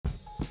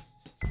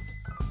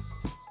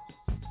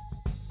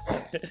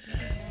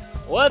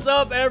What's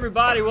up,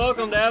 everybody?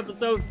 Welcome to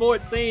episode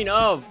 14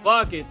 of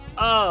Buckets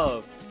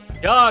of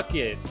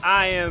Duckets.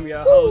 I am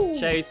your host,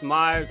 Chase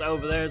Myers.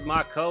 Over there is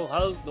my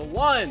co-host, the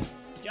one,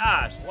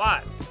 Josh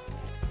Watts.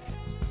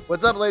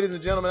 What's up, ladies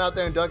and gentlemen out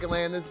there in Ducket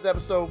Land? This is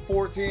episode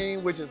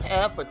 14, which is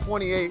half of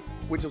 28,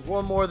 which is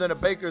one more than a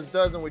baker's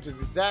dozen, which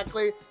is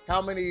exactly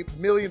how many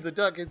millions of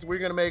ducats we're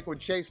going to make when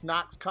Chase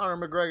knocks Conor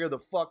McGregor the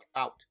fuck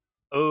out.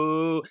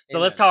 Ooh, so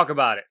let's talk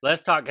about it.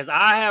 Let's talk, because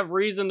I have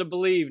reason to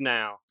believe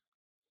now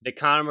that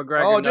Conor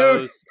McGregor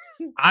knows.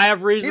 I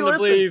have reason to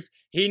believe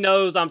he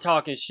knows I'm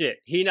talking shit.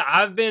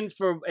 I've been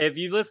if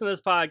you listen to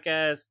this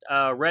podcast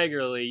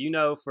regularly, you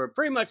know, for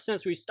pretty much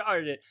since we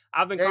started it,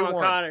 I've been calling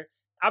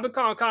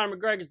Conor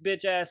McGregor's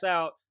bitch ass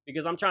out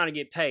because I'm trying to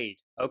get paid.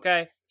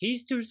 Okay,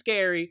 he's too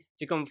scary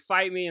to come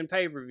fight me in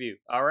pay-per-view.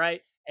 All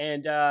right.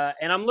 And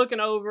I'm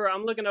looking over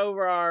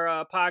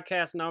our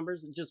podcast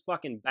numbers, just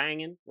fucking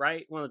banging,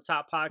 right? One of the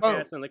top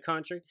podcasts in the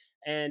country.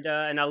 And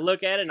I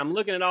look at it, and I'm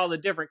looking at all the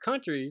different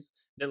countries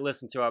that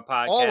listen to our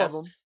podcast. All of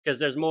them, because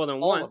there's more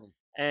than one.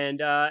 And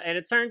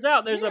it turns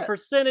out there's a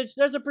percentage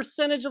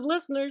of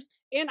listeners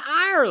in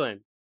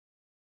Ireland.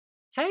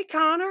 Hey,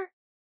 Connor.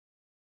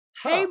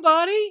 Hey,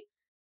 buddy.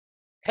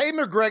 Hey,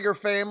 McGregor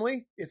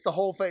family. It's the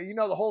whole family. You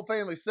know, the whole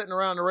family's sitting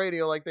around the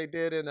radio like they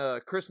did in A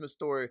Christmas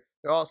Story.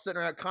 They're all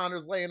sitting around.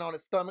 Connor's laying on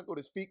his stomach with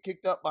his feet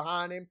kicked up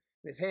behind him,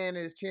 and his hand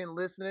in his chin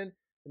listening.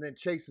 And then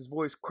Chase's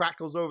voice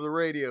crackles over the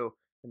radio,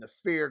 and the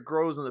fear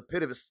grows in the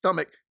pit of his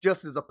stomach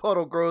just as a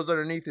puddle grows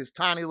underneath his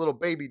tiny little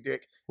baby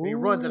dick. And he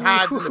runs and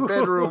hides in the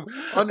bedroom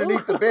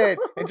underneath the bed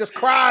and just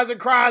cries and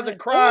cries and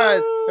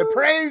cries and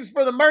prays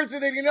for the mercy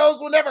that he knows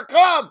will never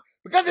come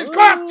because he's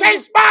crossed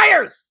Chase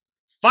Myers.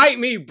 Fight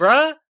me,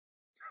 bruh.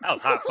 That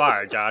was hot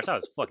fire, Josh. That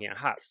was fucking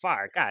hot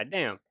fire. God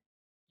damn.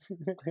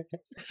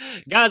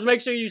 Guys,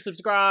 make sure you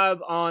subscribe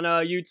on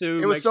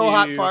YouTube. It was so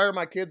hot fire,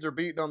 my kids are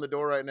beating on the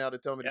door right now to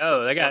tell me to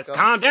shut the fuck up.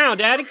 Calm down,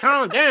 Daddy.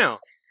 Calm down.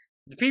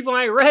 The people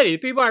ain't ready. The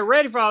people ain't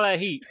ready for all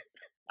that heat.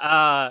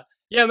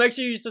 Make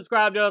sure you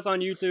subscribe to us on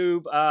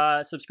YouTube.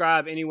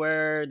 Subscribe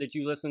anywhere that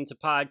you listen to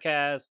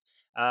podcasts.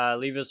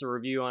 Leave us a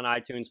review on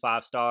iTunes,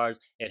 5 stars.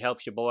 It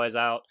helps your boys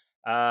out.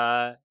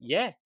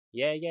 Yeah.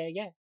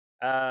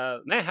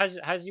 Man,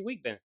 how's your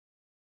week been?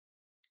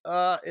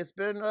 It's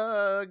been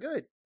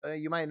good.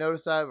 You might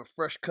notice I have a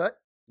fresh cut.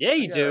 Yeah,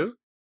 you do.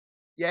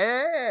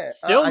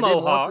 Still mohawk. I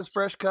didn't want this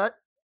fresh cut.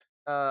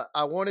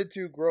 I wanted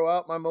to grow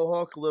out my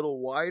mohawk a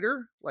little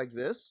wider, like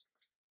this.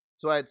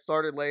 So I had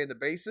started laying the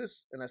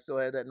basis, and I still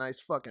had that nice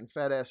fucking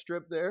fat ass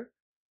strip there.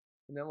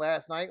 And then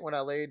last night, when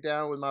I laid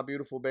down with my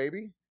beautiful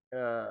baby,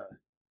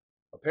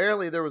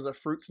 apparently there was a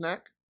fruit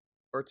snack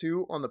or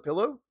two on the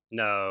pillow.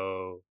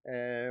 No.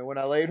 And when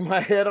I laid my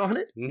head on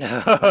it,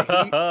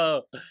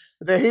 no,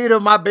 the heat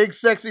of my big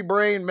sexy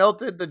brain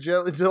melted the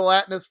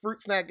gelatinous fruit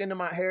snack into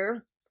my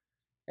hair.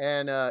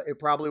 And it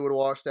probably would have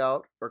washed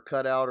out or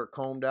cut out or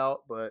combed out,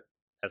 but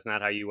that's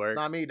not how you work. It's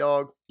not me,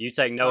 dog. You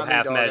take no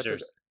half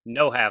measures.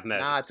 No half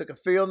measures. Nah, I took a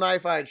field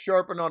knife I had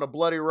sharpened on a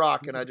bloody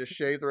rock, and I just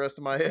shaved the rest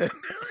of my head.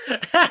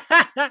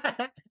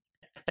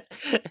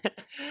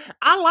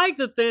 I like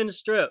the thin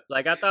strip.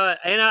 Like I thought,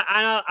 and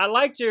I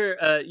liked your.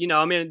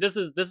 This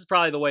is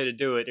probably the way to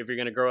do it if you're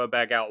gonna grow it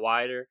back out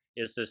wider,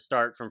 is to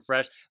start from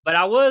fresh. But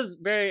I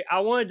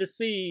wanted to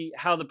see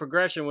how the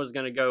progression was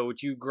gonna go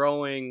with you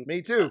growing.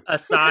 Me too. A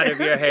side of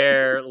your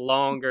hair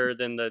longer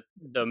than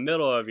the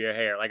middle of your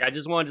hair. Like I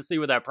just wanted to see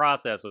what that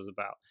process was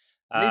about.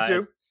 Me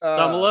too. So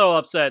I'm a little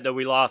upset that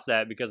we lost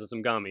that because of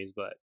some gummies,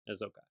 but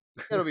it's okay.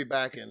 It'll be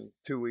back in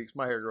 2 weeks.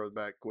 My hair grows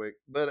back quick,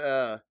 but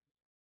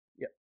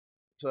yeah.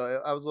 So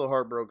I was a little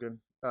heartbroken.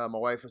 My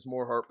wife was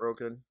more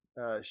heartbroken.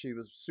 She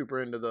was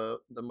super into the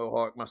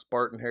mohawk, my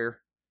Spartan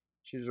hair.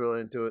 She was really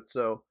into it.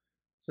 So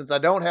since I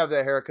don't have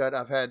that haircut,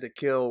 I've had to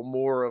kill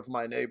more of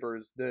my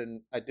neighbors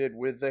than I did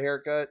with the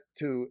haircut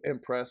to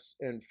impress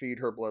and feed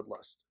her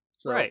bloodlust.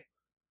 So, right.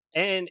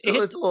 And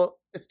so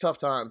it's tough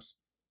times.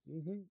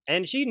 Mm-hmm.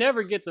 And she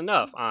never gets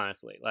enough,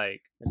 honestly.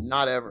 Like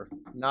not ever.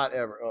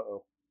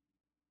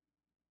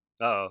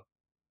 Uh-oh.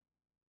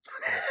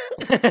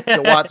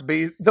 The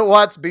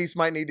Watts beast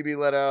might need to be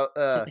let out.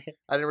 I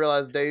didn't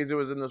realize Daisy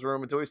was in this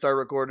room until we started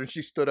recording.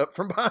 She stood up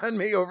from behind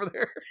me over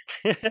there.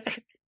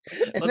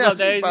 And now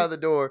she's by the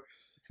door.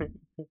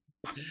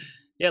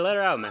 Yeah, let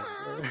her out, man.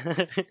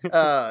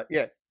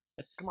 Yeah.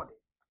 Come on.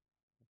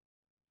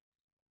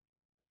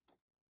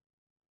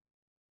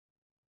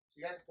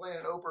 You guys playing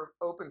an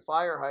open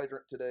fire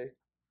hydrant today.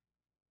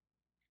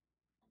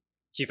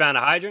 She found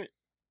a hydrant?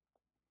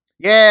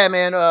 Yeah,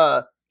 man.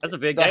 That's a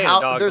big day in a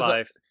dog's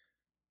life.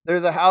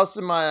 There's a house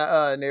in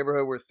my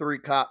neighborhood where 3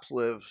 cops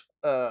live.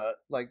 So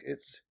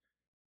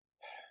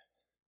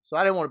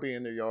I didn't want to be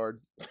in their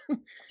yard.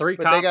 3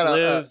 cops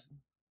live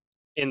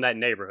in that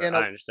neighborhood.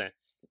 I understand.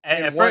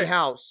 In one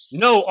house.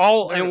 No,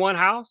 all in one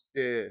house?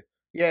 Yeah.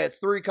 Yeah, it's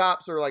 3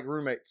 cops or like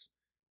roommates.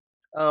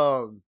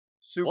 All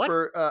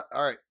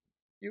right.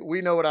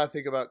 We know what I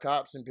think about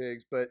cops and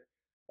pigs, but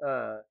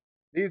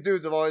These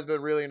dudes have always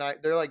been really nice.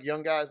 They're like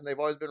young guys, and they've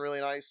always been really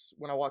nice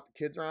when I walk the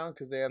kids around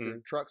because they have their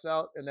trucks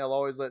out, and they'll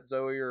always let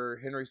Zoe or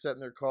Henry sit in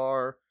their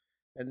car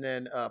and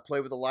then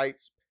play with the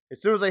lights.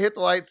 As soon as they hit the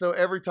lights, though,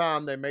 every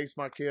time they mace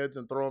my kids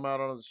and throw them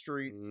out on the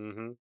street.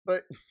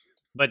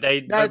 But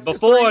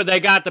before they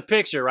got the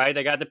picture, right?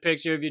 They got the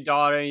picture of your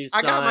daughter and your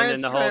son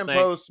and the whole thing.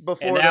 Post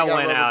before and that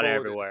went out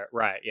everywhere.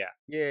 Right, yeah.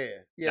 Yeah.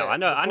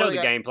 No, I know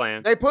the game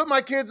plan. They put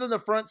my kids in the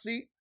front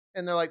seat.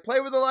 And they're like, play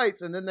with the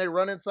lights. And then they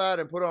run inside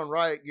and put on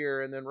riot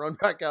gear and then run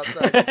back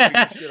outside.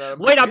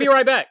 Wait, I'll be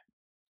right back.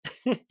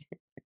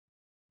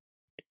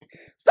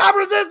 Stop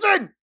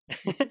resisting!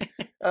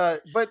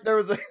 But there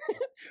was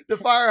the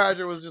fire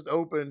hydrant was just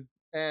open.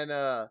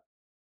 And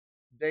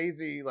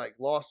Daisy like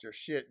lost her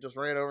shit, just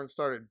ran over and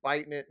started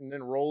biting it and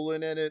then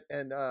rolling in it.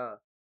 And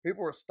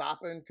people were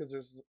stopping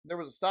because there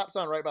was a stop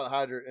sign right by the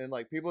hydrant. And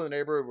like people in the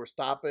neighborhood were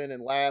stopping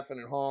and laughing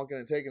and honking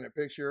and taking their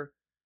picture.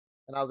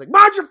 And I was like,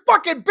 mind your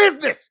fucking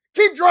business.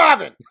 Keep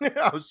driving.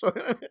 I was so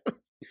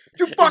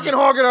you fucking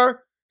hogging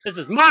her. This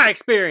is my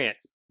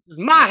experience. This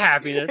is my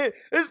happiness.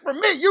 This is for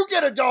me. You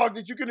get a dog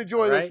that you can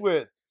enjoy this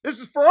with. This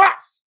is for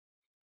us.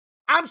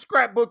 I'm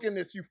scrapbooking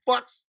this, you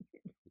fucks.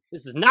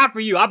 This is not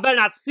for you. I better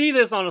not see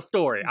this on a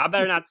story. I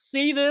better not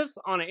see this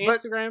on an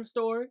Instagram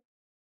story.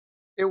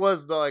 It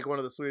was like one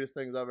of the sweetest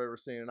things I've ever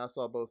seen. And I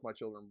saw both my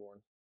children born.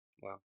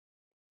 Wow.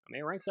 I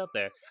mean, it ranks up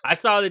there. I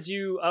saw that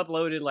you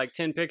uploaded like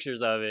 10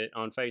 pictures of it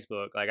on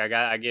Facebook. Like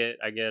I get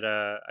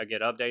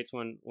updates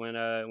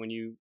when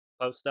you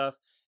post stuff.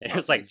 And it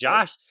was like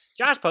Josh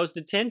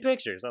posted 10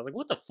 pictures. I was like,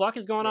 what the fuck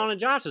is going on in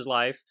Josh's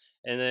life?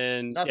 And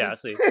then Nothing. I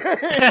see.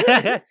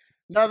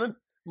 Nothing.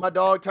 My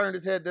dog turned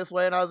his head this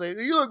way, and I was like,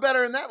 you look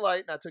better in that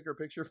light. And I took her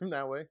picture from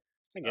that way.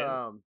 I get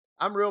it.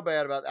 I'm real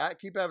bad about that. I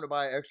keep having to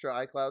buy extra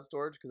iCloud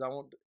storage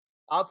because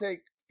I'll take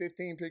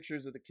 15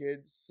 pictures of the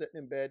kids sitting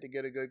in bed to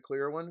get a good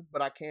clear one,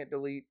 but I can't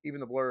delete even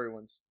the blurry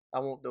ones. I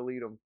won't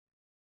delete them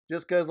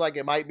just because like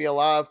it might be a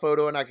live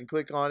photo and I can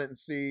click on it and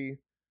see,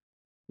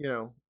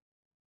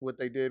 what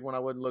they did when I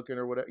wasn't looking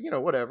or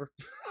whatever.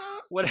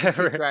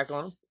 Whatever. Keep track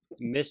on them.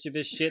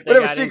 Mischievous shit they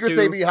whatever got secrets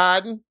into they be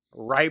hiding.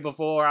 Right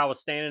before I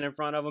was standing in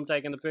front of them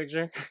taking the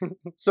picture.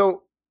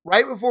 So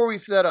right before we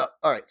set up,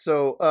 all right.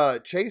 So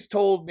Chase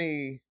told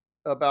me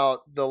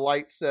about the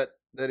light set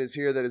that is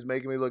here that is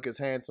making me look as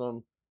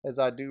handsome as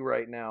I do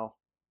right now.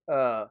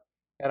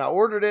 And I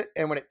ordered it,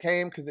 and when it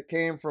came, because it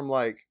came from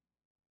like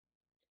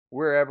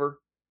wherever,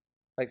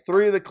 like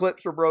 3 of the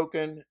clips were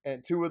broken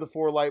and 2 of the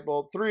 4 light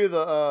bulbs, 1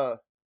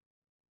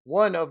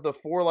 of the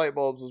 4 light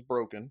bulbs was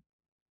broken,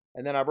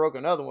 and then I broke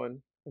another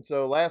one. And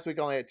so last week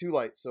I only had 2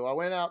 lights. So I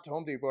went out to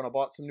Home Depot and I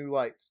bought some new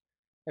lights,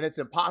 and it's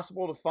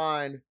impossible to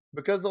find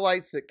because the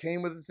lights that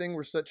came with the thing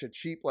were such a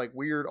cheap, like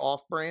weird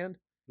off brand.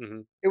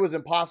 Mm-hmm. It was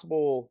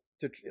impossible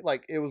to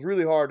it was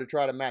really hard to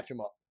try to match them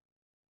up.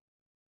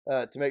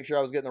 To make sure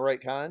I was getting the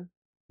right kind.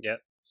 Yep.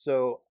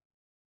 So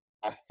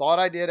I thought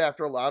I did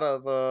after a lot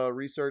of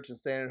research and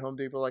standing at Home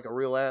Depot like a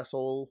real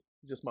asshole.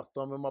 Just my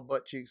thumb in my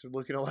butt cheeks and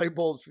looking at light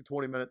bulbs for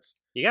 20 minutes.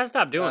 You gotta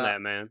stop doing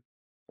that, man.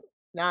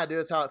 Nah, dude,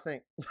 that's how I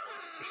think.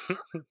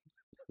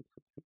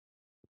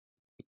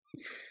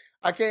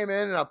 I came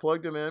in and I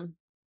plugged them in,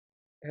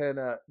 and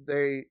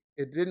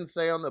it didn't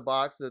say on the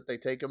box that they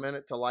take a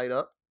minute to light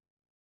up.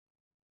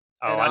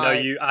 Oh,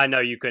 and I know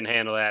you couldn't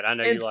handle that. I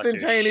know you lost your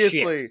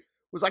shit.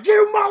 Was like,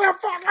 you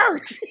motherfucker!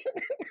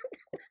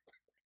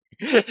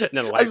 And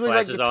then the light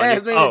flashes like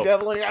on you. Oh.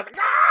 Devil, and I was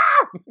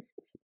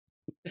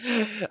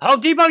like, Home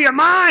Depot, you're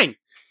mine!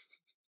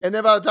 And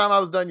then by the time I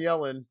was done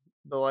yelling,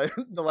 the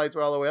lights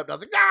were all the way up, and I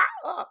was like,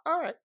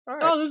 all right.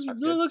 Oh, this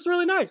looks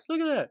really nice.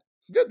 Look at that.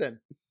 Good then.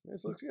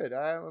 This looks good.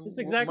 This is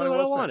exactly what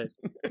I wanted.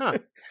 Huh.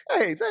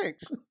 Hey,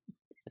 thanks.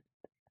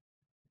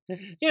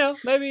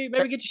 Maybe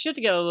get your shit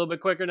together a little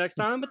bit quicker next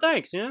time, but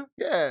thanks,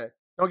 Yeah.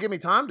 Don't give me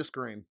time to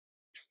scream.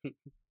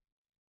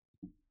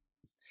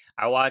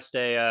 I watched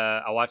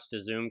a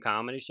Zoom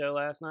comedy show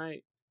last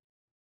night,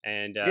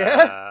 and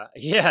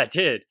yeah, I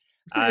did.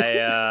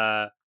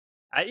 I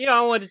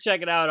wanted to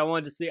check it out. I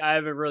wanted to see. I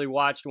haven't really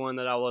watched one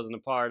that I wasn't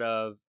a part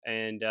of,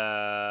 and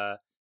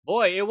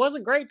boy, it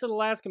wasn't great to the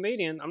last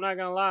comedian. I'm not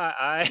gonna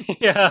lie.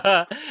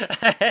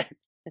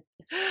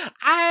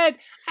 I had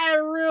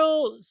a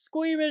real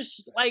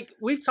squeamish. Like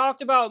we've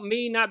talked about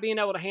me not being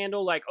able to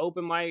handle like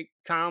open mic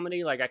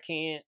comedy. Like I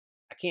can't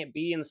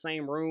be in the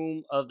same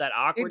room of that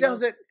awkwardness. It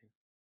doesn't.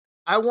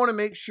 I want to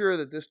make sure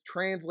that this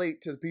translates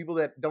to the people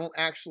that don't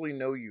actually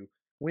know you.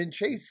 When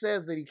Chase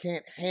says that he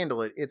can't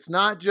handle it, it's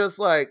not just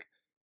like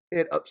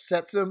it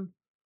upsets him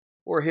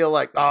or he'll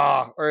like,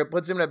 or it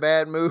puts him in a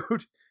bad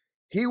mood.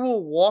 He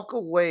will walk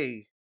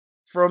away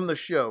from the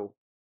show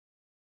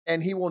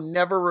and he will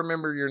never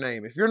remember your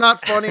name. If you're not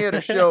funny at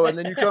a show and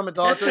then you come and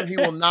talk to him, he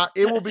will not.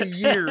 It will be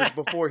years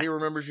before he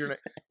remembers your name.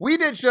 We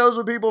did shows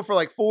with people for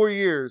like 4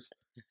 years,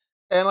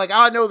 and like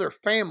I know their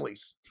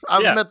families.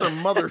 I've met their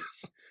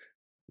mothers.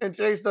 And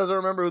Chase doesn't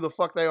remember who the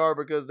fuck they are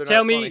because they're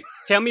not funny.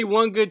 Tell me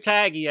one good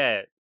tag he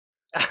had.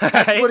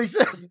 That's what he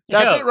says.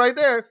 That's it right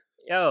there.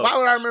 Yo, why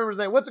would I remember his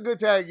name? What's a good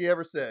tag you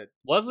ever said?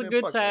 What's a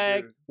good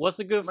tag? What's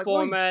a good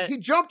format? Well, he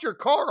jumped your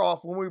car off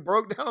when we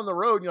broke down on the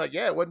road, and you're like,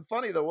 yeah, it wasn't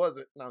funny though, was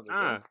it? And I was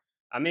like,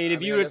 I mean,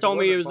 if you had told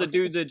me it was the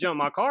dude that jumped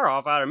my car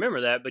off, I'd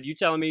remember that. But you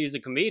telling me he's a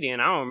comedian,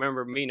 I don't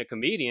remember being a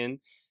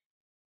comedian.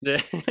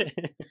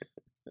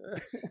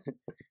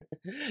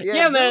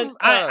 Yeah, man.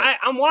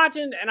 I'm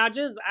watching, and but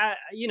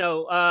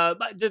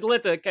to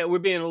let we're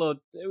being a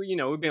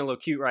little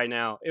cute right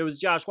now. It was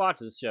Josh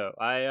Watts' show.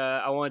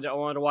 I wanted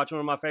to watch one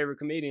of my favorite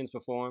comedians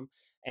perform,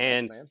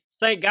 and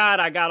thank God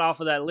I got off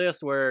of that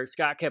list where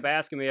Scott kept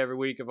asking me every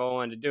week if I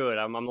wanted to do it.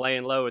 I'm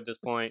laying low at this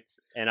point,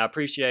 and I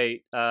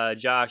appreciate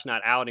Josh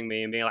not outing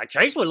me and being like,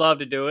 Chase would love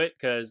to do it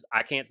because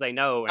I can't say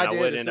no, and I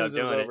would end up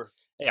doing it.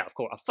 Yeah, of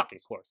course. Of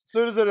course. As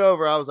soon as it was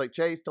over, I was like,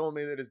 Chase told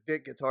me that his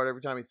dick gets hard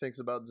every time he thinks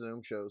about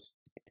Zoom shows.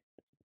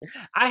 They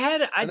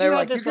were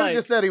like, you could have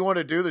just said he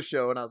wanted to do the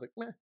show, and I was like,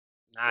 meh.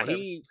 Nah,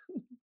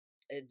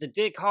 the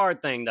dick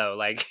hard thing though,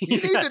 like you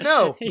need to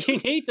know. You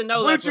need to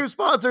know. Blue Chew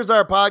sponsors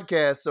our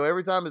podcast, so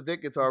every time his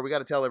dick gets hard, we got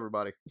to tell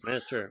everybody.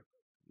 That's true.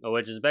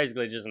 Which is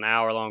basically just an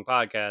hour-long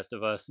podcast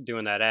of us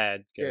doing that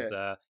ad because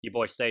your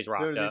boy stays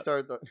rocked as soon as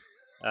up.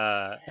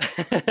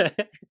 He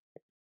started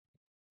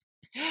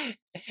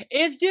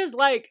it's just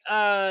like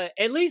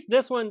at least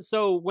this one.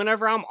 So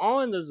whenever I'm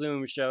on the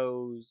Zoom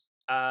shows,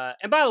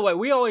 and by the way,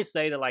 we always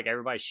say that like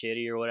everybody's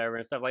shitty or whatever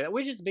and stuff like that.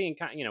 We're just being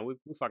kind,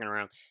 we're fucking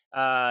around.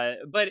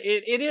 But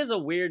it is a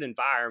weird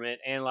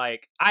environment, and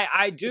like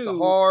I do. It's a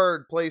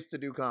hard place to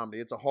do comedy.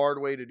 It's a hard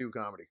way to do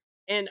comedy.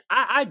 And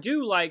I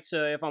do like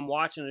to, if I'm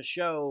watching a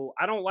show,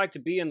 I don't like to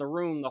be in the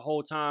room the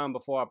whole time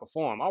before I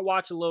perform. I'll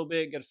watch a little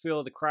bit, get a feel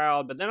of the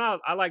crowd, but then I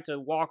like to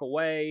walk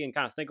away and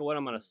kind of think of what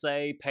I'm going to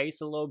say, pace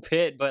a little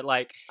bit, but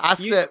like... I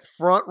sit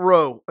front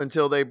row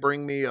until they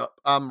bring me up.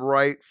 I'm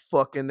right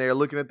fucking there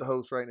looking at the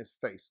host right in his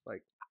face.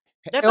 Like,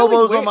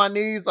 elbows on my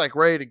knees, like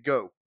ready to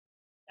go.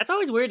 That's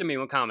always weird to me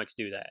when comics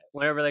do that.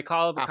 Whenever they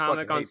call up a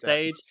comic on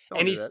stage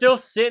and he's still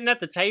sitting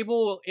at the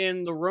table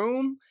in the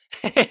room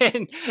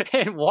and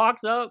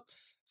walks up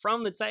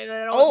from the table.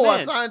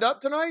 I signed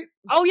up tonight?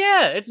 Oh,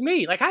 yeah, it's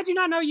me. Like, how'd you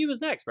not know you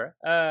was next, bro?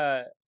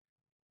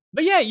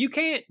 But yeah, you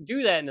can't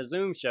do that in a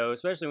Zoom show,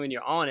 especially when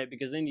you're on it,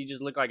 because then you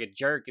just look like a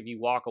jerk if you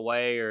walk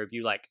away or if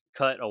you, like,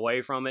 cut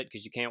away from it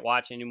because you can't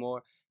watch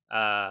anymore.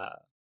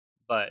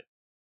 But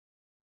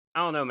I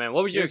don't know, man.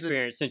 What was your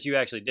experience since you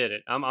actually did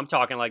it? I'm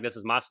talking like this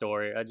is my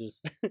story. I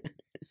just...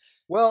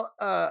 Well,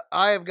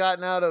 I have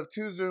gotten out of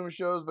 2 Zoom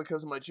shows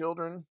because of my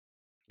children.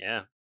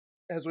 Yeah.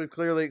 As we've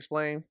clearly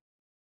explained.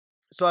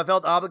 So I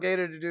felt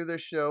obligated to do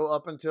this show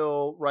up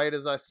until right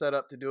as I set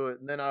up to do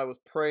it. And then I was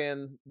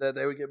praying that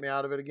they would get me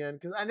out of it again.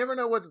 Because I never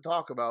know what to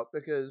talk about.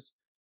 Because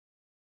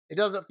it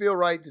doesn't feel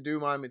right to do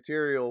my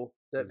material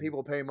that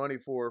people pay money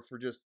for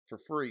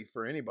free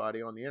for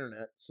anybody on the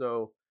internet.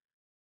 So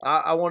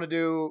I want to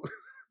do...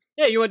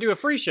 Yeah, you want to do a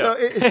free show.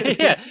 So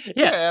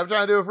yeah, I'm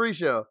trying to do a free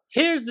show.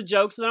 Here's the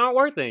jokes that aren't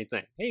worth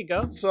anything. Here you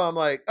go. So I'm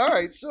like, all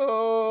right,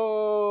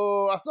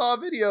 so I saw a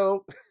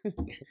video.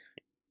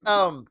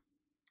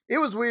 It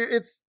was weird.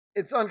 It's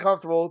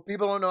uncomfortable.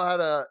 People don't know how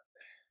to.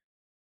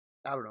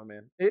 I don't know,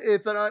 man.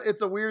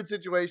 It's a weird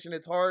situation.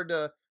 It's hard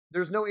to.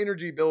 There's no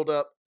energy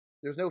buildup.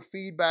 There's no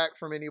feedback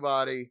from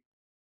anybody.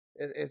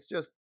 It's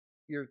just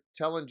you're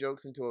telling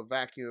jokes into a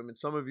vacuum, and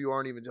some of you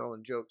aren't even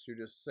telling jokes. You're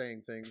just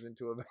saying things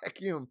into a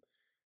vacuum,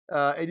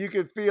 and you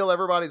could feel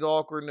everybody's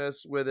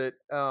awkwardness with it.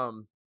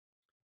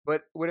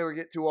 But when it would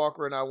get too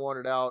awkward and I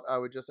wanted out, I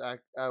would just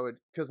act.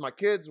 Because my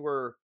kids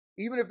were,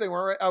 even if they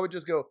weren't, I would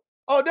just go,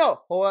 oh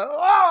no!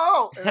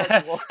 Oh! And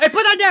hey,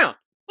 put that down!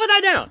 Put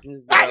that down!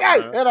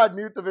 And I'd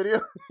mute the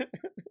video.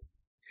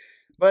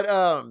 But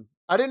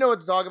I didn't know what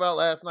to talk about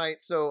last night,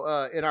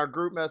 so in our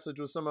group message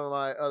with some of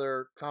my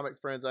other comic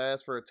friends, I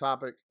asked for a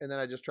topic, and then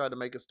I just tried to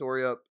make a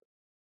story up.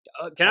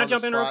 Can I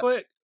jump in real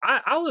quick?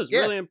 I was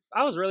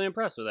really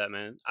impressed with that,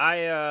 man.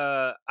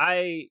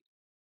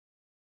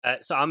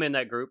 So I'm in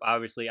that group.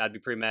 Obviously, I'd be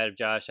pretty mad if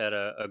Josh had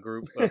a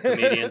group of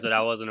comedians that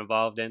I wasn't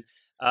involved in.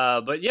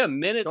 But yeah,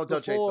 minutes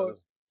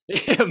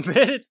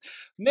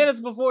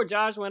before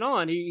Josh went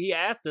on, he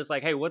asked us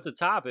like, "Hey, what's a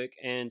topic?"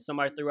 And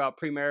somebody threw out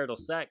premarital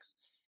sex.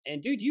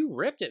 And dude, you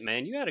ripped it,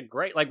 man. You had a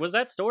great was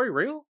that story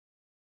real?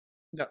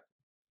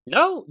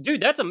 No,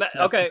 dude, that's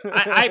okay.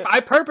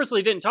 I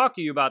purposely didn't talk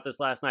to you about this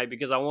last night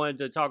because I wanted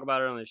to talk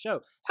about it on the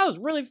show. That was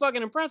really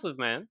fucking impressive,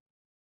 man.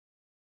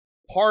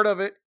 Part of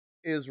it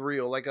is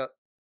real, like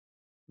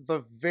the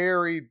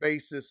very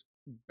basis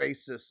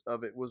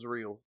of it was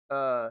real.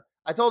 I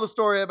told a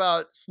story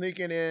about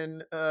sneaking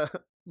in my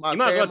family. You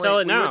might as well tell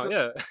it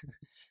now,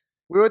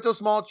 We went to a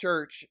small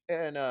church,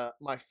 and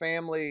my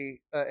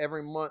family,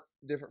 every month,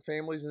 different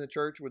families in the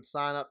church would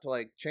sign up to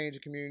like change the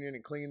communion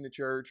and clean the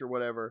church or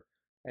whatever.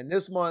 And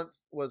this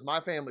month was my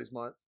family's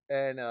month,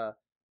 and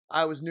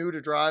I was new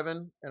to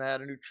driving, and I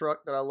had a new truck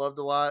that I loved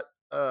a lot.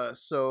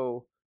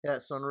 So it had a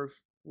sunroof,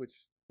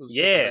 which was a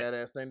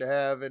badass thing to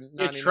have. And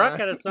your truck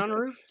had a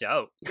sunroof?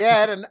 Dope.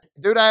 Yeah,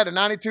 I had a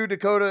 92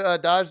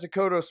 Dodge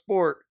Dakota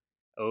Sport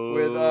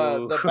with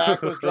the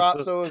back was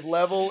dropped so it was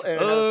level, and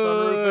it had a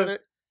sunroof in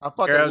it. I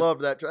fucking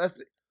loved that truck.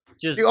 That's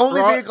just the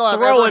only vehicle I've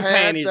ever throwing had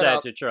panties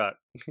at your truck.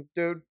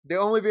 Dude, the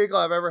only vehicle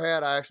I've ever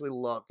had I actually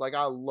loved. Like,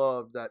 I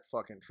loved that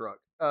fucking truck.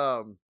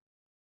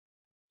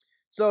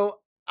 So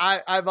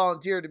I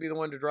volunteered to be the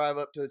one to drive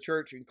up to the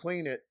church and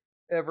clean it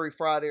every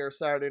Friday or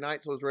Saturday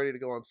night, so I was ready to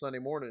go on Sunday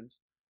mornings.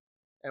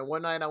 And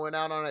one night I went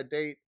out on a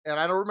date, and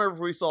I don't remember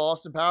if we saw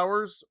Austin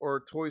Powers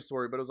or Toy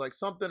Story, but it was like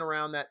something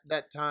around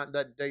that time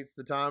that dates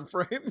the time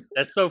frame.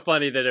 That's so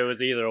funny that it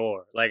was either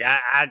or. Like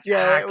I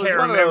can't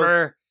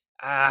remember.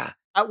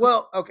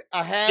 Well, okay,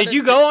 I had. Did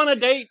you go on a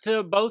date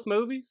to both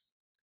movies?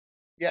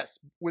 Yes,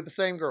 with the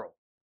same girl.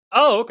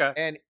 Oh, okay.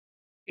 And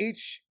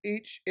each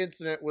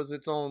incident was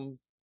its own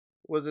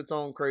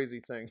crazy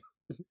thing.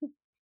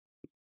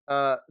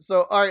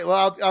 So all right,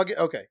 well I'll get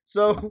okay.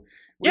 So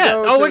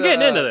we're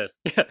getting into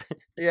this.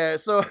 Yeah,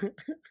 so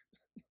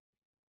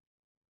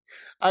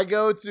I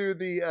go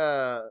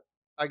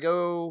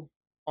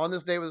on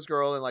this date with this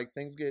girl, and like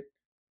things get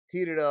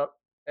heated up,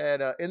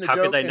 and in the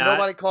joke, and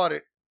nobody caught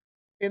it.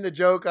 In the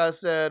joke, I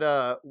said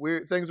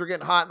things were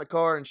getting hot in the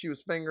car, and she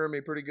was fingering me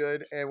pretty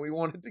good, and we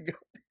wanted to go,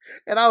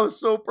 and I was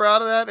so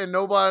proud of that, and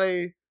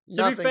nobody.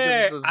 To be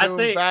fair, it's a Zoom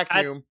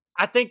vacuum.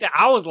 I think that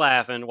I was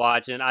laughing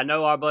watching. I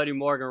know our buddy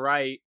Morgan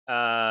Wright,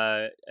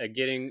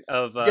 Getting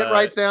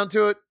Rights Down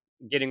to It.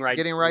 Getting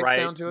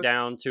Rights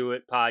Down to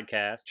It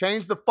podcast.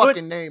 Change the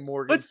fucking name,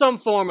 Morgan. Put some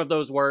form of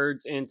those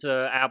words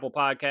into Apple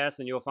Podcasts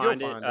and you'll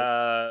find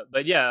it.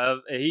 But yeah,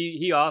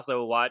 he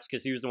also watched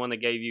because he was the one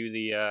that gave you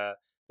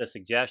the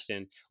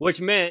suggestion,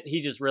 which meant he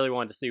just really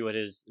wanted to see what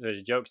his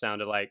joke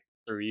sounded like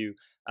through you.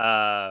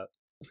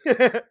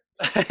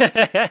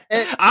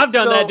 I've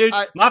done that, dude.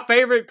 My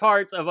favorite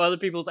parts of other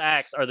people's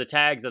acts are the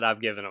tags that I've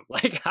given them.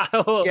 Like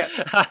I will.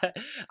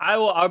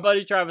 Our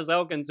buddy Travis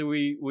Elkins, who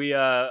we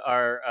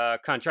are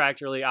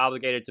contractually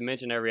obligated to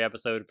mention every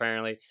episode.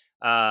 Apparently,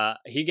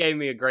 he gave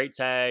me a great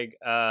tag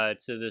to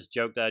this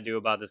joke that I do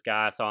about this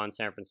guy I saw in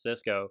San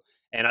Francisco,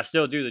 and I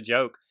still do the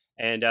joke.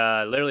 And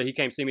literally, he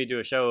came see me do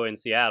a show in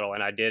Seattle,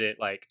 and I did it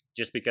like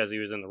just because he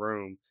was in the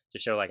room to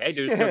show like, hey,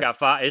 dude,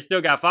 it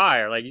still got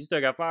fire. Like, you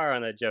still got fire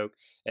on that joke.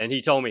 And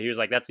he told me, he was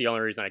like, that's the only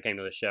reason I came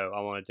to the show.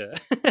 I wanted to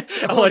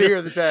I wanted to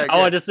hear the tag. I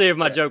wanted to see if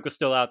my joke was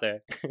still out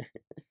there.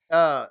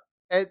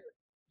 And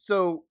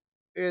so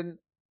in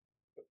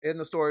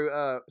the story,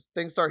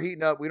 things start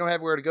heating up. We don't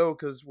have where to go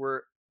because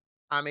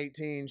I'm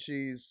 18,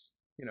 she's,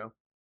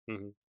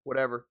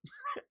 whatever.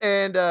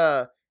 And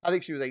I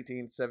think she was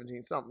 18,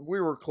 17, something.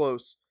 We were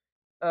close.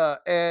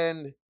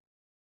 And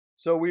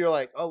so we were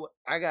like, oh,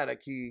 I got a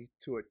key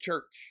to a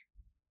church.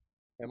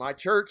 And my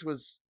church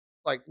was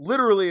like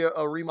literally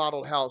a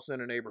remodeled house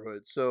in a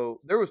neighborhood.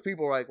 So there was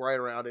people like right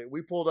around it.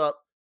 We pulled up.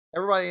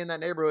 Everybody in that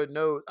neighborhood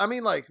knows. I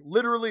mean, like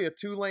literally a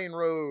 2-lane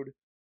road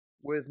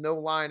with no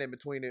line in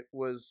between it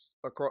was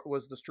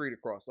the street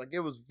across. Like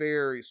it was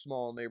very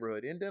small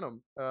neighborhood in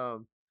Denham.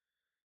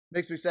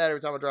 Makes me sad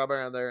every time I drive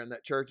around there and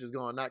that church is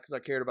gone. Not because I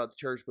cared about the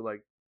church, but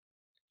like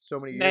so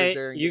many years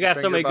there. And you got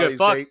so many good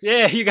fucks. Dates.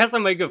 Yeah, you got so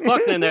many good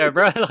fucks in there,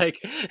 bro. Like,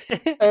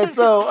 and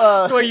so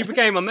that's where you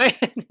became a man.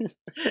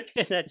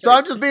 So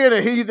I'm just being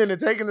a heathen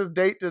and taking this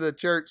date to the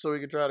church so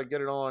we can try to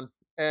get it on.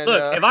 And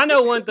look, if I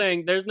know one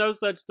thing, there's no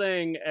such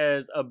thing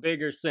as a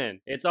bigger sin.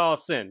 It's all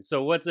sin.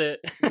 So what's it?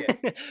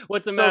 Yeah.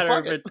 What's the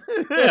matter if it's?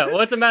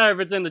 What's the matter if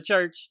it's in the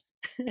church?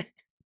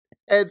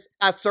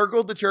 I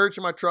circled the church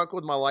in my truck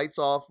with my lights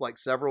off like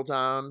several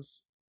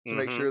times. To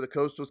make sure the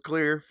coast was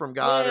clear from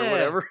God or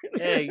whatever.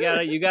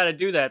 Yeah, you gotta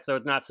do that so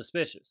it's not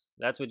suspicious.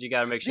 That's what you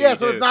gotta make sure. Yeah,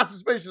 so it's not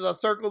suspicious. I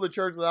circled the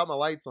church without my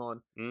lights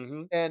on,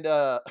 and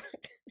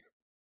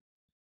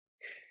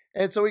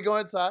and so we go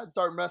inside and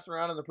start messing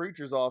around in the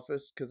preacher's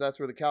office because that's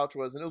where the couch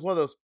was, and it was one of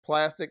those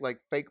plastic like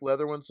fake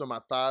leather ones, so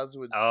my thighs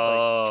would.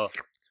 Oh.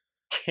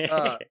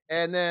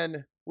 And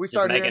then we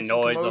started making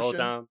noise the whole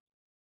time.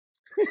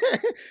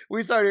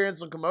 We start hearing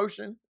some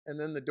commotion, and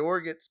then the door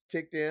gets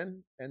kicked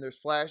in, and there's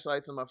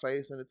flashlights in my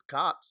face, and it's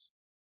cops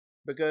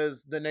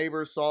because the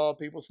neighbors saw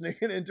people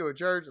sneaking into a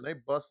church, and they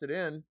busted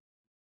in.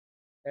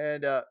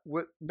 And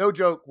no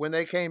joke, when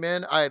they came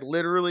in, I had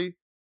literally,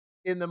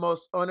 in the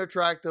most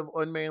unattractive,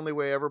 unmanly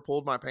way ever,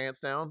 pulled my pants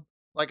down.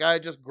 Like I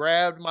just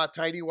grabbed my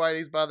tighty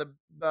whities by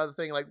the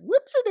thing, like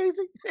whoopsie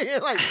daisy,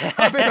 and like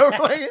I've been over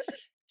like it.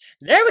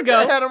 There we go.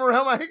 I had them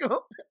around my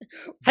ankle.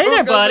 Hey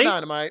there, buddy.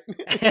 Dynamite.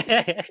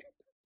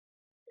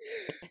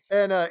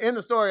 And in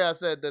the story, I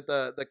said that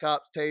the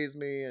cops tased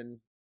me and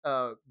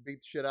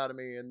beat the shit out of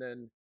me, and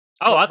then.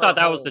 Oh, I thought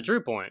that was the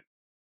true point.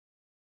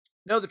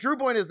 No, the true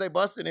point is they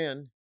busted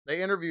in,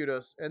 they interviewed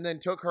us, and then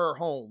took her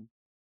home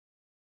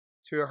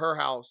to her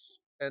house,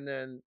 and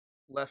then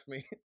left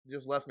me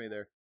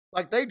there.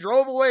 Like they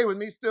drove away with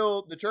me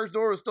still. The church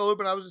door was still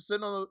open. I was just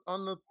sitting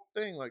on the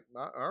thing, like,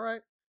 all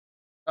right.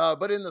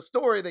 But in the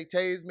story, they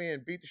tased me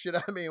and beat the shit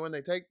out of me. And when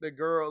they take the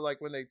girl,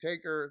 like when they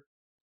take her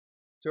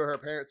to her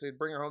parents, they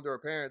bring her home to her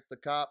parents, the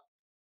cop,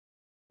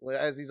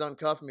 as he's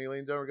uncuffing me,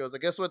 leans over and goes, I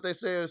guess what they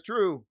say is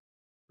true.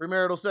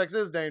 Premarital sex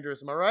is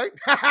dangerous. Am I right?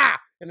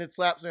 And it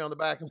slaps me on the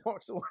back and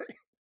walks away.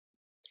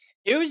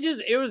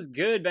 it was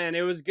good, man.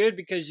 It was good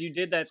because you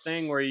did that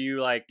thing where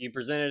you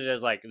presented it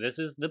as like, this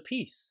is the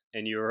piece.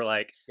 And you were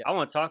like, Yeah. I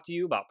want to talk to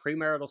you about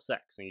premarital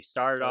sex. And you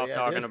started off yeah,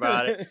 talking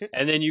about it.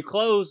 And then you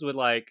closed with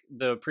like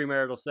the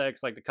premarital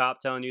sex, like the cop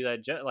telling you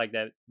that joke.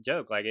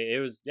 Like it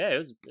was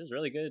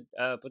really good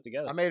put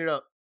together. I made it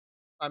up.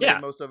 I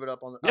made most of it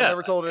up on the, yeah. I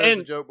never told it as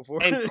a joke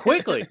before. And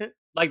quickly.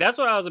 Like, that's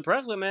what I was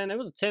impressed with, man. It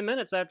was 10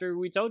 minutes after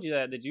we told you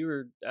that you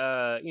were,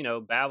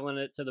 babbling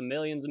it to the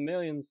millions and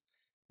millions.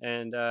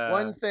 And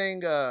one thing,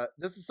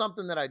 this is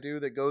something that I do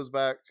that goes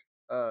back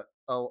to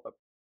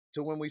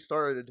when we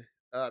started.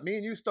 Me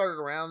and you started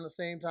around the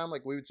same time.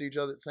 Like, we would see each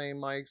other at the same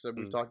mics that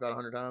we've talked about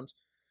 100 times.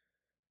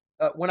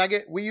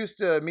 We used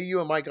to, me, you,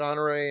 and Mike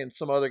Honore and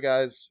some other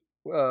guys,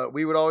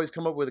 we would always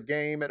come up with a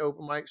game at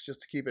open mics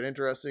just to keep it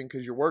interesting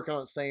because you're working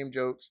on the same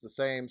jokes,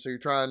 so you're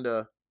trying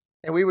to.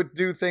 And we would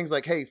do things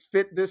like, hey,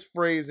 fit this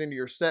phrase into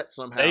your set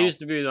somehow. They used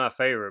to be my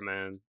favorite,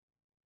 man.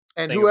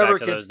 And whoever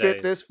can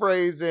fit this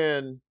phrase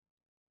in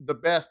the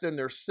best in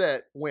their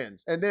set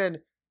wins. And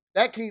then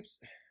that keeps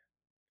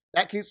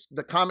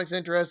the comics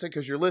interested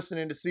because you're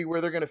listening to see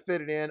where they're going to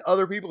fit it in.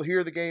 Other people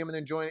hear the game and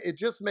then join it. It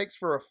just makes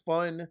for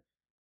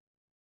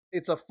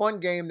it's a fun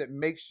game that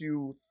makes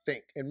you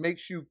think and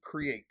makes you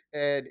create.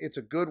 And it's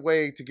a good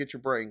way to get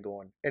your brain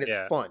going. And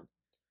it's fun.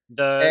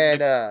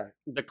 The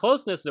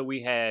closeness that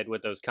we had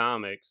with those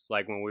comics,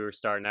 like when we were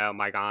starting out,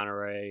 Mike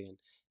Honore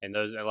and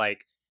those are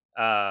like,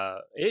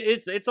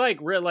 it's like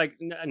real, like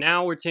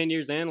now we're 10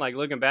 years in, like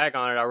looking back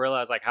on it, I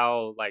realize like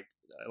how like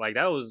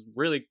that was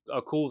really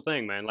a cool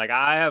thing, man. Like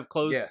I have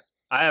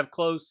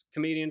close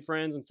comedian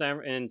friends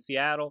in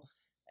Seattle,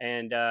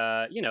 and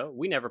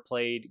we never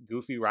played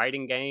goofy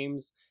writing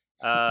games,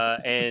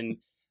 and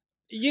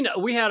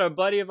we had a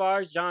buddy of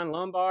ours, John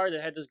Lombard,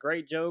 that had this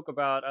great joke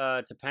about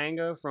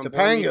Topanga from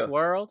Boy Meets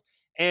World.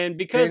 And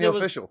because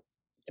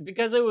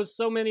because it was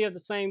so many of the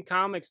same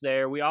comics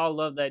there, we all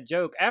loved that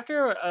joke.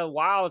 After a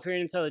while of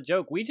hearing him tell the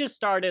joke, we just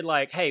started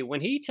like, hey,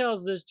 when he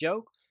tells this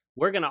joke,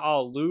 we're going to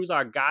all lose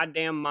our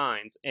goddamn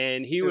minds.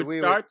 And he would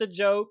start the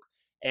joke,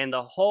 and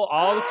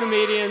all the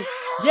comedians,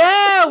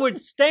 would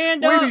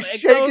stand up and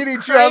shaking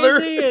each other.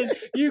 And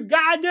you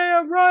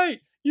goddamn right.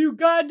 You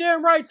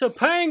goddamn right,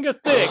 Topanga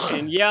thick,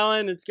 and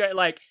yelling and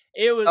like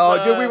it was.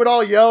 Oh, dude, we would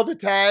all yell the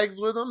tags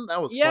with them.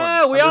 That was fun.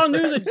 Yeah, we all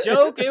knew the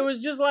joke. It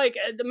was just like,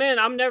 man,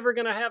 I'm never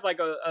gonna have like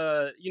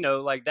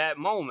like that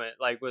moment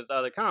like with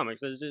other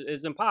comics.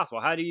 It's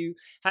impossible. How do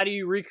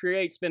you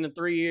recreate spending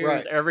 3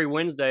 years every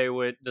Wednesday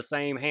with the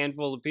same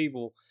handful of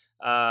people,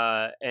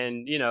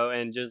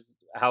 and just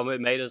how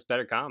it made us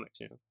better comics,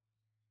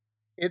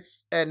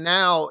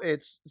 Now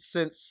it's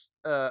since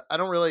I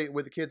don't really,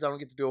 with the kids, I don't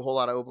get to do a whole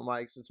lot of open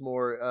mics. It's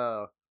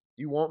more,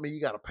 you want me, you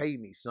got to pay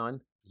me,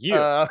 son.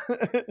 Yeah.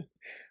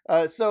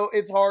 So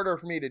it's harder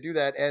for me to do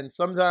that. And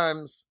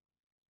sometimes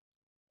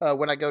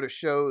when I go to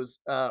shows,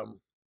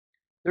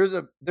 there's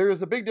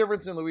a big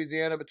difference in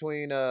Louisiana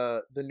between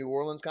the New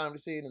Orleans comedy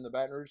scene and the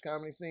Baton Rouge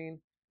comedy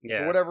scene. Yeah.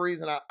 For whatever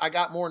reason, I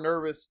got more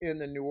nervous in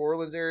the New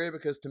Orleans area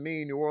because to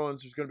me, New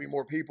Orleans, there's going to be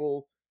more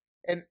people.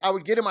 And I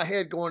would get in my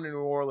head going to New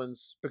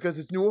Orleans because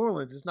it's New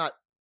Orleans. It's not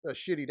a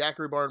shitty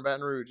daiquiri bar in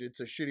Baton Rouge. It's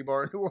a shitty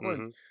bar in New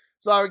Orleans. Mm-hmm.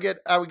 So I would get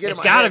in my head. It's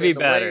got to be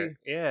better.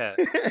 Yeah.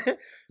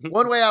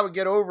 One way I would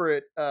get over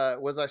it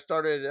was I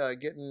started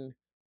getting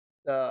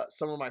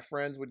some of my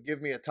friends would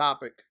give me a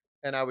topic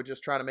and I would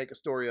just try to make a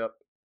story up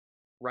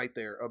right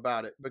there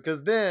about it.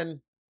 Because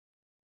then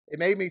it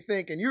made me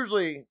think, and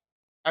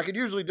I could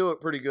usually do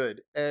it pretty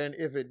good. And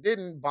if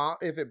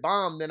it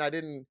bombed, then I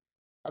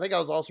think I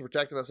was also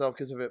protecting myself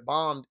because if it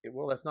bombed,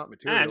 that's not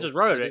material. I just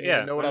wrote it.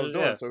 Didn't know what I was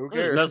doing, so who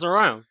cares? Just messing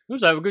around.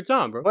 Just have a good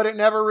time, bro. But it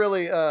never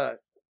really.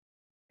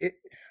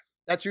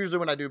 That's usually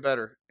when I do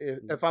better.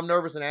 If I'm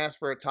nervous and ask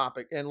for a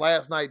topic. And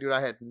last night, dude,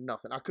 I had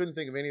nothing. I couldn't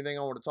think of anything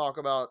I wanted to talk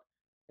about,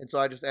 and so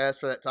I just asked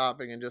for that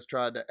topic and just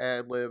tried to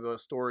ad lib a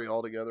story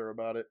altogether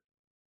about it.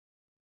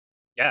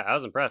 Yeah, I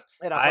was impressed.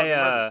 And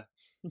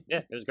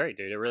yeah, it was great,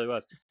 dude. It really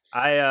was.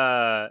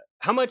 How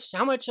much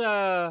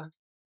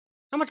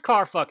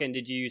car fucking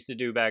did you used to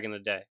do back in the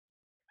day?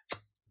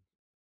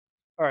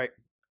 All right.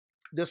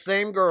 The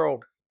same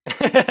girl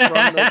from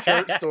the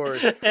church story.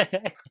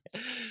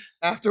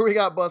 After we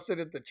got busted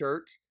at the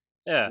church,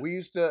 we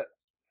used to.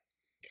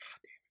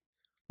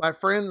 My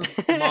friend's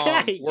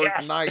mom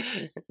worked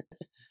nights,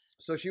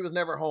 so she was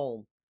never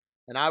home,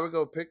 and I would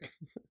go pick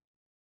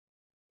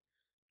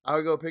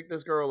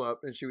this girl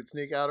up, and she would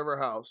sneak out of her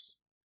house.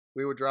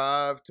 We would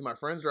drive to my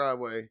friend's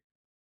driveway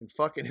and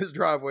fuck in his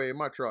driveway in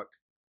my truck.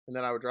 And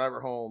then I would drive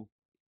her home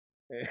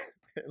and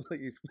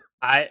leave.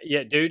 I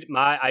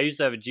used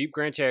to have a Jeep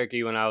Grand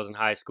Cherokee when I was in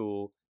high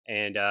school,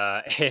 and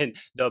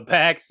the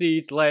back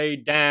seats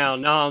laid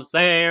down. Know what I'm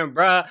saying,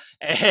 bruh?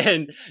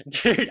 And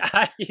dude,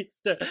 I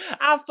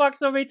fucked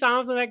so many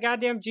times in that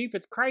goddamn Jeep.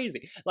 It's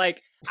crazy.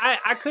 Like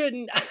I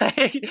couldn't.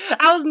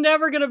 I was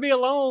never gonna be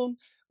alone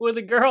with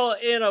a girl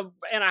in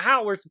a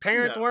house where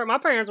parents weren't. My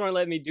parents weren't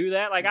letting me do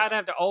that. Like I'd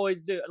have to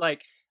always do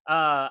like.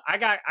 I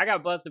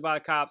got busted by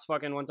the cops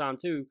fucking one time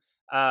too.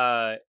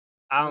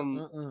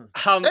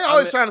 They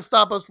always trying to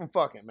stop us from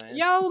fucking, man.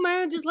 Yo,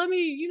 man, just let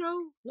me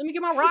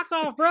get my rocks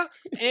off, bro.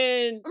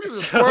 And I'm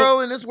just a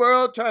squirrel in this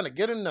world trying to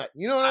get a nut.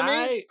 You know what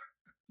I mean?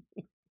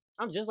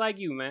 I'm just like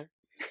you, man.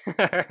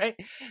 All right,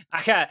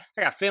 I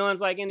got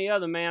feelings like any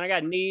other man. I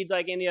got needs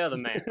like any other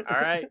man. All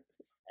right,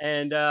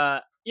 and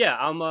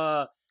yeah,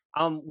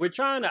 we're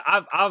trying to.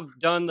 I've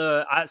done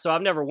so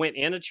I've never went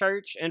in a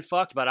church and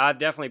fucked, but I've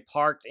definitely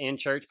parked in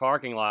church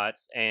parking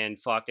lots and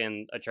fucked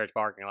in a church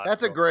parking lot.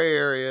 That's a gray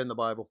area in the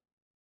Bible.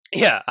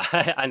 Yeah,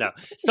 I know.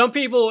 Some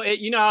people,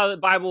 you know how the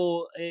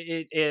Bible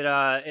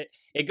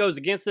it goes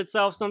against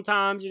itself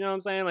sometimes. You know what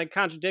I'm saying? Like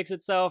contradicts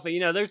itself. And, you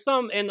know, there's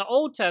some in the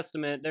Old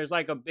Testament. There's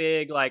like a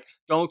big like,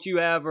 don't you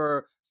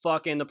ever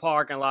fuck in the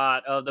parking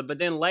lot of the. But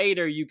then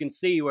later you can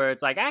see where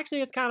it's like actually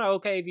it's kind of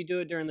okay if you do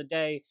it during the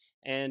day.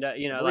 And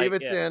you know, I believe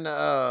it's in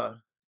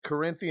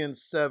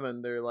Corinthians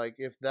 7. They're like,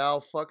 if thou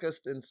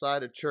fuckest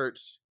inside a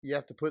church, you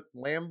have to put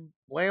lamb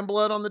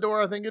blood on the door.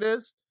 I think it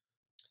is.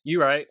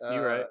 You're right.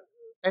 You're right.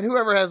 And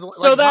whoever has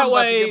so that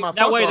way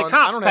the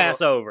cops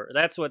pass over.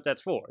 That's what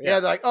that's for.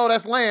 Yeah, they're like, oh,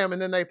 that's lamb,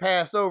 and then they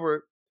pass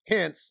over.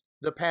 Hence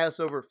the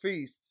Passover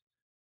feast.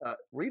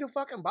 Read a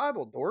fucking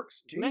Bible,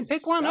 dorks. Jesus, man,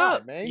 pick one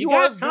up, man. You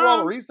got to do all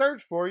the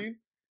research for you.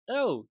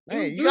 Oh,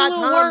 man, you got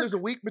time. Work. There's a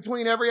week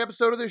between every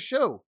episode of this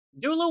show.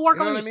 Do a little work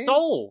on your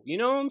soul. You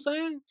know what I'm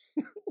saying?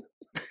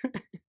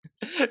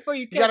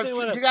 You got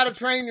to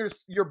train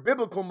your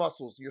biblical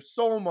muscles, your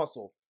soul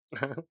muscle.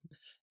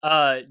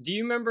 Do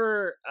you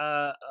remember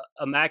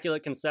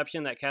Immaculate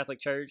Conception, that Catholic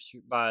church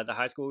by the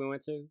high school we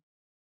went to?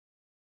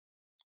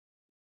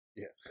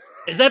 Yeah.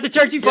 Is that the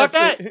church you fucked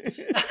at?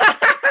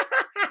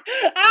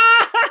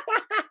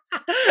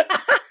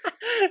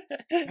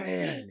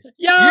 Man.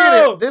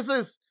 Yo! This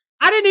is...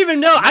 I didn't even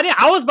know. I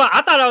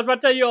thought I was about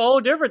to tell you a whole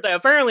different thing.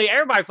 Apparently,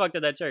 everybody fucked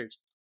at that church.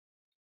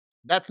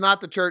 That's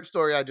not the church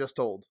story I just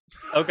told.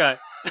 Okay.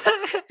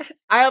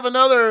 I have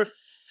another...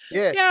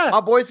 Yeah.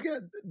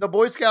 The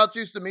Boy Scouts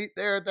used to meet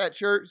there at that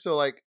church. So,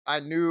 like, I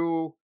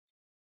knew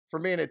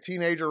from being a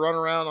teenager running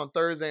around on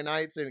Thursday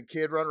nights and a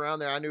kid running around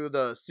there, I knew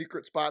the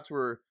secret spots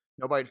where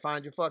nobody'd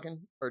find you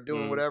fucking or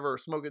doing whatever or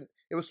smoking.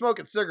 It was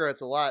smoking cigarettes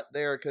a lot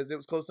there because it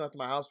was close enough to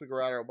my house. We could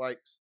ride our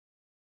bikes.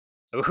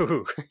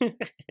 Ooh.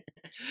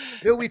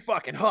 Dude, we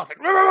fucking huffing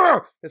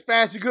as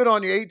fast as you could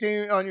on your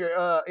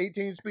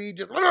 18 speed.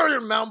 Just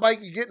mountain bike,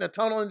 you get in a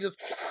tunnel and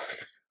just...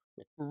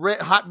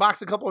 hot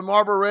box a couple of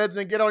Marlboro Reds,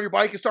 and then get on your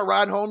bike and start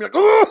riding home. You're like,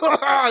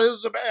 oh,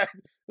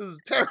 this is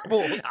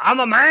terrible. I'm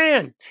a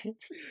man.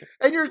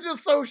 And you're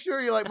just so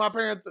sure. You're like, my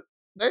parents,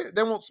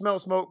 they won't smell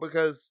smoke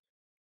because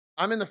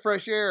I'm in the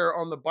fresh air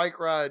on the bike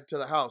ride to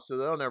the house, so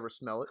they'll never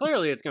smell it.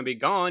 Clearly, it's gonna be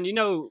gone. You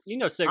know,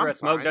 cigarette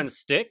smoke doesn't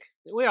stick.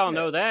 We all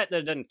know that.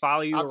 That doesn't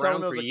follow you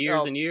around for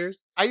years and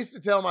years. I used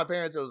to tell my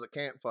parents it was a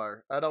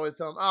campfire. I'd always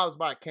tell them, I was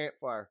by a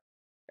campfire.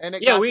 And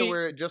it got to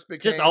where it just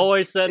became... Just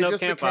always setting up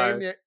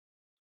campfires.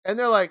 And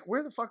they're like,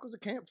 where the fuck was a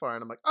campfire?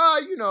 And I'm like,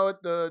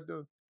 at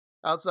the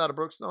outside of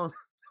Brookstone.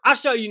 I'll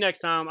show you next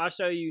time.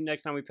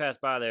 We pass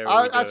by there.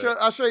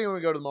 I'll show you when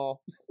we go to the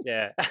mall.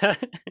 Yeah.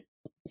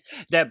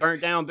 That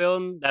burnt down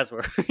building, that's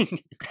where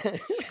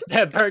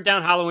that burnt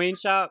down Halloween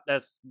shop,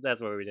 that's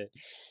where we did.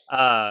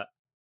 I'm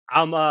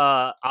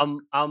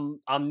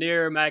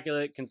near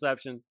Immaculate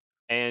Conception,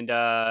 and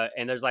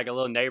there's like a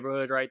little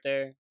neighborhood right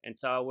there. And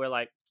so we're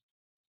like,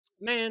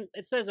 man,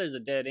 it says there's a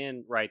dead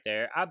end right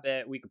there. I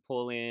bet we could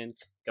pull in,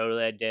 go to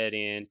that dead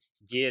end,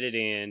 get it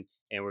in,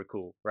 and we're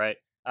cool, right?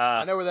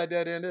 I know where that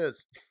dead end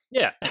is.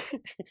 Yeah.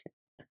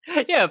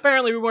 Yeah,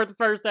 apparently we weren't the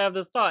first to have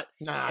this thought.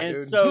 Nah, and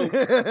dude.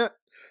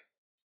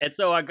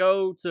 So I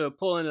go to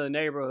pull into the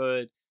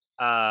neighborhood.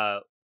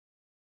 There's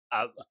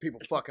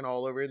people fucking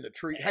all over in the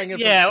tree, hanging.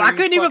 Yeah, from the I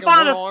couldn't even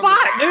find a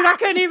spot, dude. I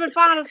couldn't even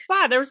find a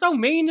spot. They were so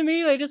mean to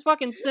me. They just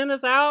fucking sent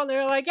us out. They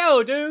were like,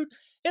 yo, dude.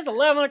 It's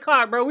 11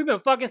 o'clock, bro. We've been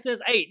fucking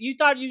since 8. You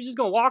thought you was just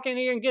gonna walk in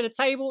here and get a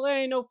table? There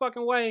ain't no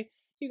fucking way.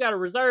 You gotta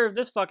reserve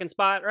this fucking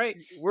spot, right?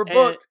 We're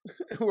booked.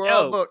 We're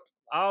all booked.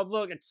 All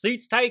booked.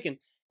 Seats taken.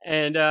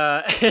 And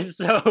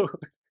so...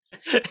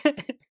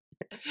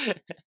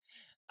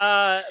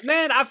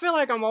 man, I feel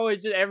like I'm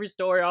always just... Every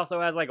story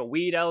also has like a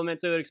weed element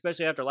to it,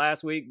 especially after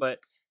last week. But,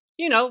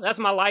 you know, that's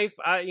my life.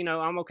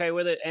 I'm okay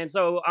with it. And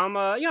so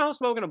I'm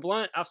smoking a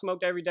blunt. I've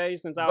smoked every day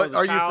since I was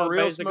a child, are you for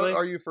real basically.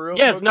 Are you for real?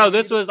 Yes, no,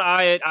 this was...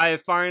 I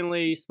have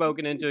finally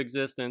spoken into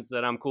existence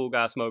that I'm cool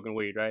guy smoking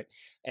weed, right?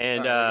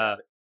 And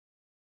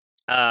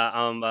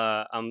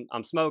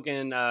I'm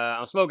smoking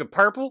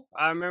purple.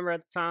 I remember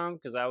at the time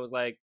because I was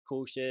like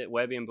cool shit.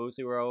 Webby and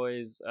Boosie were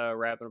always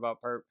rapping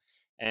about perp,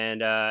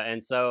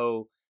 and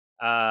so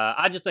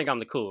I just think I'm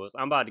the coolest.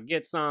 I'm about to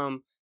get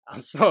some.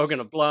 I'm smoking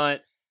a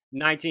blunt,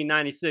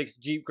 1996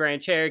 Jeep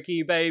Grand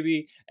Cherokee,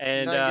 baby,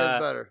 and that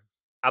gets better.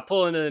 I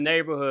pull into the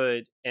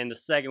neighborhood, and the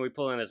second we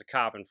pull in, there's a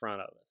cop in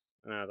front of us,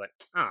 and I was like,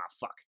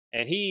 fuck.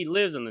 And he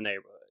lives in the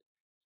neighborhood,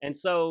 and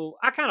so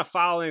I kind of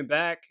follow him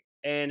back.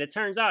 And it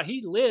turns out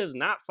he lives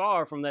not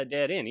far from that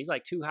dead end. He's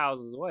like 2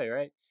 houses away,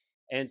 right?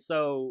 And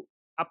so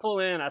I pull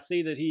in, I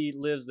see that he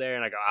lives there,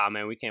 and I go,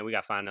 man, we got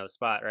to find another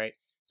spot, right?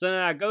 So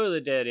then I go to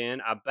the dead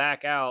end, I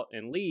back out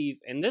and leave,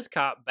 and this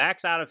cop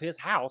backs out of his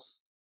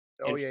house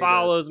and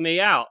follows me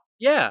out.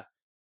 Yeah.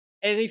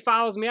 And he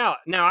follows me out.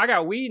 Now I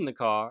got weed in the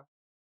car.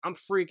 I'm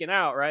freaking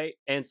out, right?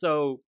 And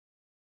so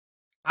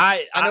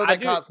I know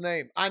that cop's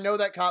name. I know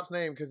that cop's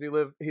name because he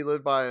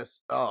lived by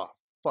us. Oh,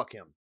 fuck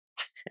him.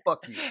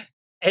 Fuck you.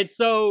 And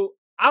so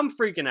I'm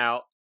freaking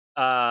out.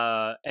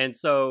 And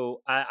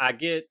so I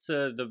get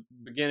to the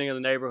beginning of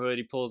the neighborhood.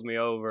 He pulls me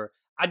over.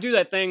 I do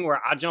that thing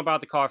where I jump out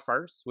the car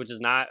first, which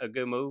is not a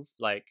good move.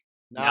 Like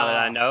now that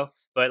I know,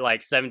 but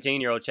like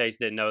 17-year-old Chase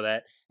didn't know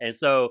that. And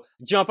so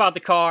jump out the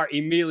car,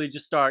 immediately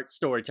just start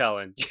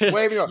storytelling.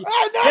 Waving off.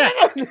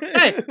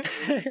 Hey,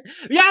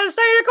 you gotta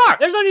stay in the car.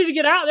 There's no need to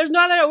get out. There's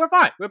nothing. We're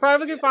fine. We're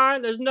perfectly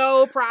fine. There's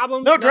no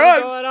problems. No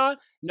drugs going on.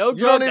 No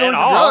drugs at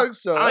all.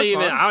 Drugs, so I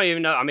don't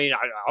even know. I mean,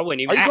 I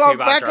wouldn't even ask me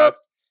about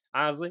drugs.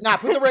 Honestly. Nah,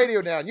 put the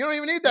radio down. You don't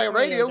even need that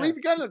radio. Leave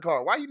your gun in the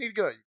car. Why you need a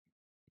gun?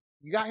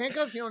 You got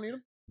handcuffs? You don't need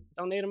them.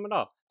 Don't need them at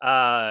all.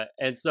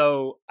 And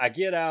so I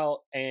get out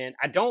and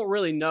I don't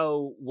really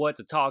know what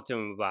to talk to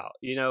him about,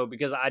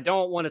 because I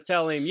don't want to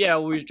tell him,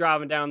 we was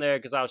driving down there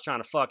because I was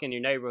trying to fuck in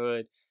your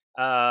neighborhood.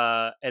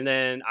 And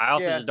then I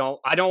also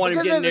I don't want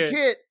him getting there.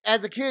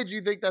 As a kid,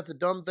 you think that's a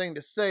dumb thing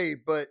to say,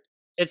 but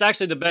it's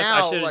actually the best.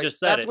 I should have just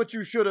said that's what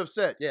you should have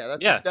said. Yeah,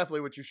 that's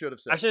definitely what you should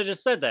have said. I should have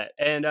just said that.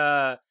 And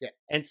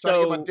and so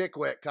trying to get my dick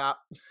wet, cop.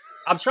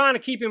 I'm trying to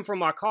keep him from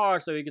my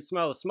car so he can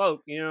smell the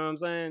smoke. You know what I'm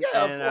saying?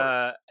 Yeah, of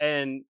course.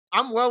 And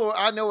I'm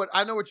I know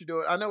what you're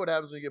doing. I know what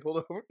happens when you get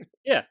pulled over.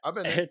 Yeah, I've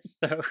been there.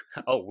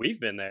 We've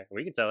been there.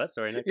 We can tell that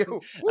story next.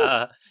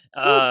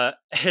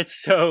 And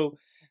so,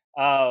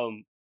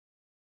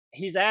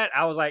 he's at.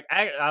 I was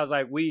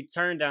like, we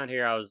turned down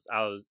here. I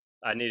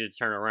needed to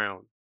turn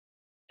around,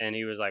 and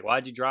he was like,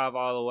 "Why'd you drive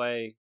all the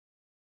way?"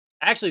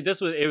 Actually,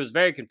 it was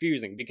very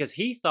confusing because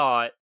he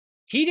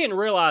didn't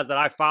realize that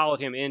I followed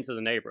him into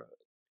the neighborhood.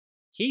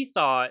 He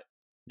thought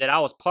that I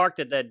was parked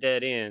at that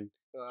dead end.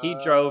 He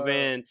drove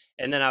in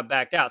and then I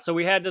backed out. So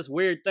we had this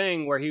weird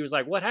thing where he was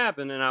like, "What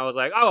happened?" And I was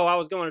like, "Oh, I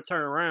was going to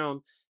turn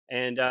around."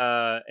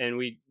 And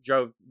we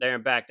drove there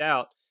and backed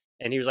out.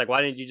 And he was like,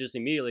 "Why didn't you just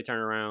immediately turn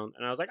around?"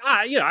 And I was like,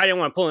 I didn't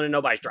want to pull into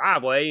nobody's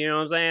driveway. You know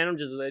what I'm saying? I'm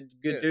just a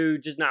good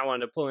dude, just not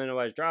wanting to pull into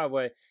nobody's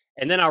driveway.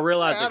 And then I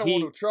realized I don't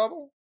want no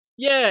trouble.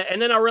 Yeah,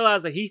 and then I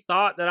realized that he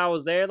thought that I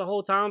was there the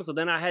whole time, so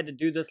then I had to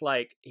do this,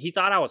 he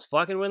thought I was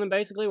fucking with him,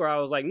 basically, where I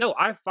was like, "No,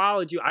 I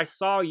followed you. I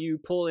saw you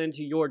pull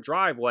into your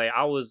driveway.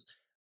 I was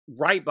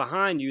right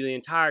behind you the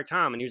entire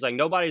time." And he was like,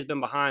 "Nobody's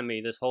been behind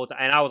me this whole time."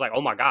 And I was like,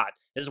 "Oh my God,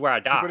 this is where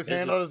I died." He put his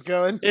hand on his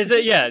gun? Is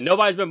it? Yeah,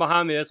 nobody's been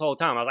behind me this whole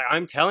time. I was like,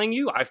 "I'm telling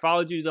you, I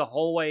followed you the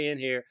whole way in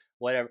here,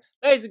 whatever."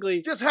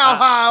 Basically. Just how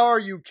high are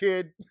you,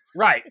 kid?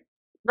 Right.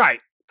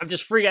 I'm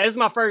just freaking out. This is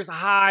my first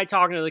high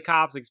talking to the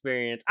cops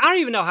experience. I don't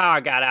even know how I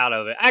got out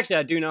of it. Actually,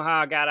 I do know how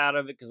I got out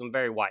of it because I'm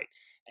very white.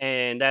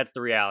 And that's the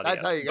reality.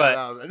 That's how you got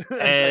out of it.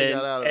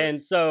 And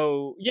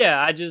so,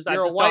 I just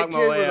talked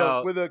my way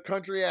out. With a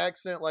country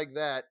accent like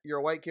that. You're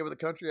a white kid with a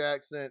country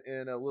accent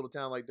in a little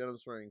town like Denham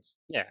Springs.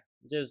 Yeah,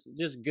 just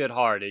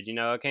good-hearted,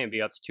 I can't be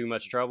up to too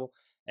much trouble.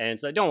 And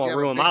so I don't want to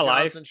ruin my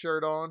life. Johnson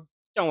shirt on.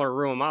 Don't want to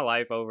ruin my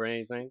life over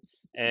anything.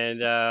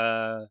 And,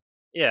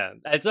 yeah,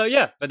 and so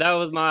but that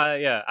was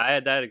I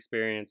had that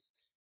experience.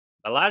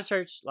 A lot of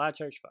church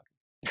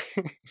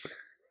fucking.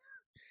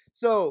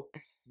 So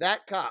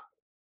that cop,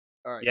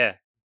 all right. Yeah,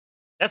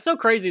 that's so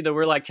crazy that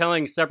we're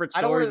telling separate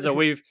stories that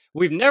we've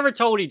never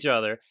told each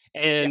other,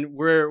 and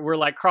we're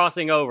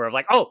crossing over of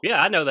oh yeah,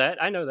 I know that.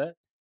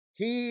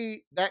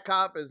 That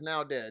cop is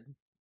now dead.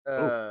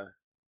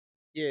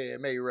 Yeah,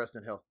 may he rest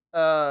in hell.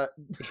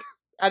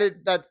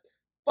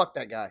 Fuck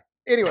that guy.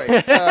 Anyway,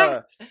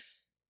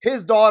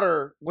 his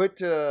daughter went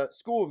to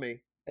school with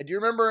me. And do you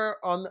remember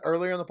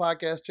earlier on the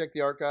podcast, Check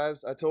the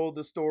Archives? I told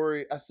the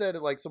story. I said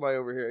it like somebody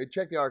over here.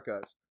 Check the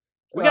Archives.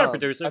 We got a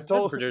producer.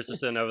 There's a producer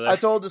sitting over there. I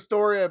told the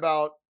story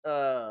about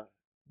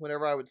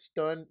whenever I would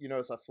stun. You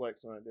notice I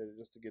flexed when I did it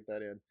just to get that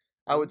in.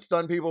 I would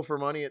stun people for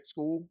money at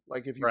school.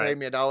 Like if you paid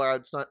me $1, I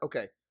would stun.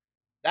 Okay.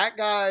 That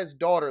guy's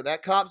daughter,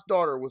 that cop's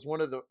daughter, was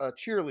one of the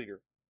cheerleader.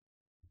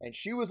 And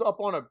she was up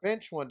on a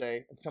bench one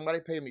day, and somebody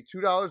paid me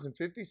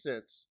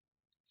 $2.50.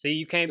 See,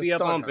 you can't be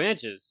up on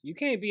benches. You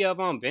can't be up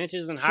on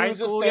benches in high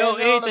school.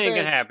 Anything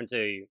can happen to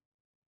you.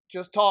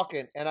 Just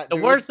talking. And the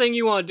worst thing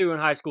you want to do in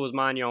high school is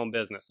mind your own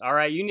business. All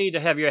right, you need to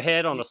have your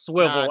head on a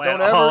swivel at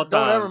all times.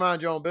 Don't ever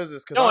mind your own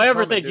business. Don't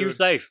ever think you're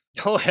safe.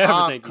 Don't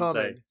ever think you're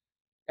safe.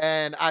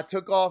 And I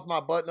took off my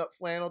button-up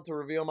flannel to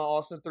reveal my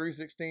Austin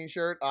 316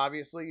 shirt,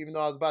 obviously, even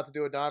though I was about to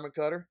do a diamond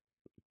cutter.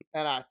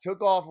 And I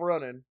took off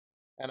running.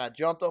 And I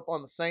jumped up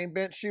on the same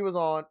bench she was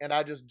on, and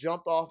I just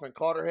jumped off and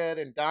caught her head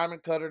and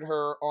diamond cutted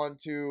her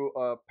onto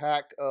a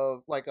pack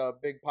of, a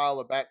big pile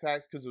of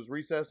backpacks because it was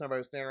recess and everybody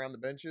was standing around the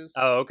benches.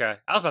 Oh, okay.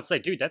 I was about to say,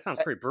 dude, that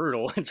sounds pretty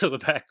brutal until the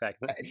backpack.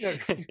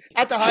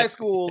 At the high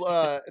school,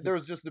 there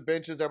was just the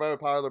benches. Everybody would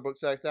pile their book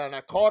sacks down, and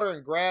I caught her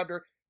and grabbed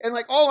her. And,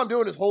 all I'm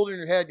doing is holding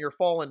your head, and you're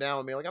falling down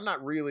with me. I'm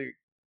not really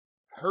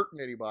hurting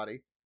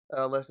anybody.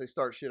 unless they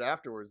start shit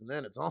afterwards, and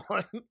then it's on.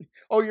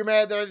 Oh, you're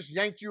mad that I just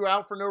yanked you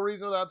out for no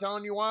reason without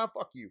telling you why?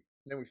 Fuck you.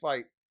 And then we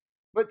fight.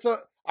 But so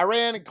I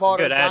ran and caught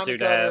her, diamond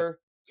cut her.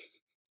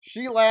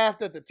 She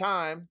laughed at the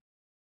time.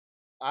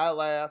 I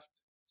laughed,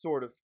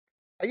 sort of.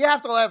 You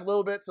have to laugh a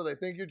little bit so they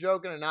think you're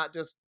joking and not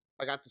just,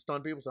 I got to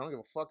stun people, so I don't give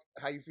a fuck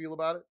how you feel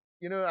about it.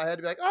 You know, I had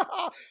to be like,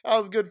 oh, that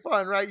was good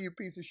fun, right? You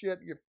piece of shit.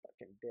 You're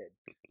fucking dead.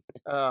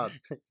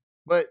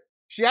 But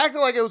she acted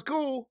like it was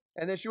cool,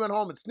 and then she went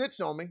home and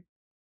snitched on me.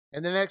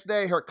 And the next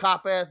day, her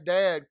cop-ass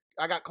dad,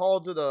 I got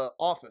called to the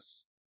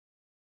office.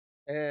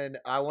 And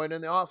I went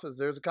in the office.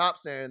 There's a cop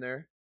standing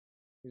there.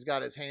 He's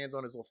got his hands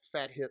on his little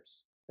fat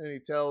hips. And he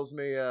tells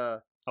me,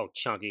 oh,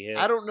 chunky hips.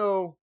 I don't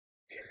know.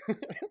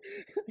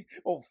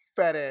 Old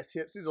fat ass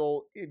hips. He's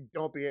old,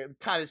 dumpy,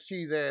 cottage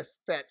cheese ass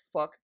fat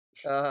fuck.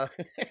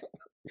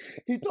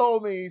 He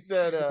told me, he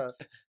said,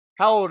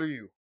 how old are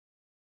you?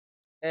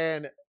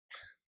 And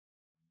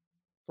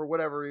for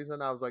whatever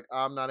reason, I was like,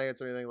 I'm not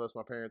answering anything unless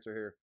my parents are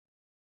here.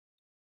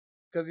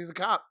 Because he's a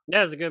cop. Yeah,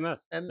 that's a good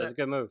mess. And that's a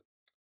good move.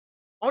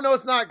 Oh, no,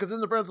 it's not. Because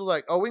then the principal's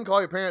like, oh, we can call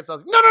your parents. I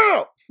was like,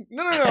 no.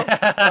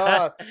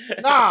 Nah,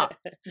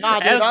 dude.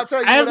 I'll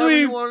tell you whatever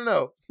you want to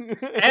know.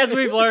 As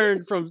we've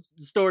learned from the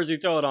stories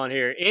we've told on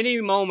here,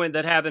 any moment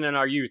that happened in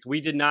our youth,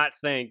 we did not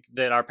think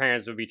that our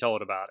parents would be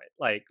told about it.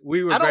 Like,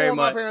 we were I don't want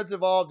my parents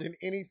involved in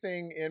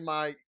anything in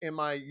my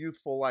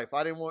youthful life.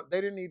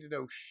 They didn't need to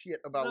know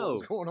shit about what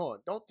was going on.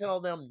 Don't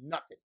tell them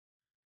nothing.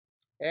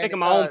 And, take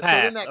my own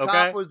path, so then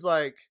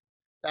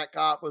that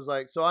cop was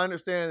like, so I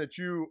understand that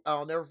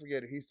I'll never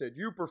forget it. He said,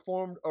 you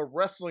performed a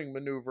wrestling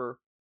maneuver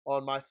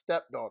on my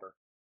stepdaughter.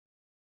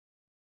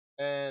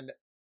 And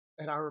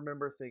I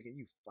remember thinking,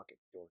 you fucking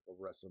dork, a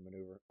wrestling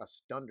maneuver. I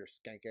stunned her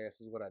skank ass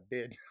is what I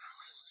did.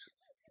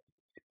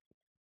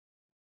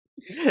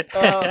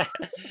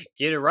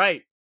 Get it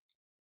right.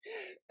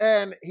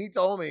 And he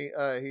told me,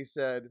 he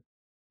said,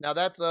 now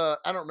that's, I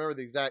don't remember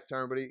the exact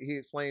term, but he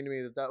explained to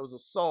me that was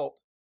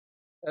assault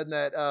and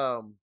that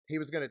he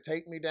was going to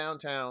take me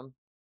downtown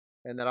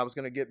and that I was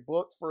going to get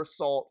booked for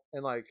assault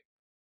and like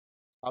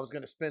I was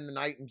going to spend the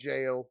night in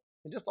jail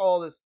and just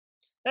all this.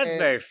 That's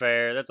very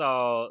fair. That's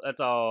all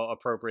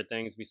appropriate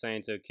things to be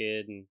saying to a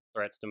kid and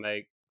threats to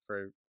make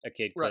for a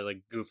kid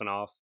clearly goofing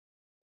off.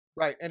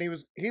 Right. And he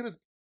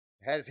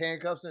had his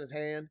handcuffs in his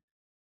hand,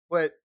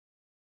 but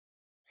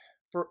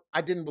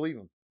I didn't believe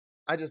him.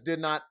 I just did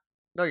not.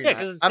 No, you're not.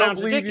 Because I don't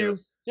believe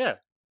ridiculous. You. Yeah.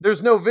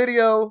 There's no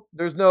video.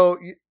 No,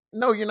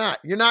 you're not.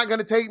 You're not going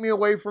to take me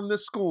away from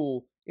this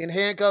school in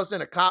handcuffs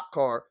in a cop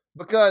car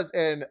because,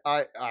 and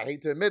I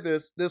hate to admit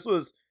this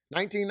was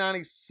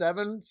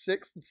 1997,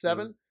 6 and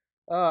 7.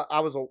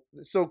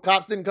 So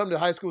cops didn't come to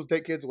high schools to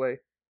take kids away.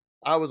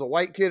 I was a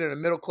white kid in a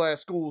middle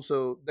class school,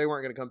 so they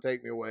weren't going to come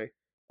take me away.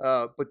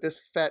 But this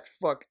fat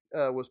fuck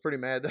was pretty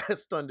mad that I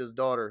stunned his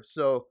daughter.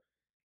 So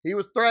he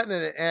was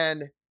threatening it,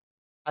 and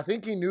I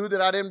think he knew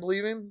that I didn't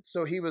believe him.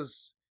 So he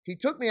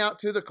took me out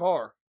to the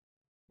car,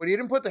 but he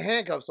didn't put the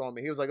handcuffs on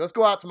me. He was like, let's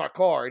go out to my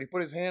car. And he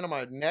put his hand on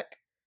my neck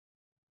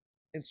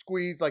and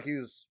squeezed like he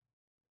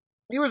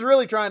was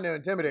really trying to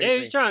intimidate me. He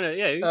was trying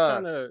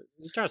to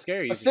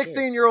scare you. A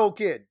 16-year-old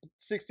kid,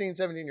 16,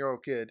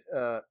 17-year-old kid.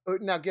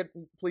 Now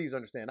please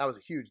understand, I was a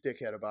huge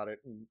dickhead about it.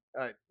 And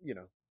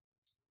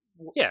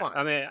yeah, fine.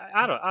 I mean,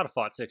 I'd have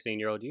fought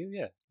 16-year-old you,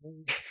 yeah.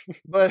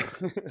 but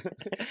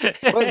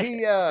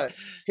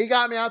he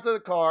got me out to the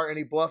car and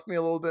he bluffed me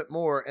a little bit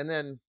more. And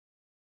then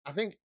I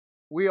think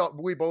we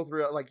both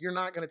realized, like, you're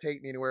not going to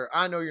take me anywhere.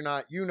 I know you're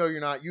not. You know you're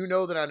not. You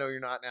know that I know you're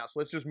not now. So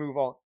let's just move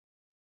on.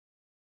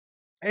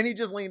 And he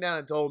just leaned down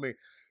and told me,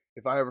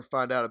 if I ever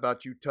find out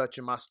about you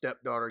touching my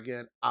stepdaughter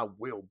again, I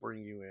will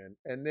bring you in.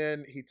 And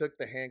then he took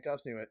the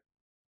handcuffs and he went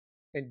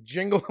and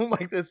jingled them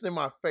like this in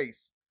my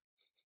face.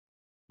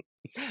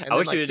 And I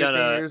wish you had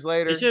done years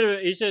later.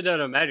 You should have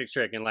done a magic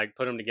trick and like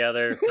put them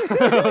together.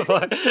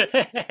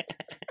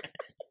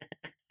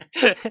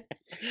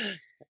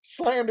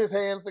 Slammed his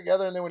hands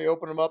together, and then when he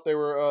opened them up, they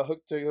were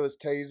hooked to his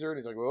taser, and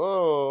he's like,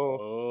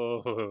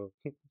 "Whoa!" Oh.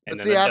 And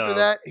see, after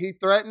that, he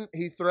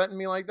threatened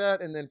me like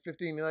that, and then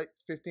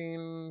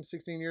 15,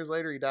 16 years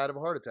later, he died of a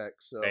heart attack.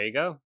 So there you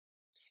go.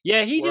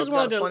 Yeah, he just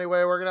wanted a funny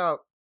way of working out.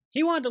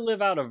 He wanted to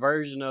live out a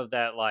version of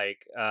that, like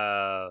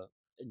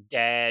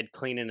dad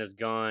cleaning his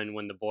gun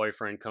when the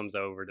boyfriend comes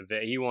over to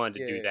he wanted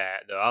to do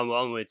that. Though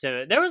I'm with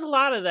Tim. There was a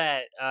lot of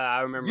that. I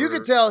remember.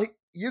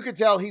 You could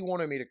tell he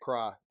wanted me to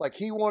cry. Like,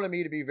 he wanted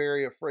me to be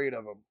very afraid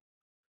of him.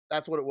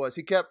 That's what it was.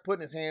 He kept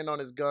putting his hand on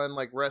his gun,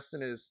 like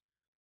resting his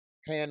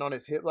hand on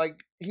his hip.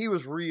 Like, he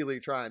was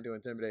really trying to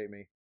intimidate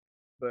me.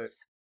 But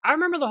I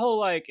remember the whole,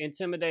 like,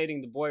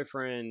 intimidating the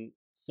boyfriend.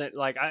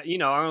 Like, I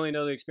only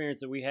know the experience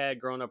that we had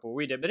growing up where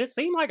we did. But it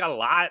seemed like a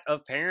lot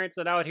of parents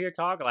that I would hear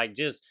talk, like,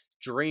 just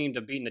dreamed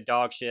of beating the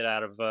dog shit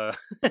out of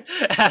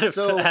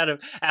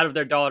out of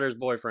their daughter's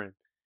boyfriend.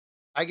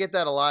 I get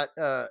that a lot.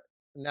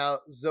 Now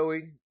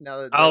Zoe,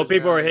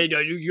 people are hey,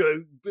 dude,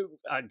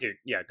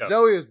 yeah, go.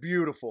 Zoe is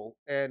beautiful,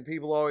 and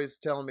people always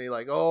tell me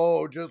like,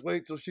 oh, just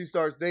wait till she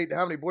starts dating.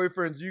 How many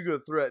boyfriends you gonna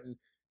threaten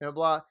and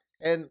blah.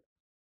 And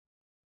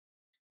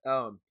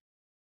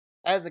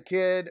as a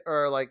kid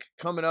or like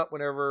coming up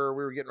whenever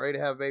we were getting ready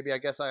to have a baby, I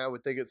guess I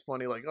would think it's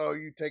funny, like, oh,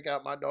 you take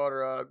out my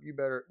daughter, you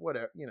better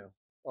whatever,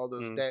 all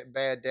those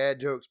bad dad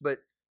jokes. But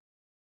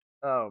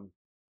now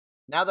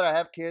that I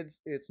have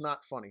kids, it's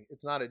not funny.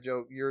 It's not a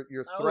joke.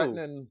 You're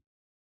threatening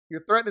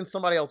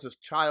somebody else's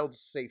child's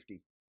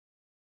safety.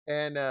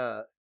 And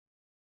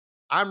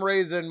I'm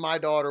raising my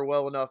daughter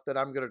well enough that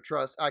I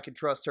can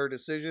trust her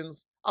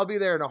decisions. I'll be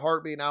there in a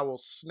heartbeat and I will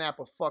snap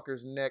a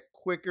fucker's neck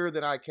quicker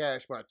than I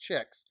cash my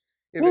checks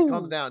if it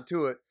comes down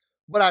to it.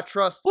 But I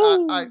trust,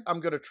 I'm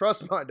going to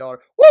trust my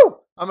daughter. Woo!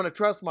 I'm going to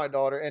trust my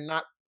daughter and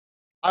not,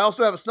 I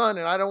also have a son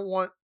and I don't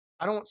want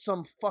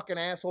some fucking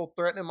asshole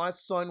threatening my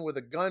son with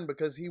a gun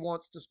because he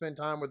wants to spend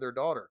time with their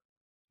daughter.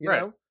 You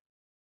know?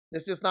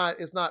 It's just not,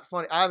 it's not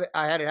funny.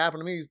 I had it happen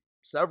to me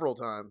several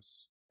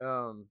times.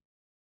 I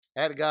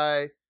had a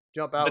guy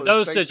jump out. But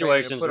those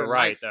situations were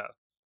right, though.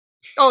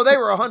 Oh, they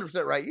were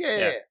 100% right.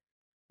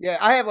 Yeah.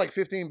 I have like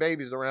 15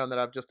 babies around that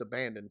I've just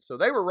abandoned. So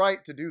they were right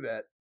to do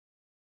that.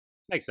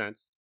 Makes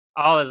sense.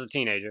 All as a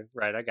teenager.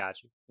 Right, I got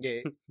you.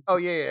 Yeah. Oh,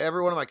 yeah.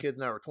 Every one of my kids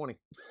now are 20.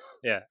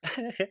 Yeah.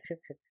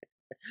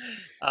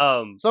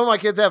 Some of my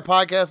kids have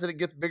podcasts that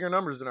get bigger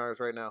numbers than ours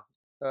right now.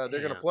 They're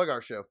going to plug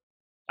our show.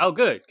 Oh,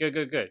 good.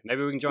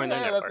 Maybe we can join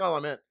that. Yeah, that's all I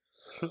meant.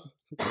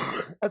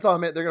 That's all I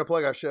meant. They're going to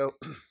plug our show.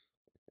 And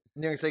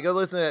they're going to say, go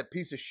listen to that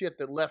piece of shit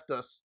that left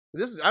us.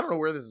 I don't know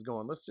where this is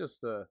going. Let's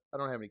just, I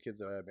don't have any kids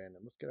that I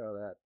abandoned. Let's get out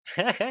of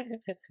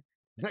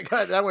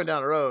that. That went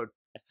down the road.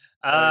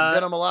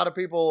 Then I'm a lot of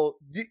people.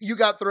 You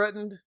got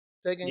threatened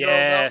taking girls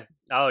out?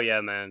 Oh,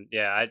 yeah, man.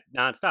 Yeah,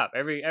 nonstop.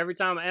 Every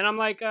time. And I'm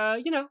like,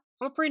 I'm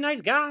a pretty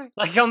nice guy.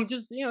 Like, I'm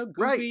just, goofy.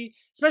 Right.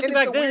 Especially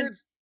back then.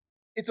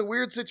 It's a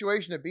weird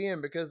situation to be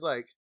in because,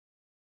 like,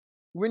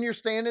 when you're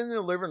standing in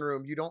the living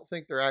room, you don't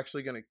think they're not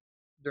going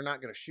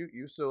to shoot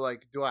you. So,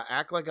 like, do I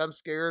act like I'm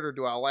scared or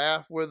do I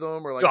laugh with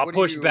them? Or, like, do I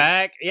push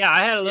back? Yeah, I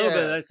had a little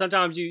bit of that.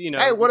 Sometimes hey, you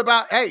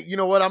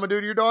know what I'm going to do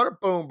to your daughter?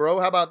 Boom, bro.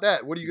 How about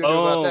that? What are you going to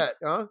do about that?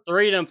 Huh?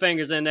 3 of them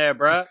fingers in there,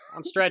 bro.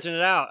 I'm stretching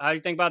it out. How do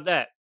you think about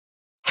that?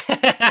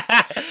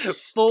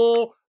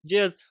 Full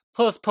just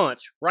puss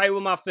punch right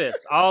with my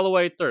fist all the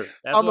way through.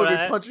 I'm going to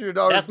be punching your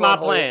daughter. That's my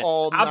plan.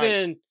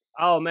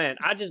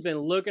 I just been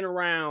looking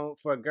around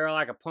for a girl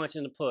I could punch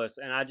in the puss,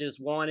 and I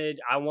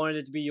wanted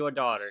it to be your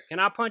daughter. Can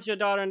I punch your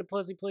daughter in the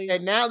pussy, please?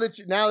 And now that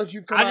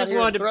you've come out here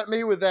and threatened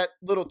me with that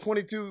little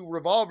 22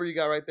 revolver you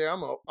got right there,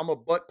 I'm a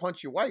butt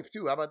punch your wife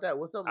too. How about that?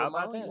 What's up, little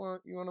mama?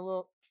 You want a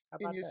little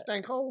in your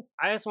stank hole?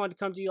 I just wanted to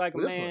come to you like a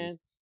man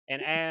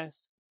and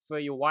ask for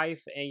your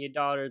wife and your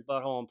daughter's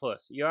butthole and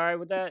puss. You all right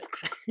with that?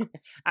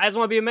 I just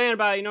want to be a man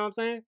about it. You know what I'm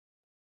saying?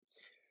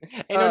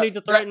 Ain't no need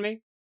to threaten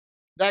me.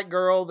 That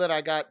girl that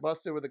I got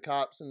busted with the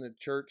cops in the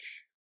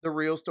church, the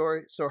real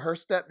story. So her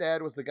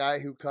stepdad was the guy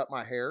who cut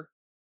my hair.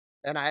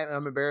 And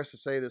I'm embarrassed to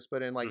say this,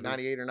 but in like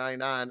 98 or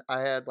 99, I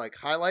had like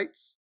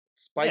highlights,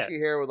 spiky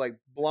hair with like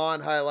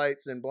blonde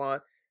highlights and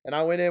blonde. And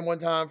I went in one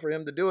time for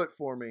him to do it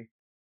for me.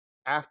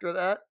 After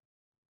that,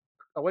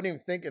 I wasn't even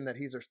thinking that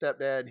he's her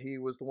stepdad. He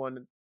was the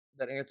one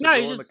that answered the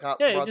door when the cop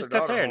brought he just their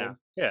cuts hair home. now.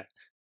 Yeah.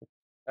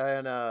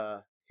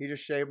 And he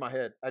just shaved my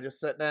head. I just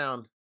sat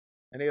down.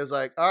 And he was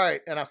like, all right.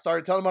 And I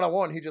started telling him what I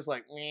want. He just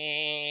like,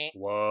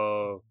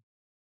 whoa.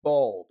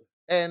 Bald.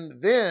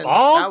 And then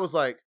bald? I was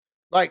like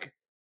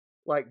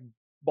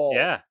bald.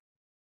 Yeah.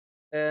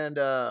 And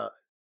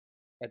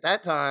at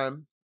that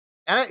time,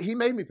 he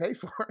made me pay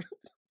for it.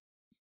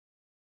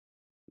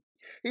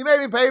 He made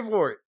me pay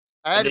for it.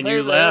 I had to pay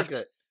for the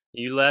haircut.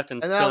 You left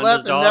and then I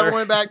left and never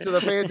went back to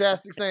the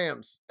Fantastic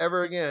Sam's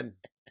ever again.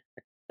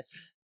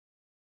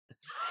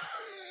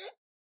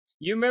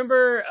 You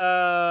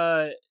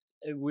remember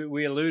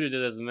we alluded to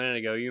this a minute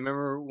ago. You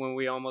remember when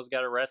we almost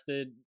got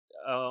arrested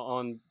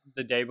on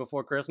the day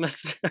before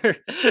Christmas?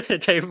 The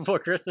day before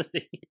Christmas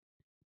Eve.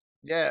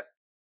 Yeah.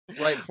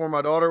 Right before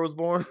my daughter was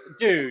born.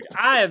 Dude,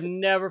 I have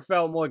never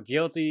felt more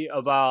guilty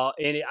about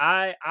any.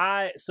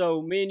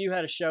 So me and you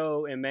had a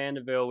show in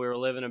Mandeville. We were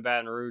living in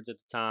Baton Rouge at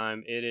the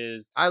time.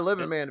 I live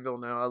in Mandeville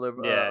now. I live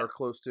or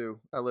close to.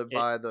 I live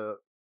by the.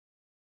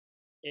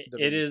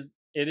 It is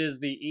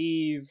the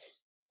eve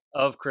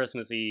of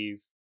Christmas Eve.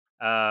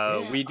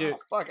 We do. Oh,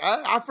 fuck,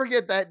 I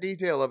forget that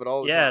detail of it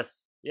all the time.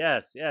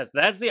 Yes.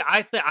 That's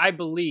I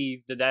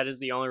believe that is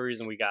the only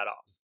reason we got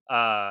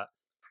off.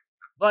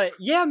 But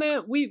yeah,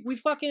 man, we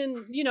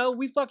fucking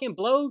we fucking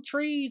blow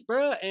trees,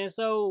 bruh. And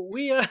so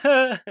we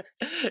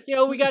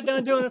we got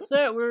done doing a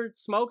set. We were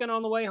smoking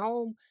on the way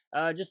home,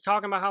 just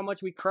talking about how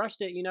much we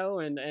crushed it,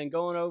 and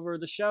going over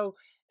the show.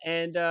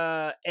 And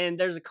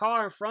there's a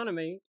car in front of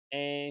me,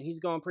 and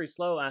he's going pretty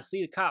slow. And I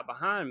see the cop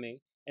behind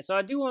me, and so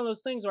I do one of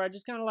those things where I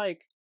just kind of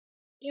like.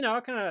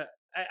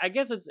 I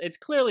guess it's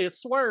clearly a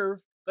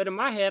swerve, but in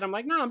my head, I'm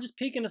like, no, I'm just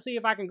peeking to see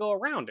if I can go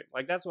around it.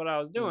 Like, that's what I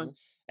was doing.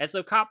 Mm-hmm. And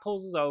so cop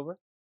pulls us over.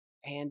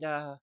 And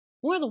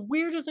one of the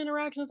weirdest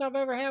interactions I've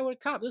ever had with a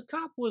cop. This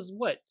cop was,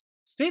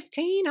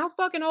 15? How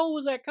fucking old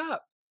was that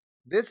cop?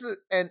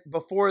 And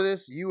before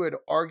this, you had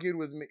argued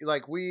with me.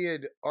 Like, we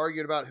had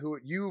argued about who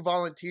you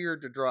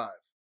volunteered to drive.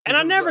 And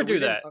I never do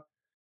that.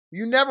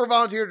 You never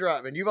volunteer to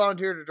drive, and you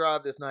volunteered to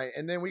drive this night,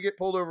 and then we get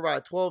pulled over by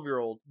a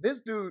 12-year-old.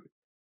 This dude,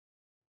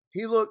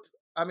 he looked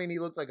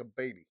like a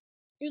baby.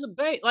 He was a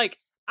baby. Like,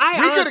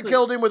 we could have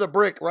killed him with a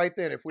brick right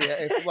then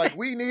if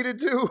we needed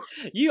to.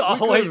 You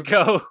always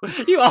go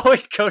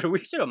to,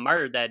 we should have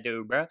murdered that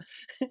dude, bro.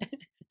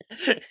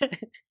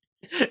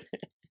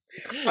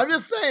 I'm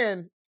just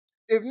saying,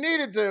 if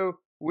needed to,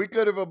 we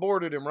could have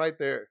aborted him right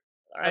there.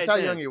 That's how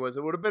young he was.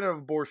 It would have been an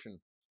abortion.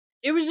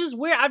 It was just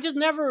weird. I've just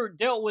never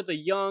dealt with a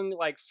young,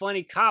 like,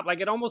 funny cop.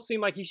 Like, it almost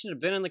seemed like he should have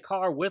been in the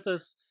car with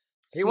us.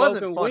 He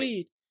wasn't funny.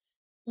 Weed.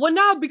 Well,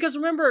 no, because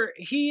remember,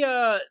 he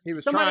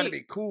was trying to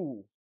be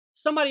cool.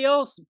 Somebody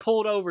else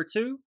pulled over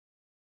too.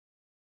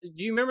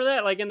 Do you remember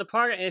that? Like, in the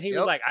park, and he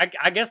was like,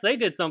 I guess they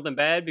did something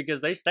bad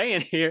because they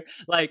staying here.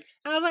 Like,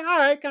 and I was like, all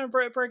right, kind of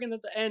breaking the.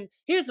 And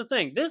here's the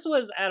thing: this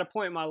was at a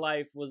point in my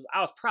life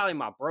I was probably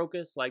my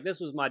brokest. Like, this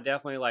was my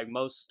definitely like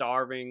most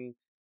starving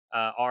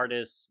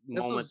artist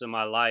moments in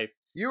my life.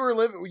 You were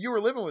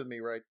living with me,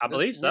 right? I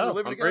believe so.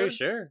 I'm pretty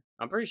sure.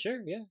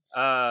 Yeah.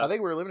 I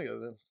think we were living together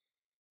then.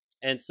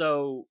 And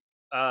so,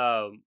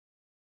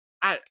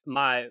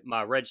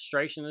 my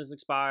registration is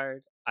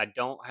expired. I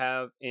don't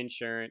have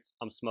insurance.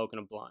 I'm smoking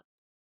a blunt.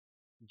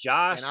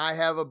 Josh and I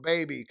have a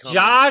baby coming.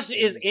 Josh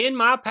is in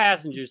my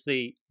passenger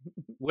seat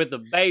with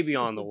a baby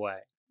on the way,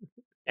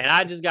 and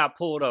I just got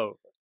pulled over.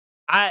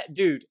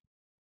 Dude,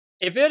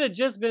 if it had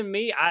just been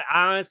me, I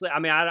honestly,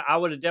 I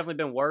would have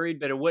definitely been worried,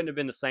 but it wouldn't have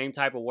been the same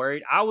type of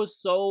worried. I was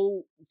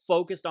so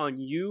focused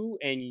on you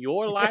and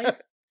your life.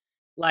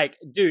 Like,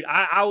 dude,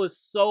 I was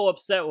so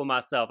upset with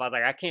myself. I was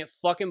like, I can't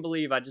fucking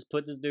believe I just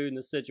put this dude in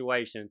this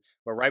situation.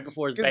 But right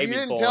before his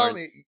baby's born.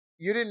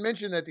 You didn't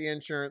mention that the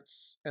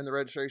insurance and the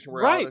registration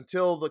were out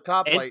until the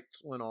cop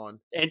lights went on.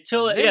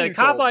 The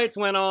cop lights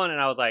went on,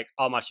 and I was like,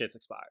 all my shit's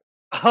expired.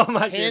 All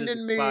my shit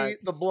is expired. Me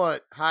the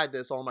blunt. Hide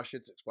this. All my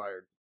shit's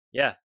expired.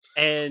 Yeah.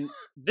 And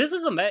this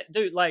is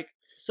dude, like,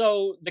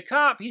 so the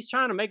cop, he's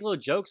trying to make little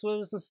jokes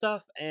with us and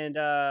stuff.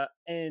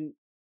 And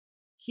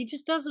he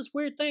just does this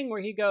weird thing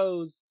where he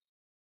goes,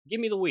 give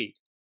me the weed.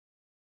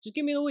 Just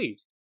give me the weed.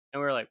 And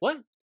we were like, what?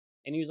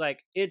 And he was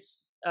like,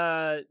 it's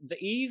the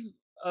eve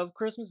of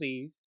Christmas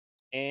Eve,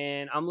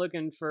 and I'm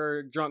looking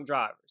for drunk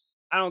drivers.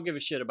 I don't give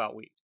a shit about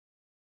weed.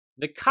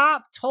 The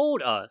cop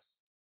told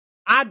us,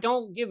 I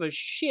don't give a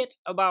shit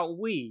about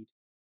weed.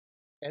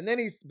 And then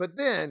but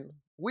then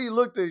we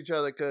looked at each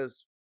other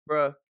because,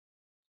 bruh,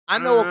 I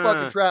know a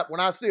fucking trap when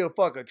I see a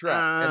fucking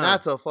trap, and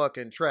that's a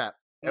fucking trap.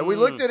 And we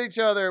looked at each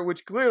other,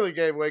 which clearly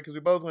gave away because we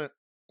both went,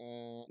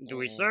 do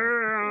we,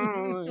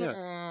 sir?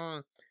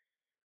 Yeah.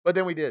 But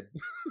then we did.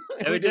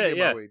 We did,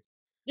 yeah.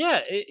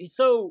 Yeah,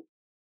 so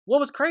what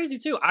was crazy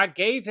too, I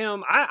gave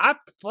him, I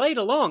played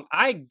along.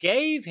 I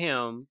gave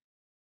him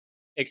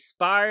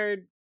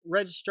expired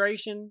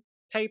registration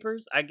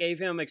papers. I gave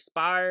him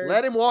expired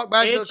Let him walk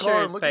back to the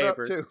car and look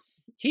papers. It up too.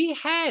 He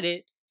had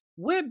it,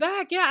 went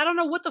back. Yeah, I don't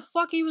know what the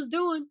fuck he was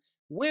doing.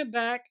 Went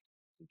back,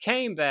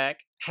 came back,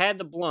 had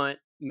the blunt,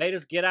 made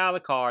us get out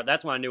of the car.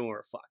 That's when I knew we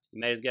were fucked. He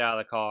made us get out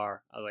of the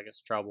car. I was like,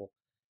 it's trouble.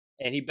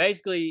 And he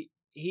basically,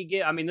 he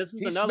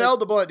smelled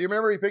the blunt. Do you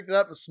remember he picked it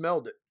up and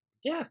smelled it?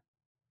 Yeah.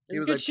 It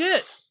was good like,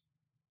 shit.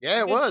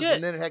 Yeah, it was. Shit.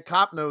 And then it had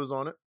cop nose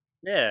on it.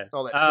 Yeah.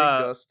 All that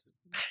pig dust.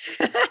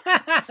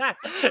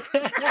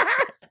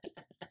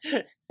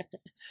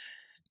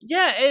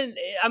 Yeah, and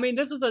I mean,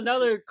 this is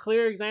another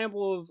clear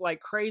example of like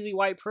crazy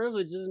white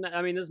privilege.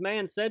 I mean, this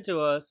man said to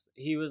us,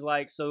 he was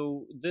like,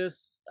 so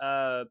this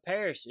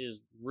parish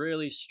is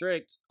really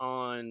strict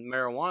on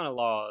marijuana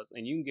laws,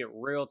 and you can get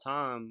real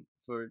time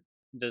for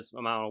this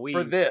amount of weed.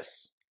 For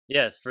this.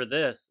 Yes, for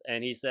this.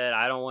 And he said,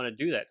 I don't want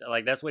to do that.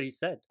 Like, that's what he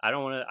said. I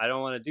don't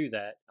want to do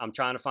that. I'm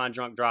trying to find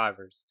drunk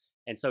drivers.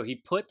 And so he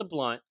put the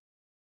blunt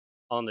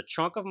on the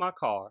trunk of my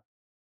car,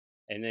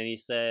 and then he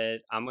said,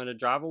 I'm going to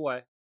drive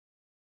away.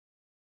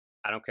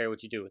 I don't care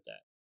what you do with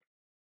that.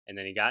 And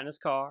then he got in his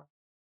car.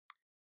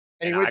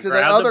 And he went to the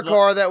other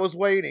car that was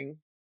waiting.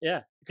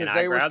 Yeah. Because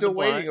they were still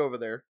waiting over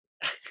there.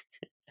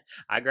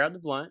 I grabbed the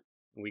blunt.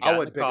 We got I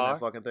wasn't picking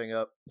that fucking thing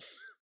up.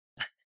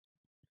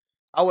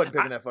 I wasn't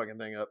picking that fucking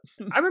thing up.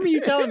 I remember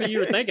you telling me you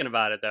were thinking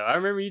about it, though. I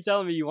remember you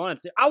telling me you wanted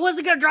to. I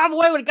wasn't going to drive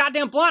away with a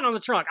goddamn blunt on the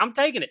trunk. I'm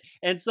taking it.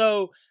 And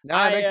so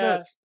now it makes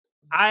sense.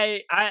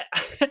 I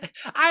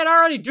had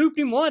already duped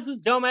him once. This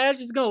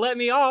dumbass is going to let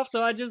me off.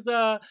 So I just,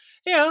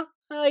 you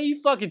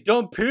fucking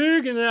dumb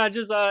pig. And then I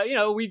just,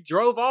 we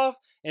drove off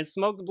and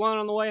smoked the blunt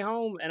on the way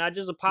home. And I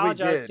just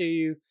apologized to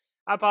you.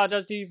 I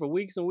apologized to you for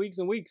weeks and weeks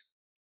and weeks.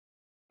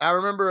 I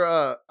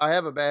remember I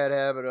have a bad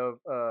habit of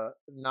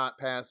not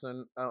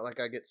passing. I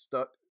get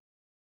stuck.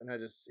 And I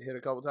just hit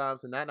a couple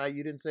times. And that night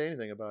you didn't say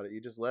anything about it.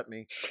 You just let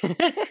me.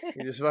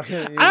 You just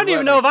fucking. I don't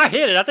even know if I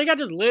hit it. I think I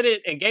just lit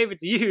it and gave it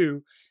to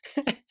you.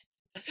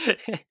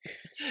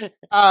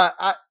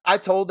 I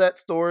told that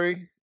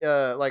story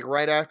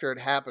right after it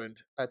happened.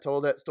 I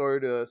told that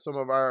story to some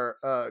of our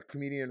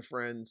comedian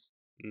friends,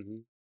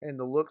 and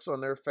the looks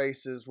on their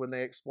faces when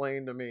they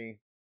explained to me,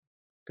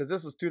 because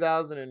this was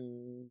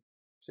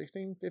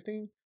 2016,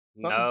 15.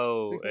 something?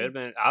 No,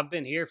 16? I've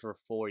been here for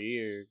 4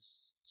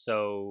 years.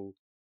 So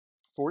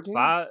 14?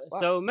 five, Wow.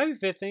 so maybe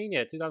 15.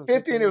 Yeah, 15.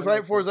 2015. It was That right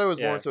makes before sense. Zoe was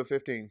Yeah, born, so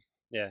 15.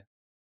 yeah,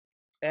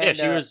 yeah. And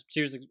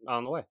She was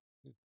on the way.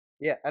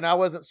 yeah, and I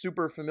wasn't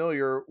super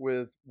familiar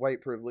with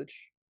white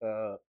privilege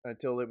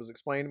until it was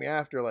explained to me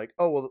after, like,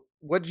 oh well,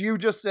 what you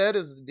just said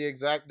is the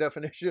exact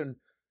definition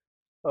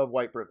of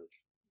white privilege.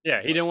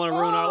 Yeah, he Like, didn't want to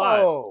ruin our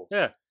lives. oh,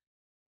 Yeah,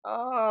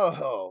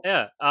 oh,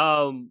 yeah.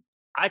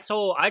 I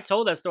told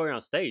that story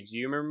on stage. Do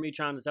you remember me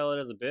trying to tell it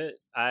as a bit?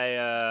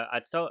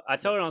 I told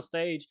it on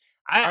stage.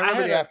 I I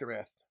remember had the a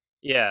aftermath.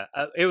 Yeah,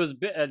 it was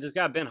this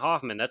guy Ben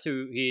Hoffman. That's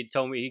who he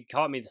told me. He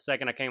caught me the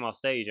second I came off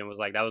stage and was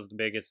like, "That was the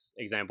biggest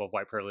example of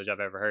white privilege I've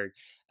ever heard."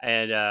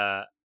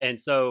 And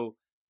so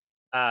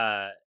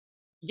uh,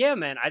 yeah,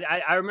 man.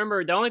 I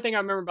remember the only thing I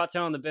remember about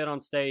telling the bit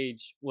on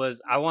stage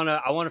was I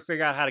wanna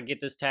figure out how to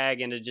get this tag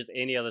into just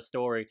any other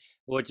story,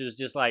 which is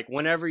just like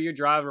whenever you're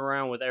driving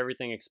around with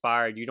everything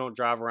expired, you don't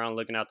drive around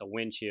looking out the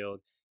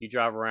windshield. You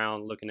drive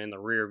around looking in the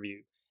rear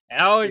view. And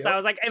I always thought, I Yep.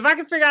 was like, if I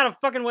can figure out a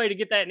fucking way to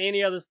get that in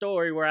any other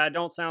story where I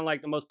don't sound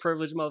like the most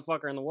privileged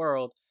motherfucker in the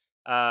world,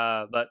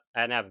 but that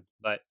hadn't happened.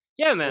 But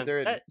yeah, But man,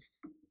 there isn't.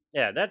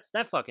 that's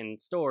that fucking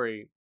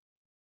story.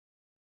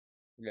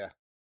 Yeah.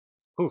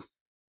 Oof.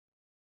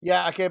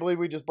 Yeah, I can't believe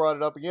we just brought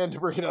it up again to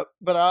bring it up.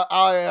 But my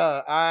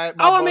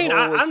I mean,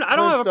 butthole was I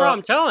don't have a clenched problem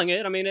up. telling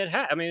it. I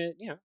mean,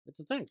 you know, it's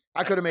a thing.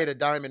 I could have made a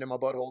diamond in my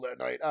butthole that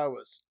night. I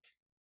was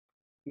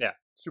Yeah.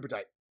 super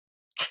tight.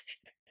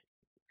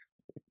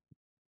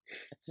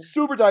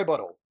 Super tight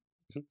butthole.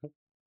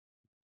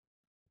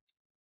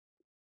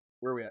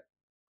 Where are we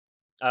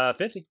at?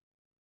 50.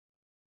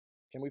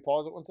 Can we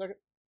pause it 1 second?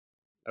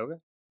 Okay.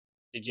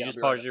 Did you Yeah, I'll just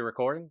be right pause back. your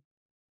recording?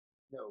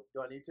 No.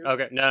 Do I need to?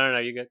 Okay. No,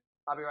 you good.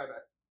 I'll be right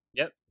back.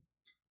 Yep.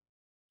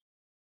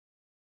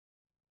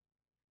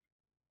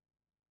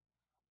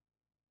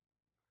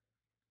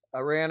 I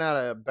ran out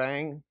of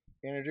Bang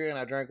energy and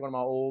I drank one of my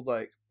old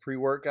like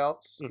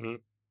pre-workouts, Mm-hmm.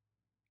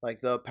 like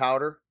the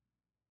powder.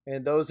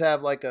 And those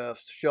have like a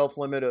shelf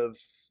limit of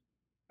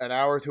an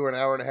hour to an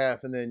hour and a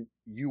half, and then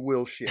you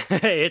will shit.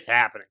 It's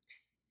happening.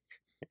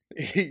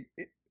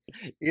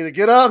 Either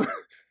get up,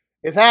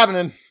 it's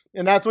happening.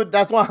 And that's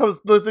why I was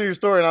listening to your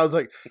story and I was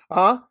like,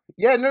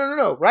 yeah,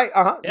 no, right,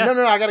 Yeah.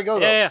 no, I gotta go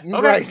though. Yeah.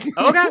 Okay. Right.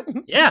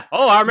 Okay. Yeah.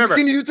 Oh, I remember.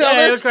 Can you tell Yeah,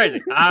 this? it was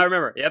crazy. I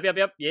remember. Yep.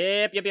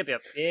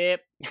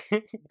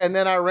 And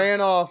then I ran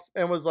off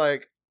and was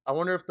like, I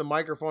wonder if the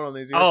microphone on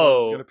these earphones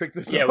is Oh, gonna pick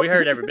this yeah, up. we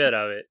heard every bit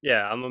of it.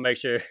 Yeah, I'm gonna make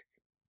sure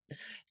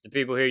the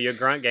people hear your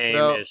grunt game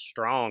No. is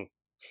strong.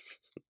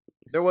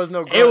 There was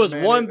no grunt, It was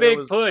man. one big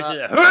was, push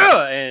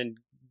and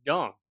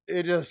gone.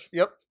 it just,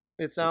 yep.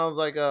 It sounds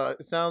like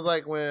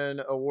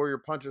when a warrior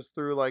punches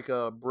through like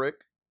a brick.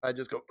 I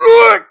just go,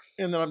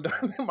 and then I'm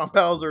done. My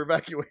bowels are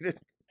evacuated.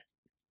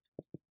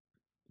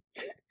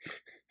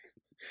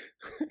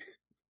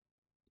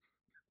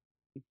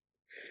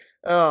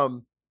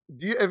 Have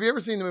you ever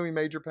seen the movie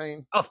Major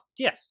Payne? Oh,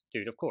 yes,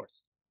 dude, of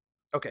course.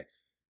 Okay.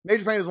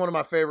 Major Payne is one of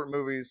my favorite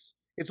movies.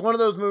 It's one of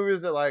those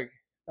movies that like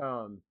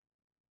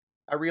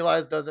I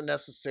realize doesn't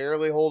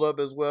necessarily hold up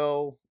as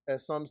well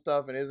as some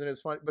stuff and isn't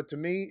as funny, but to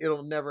me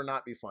it'll never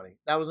not be funny.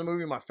 That was a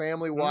movie my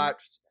family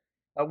watched.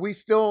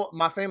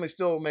 My family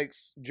still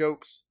makes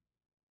jokes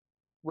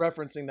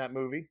referencing that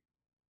movie.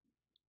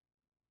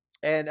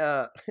 And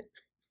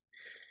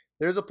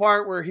there's a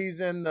part where he's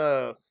in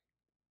the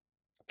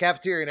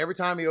cafeteria and every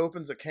time he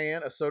opens a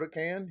soda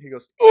can, he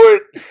goes, "Oi!"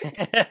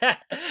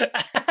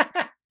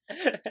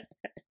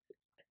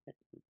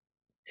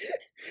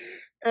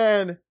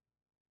 And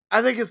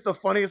I think it's the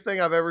funniest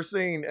thing I've ever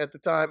seen at the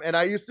time. And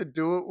I used to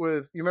do it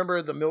with, you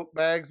remember the milk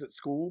bags at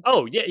school?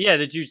 Oh, yeah.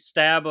 Did you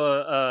stab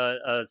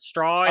a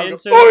straw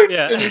into go, it?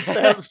 Yeah. And you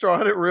stab the straw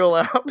in it real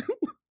loud.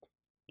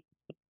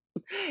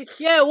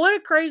 Yeah, what a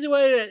crazy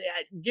way to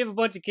give a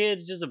bunch of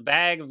kids just a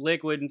bag of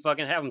liquid and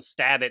fucking have them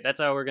stab it. That's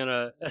how we're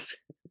gonna.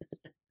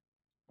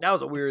 That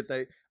was a weird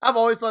thing. I've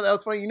always thought that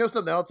was funny. You know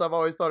something else I've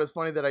always thought is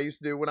funny that I used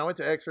to do? When I went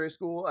to x-ray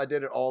school, I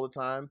did it all the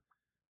time.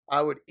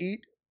 I would eat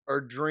or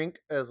drink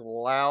as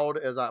loud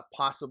as I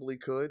possibly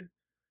could.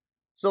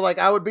 So like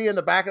I would be in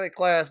the back of the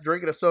class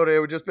drinking a soda. It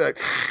would just be like,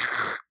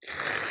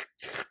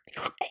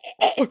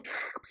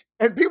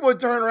 and people would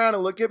turn around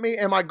and look at me.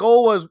 And my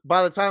goal was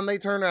by the time they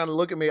turned around and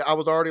look at me, I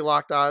was already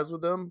locked eyes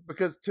with them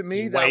because to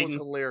me Just that waiting. was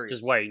hilarious.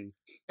 Just waiting.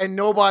 And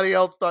nobody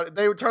else thought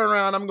they would turn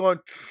around. I'm going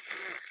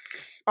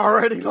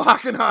already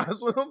locking eyes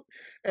with them,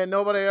 and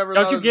nobody ever.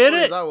 Don't thought you as get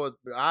funny it? as I was,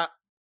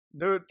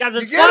 dude. Because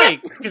you it's get funny.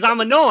 it? Because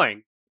I'm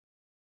annoying.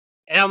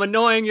 And I'm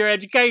annoying your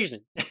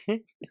education. You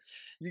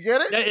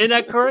get it? Isn't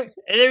that correct?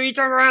 And then you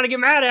turn around and get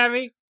mad at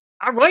me.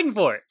 I'm waiting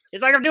for it.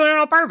 It's like I'm doing it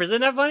on purpose.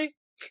 Isn't that funny?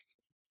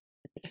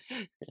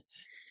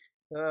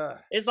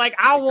 It's like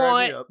I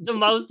want the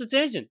most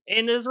attention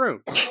in this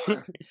room.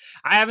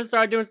 I haven't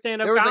started doing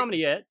stand-up comedy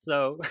yet,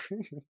 so.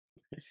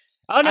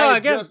 Oh no, I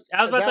guess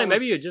I was about to say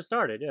maybe you just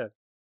started. Yeah,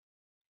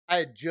 I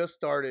had just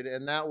started,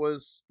 and that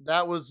was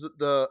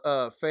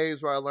the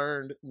phase where I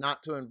learned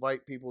not to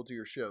invite people to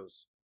your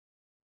shows.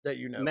 that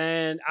you know?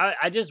 Man,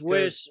 I just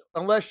wish,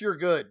 unless you're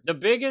good. the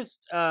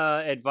biggest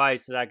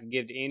advice that I could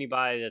give to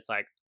anybody that's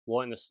like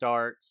wanting to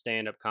start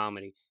stand-up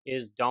comedy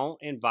is don't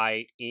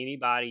invite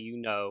anybody you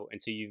know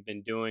until you've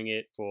been doing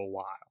it for a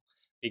while.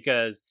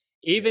 Because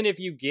even if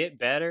you get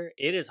better,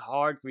 it is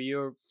hard for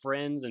your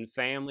friends and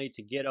family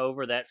to get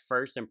over that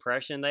first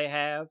impression they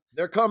have.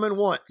 They're coming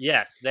once.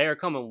 Yes, they are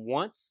coming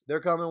once. They're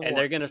coming once. And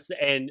they're going to say,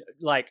 and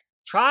like,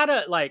 try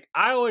to, like,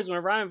 I always,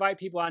 whenever I invite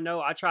people I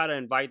know, I try to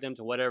invite them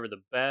to whatever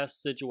the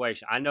best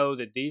situation. I know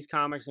that these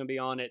comics are going to be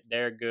on it.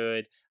 They're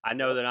good. I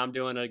know that I'm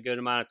doing a good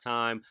amount of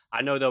time.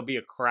 I know there'll be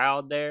a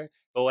crowd there.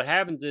 But what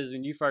happens is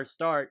when you first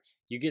start,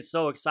 you get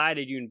so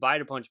excited, you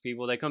invite a bunch of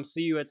people. They come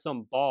see you at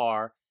some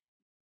bar.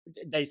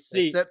 They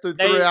sit through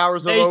 3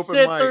 hours of open mic.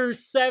 They sit through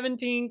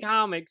 17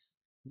 comics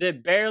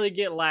that barely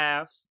get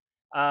laughs.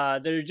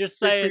 They're just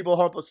saying, 6 people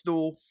hump a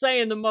stool,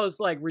 saying the most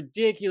like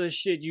ridiculous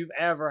shit you've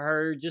ever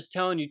heard, just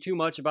telling you too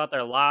much about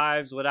their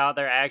lives without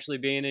there actually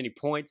being any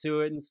point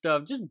to it and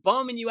stuff, just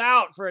bumming you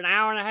out for an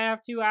hour and a half,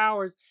 2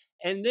 hours,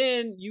 and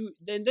then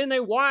they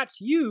watch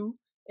you.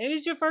 And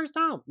it's your first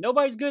time.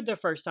 Nobody's good their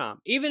first time.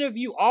 Even if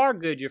you are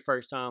good your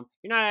first time,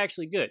 you're not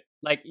actually good.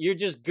 Like, you're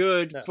just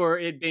good for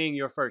it being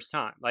your first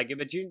time. Like,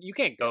 but you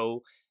can't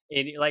go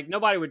and, like,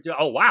 nobody would do,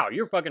 oh, wow,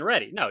 you're fucking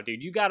ready. No,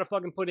 dude, you got to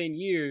fucking put in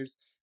years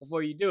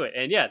before you do it.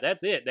 And yeah,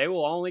 that's it. They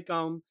will only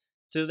come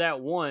to that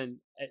one.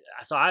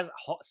 So I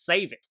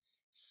save it.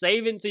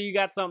 Save it until you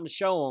got something to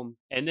show them,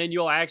 and then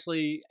you'll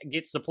actually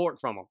get support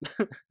from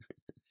them.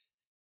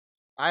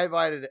 I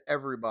invited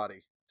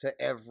everybody to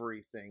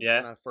everything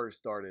when I first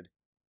started.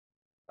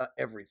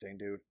 Everything,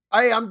 dude.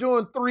 Hey, I'm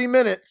doing 3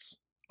 minutes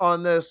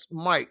on this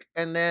mic,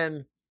 and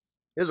then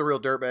here's a real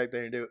dirtbag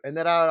thing to do. And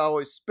then I would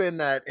always spin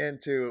that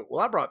into,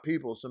 well, I brought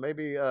people, so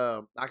maybe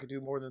I could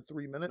do more than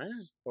 3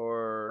 minutes,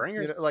 or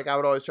like I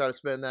would always try to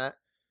spin that.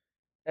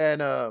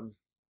 And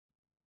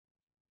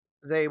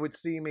they would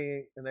see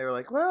me, and they were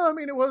like, "Well, I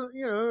mean, it wasn't,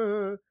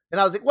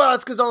 And I was like, "Well,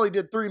 it's because I only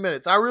did 3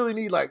 minutes. I really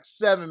need like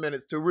 7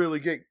 minutes to really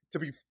get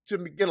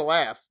a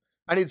laugh.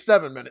 I need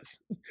 7 minutes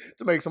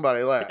to make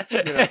somebody laugh."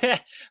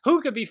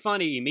 Who could be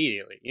funny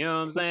immediately? You know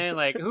what I'm saying?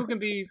 Like, who can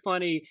be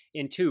funny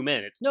in 2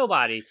 minutes?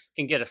 Nobody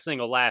can get a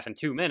single laugh in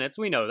 2 minutes.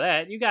 We know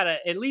that. You got to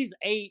at least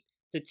 8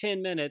 to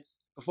 10 minutes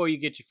before you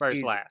get your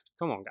first laugh.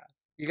 Come on, guys.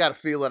 You got to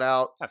feel it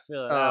out. I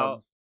feel it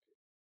out.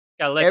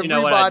 Got to let you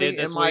know what I did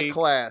this week. Everybody in my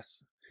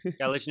class.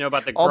 Got to let you know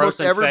about the gross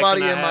infection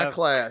everybody in my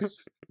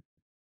class.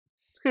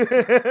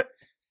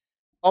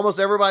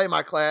 Almost everybody in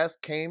my class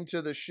came to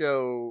the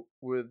show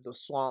with the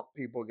Swamp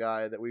People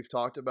guy that we've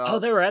talked about. Oh,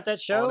 they were at that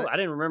show? I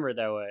didn't remember it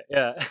that way.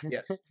 Yeah.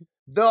 Yes.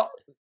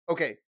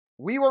 Okay,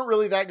 we weren't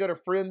really that good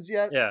of friends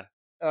yet. Yeah.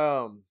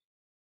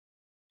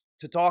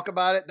 To talk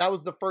about it, that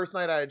was the first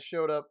night I had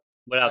showed up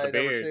without the beard. I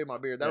had never shaved my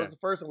beard. That was the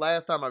first and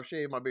last time I've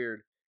shaved my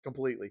beard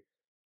completely.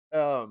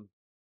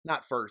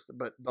 Not first,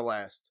 but the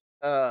last.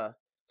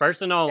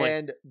 First and only.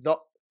 And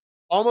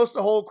almost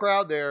the whole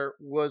crowd there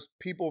was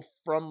people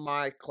from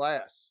my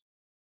class.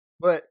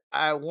 But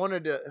I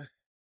wanted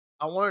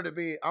to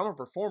be, I'm a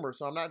performer,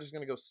 so I'm not just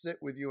going to go sit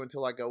with you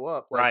until I go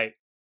up. Like, right.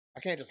 I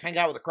can't just hang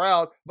out with the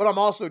crowd, but I'm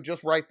also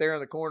just right there in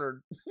the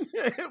corner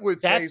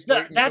with Chase.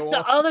 That's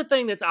the other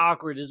thing that's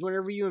awkward is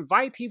whenever you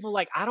invite people,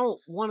 like, I don't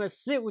want to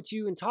sit with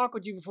you and talk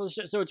with you before the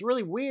show. So it's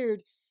really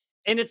weird.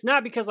 And it's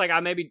not because like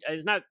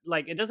it's not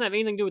like it doesn't have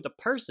anything to do with the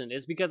person.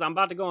 It's because I'm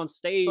about to go on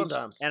stage.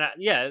 Sometimes. And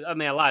I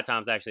mean, a lot of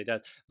times actually it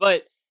does.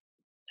 But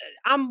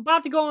I'm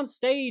about to go on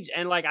stage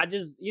and like I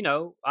just,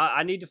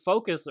 I need to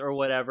focus or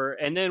whatever.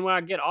 And then when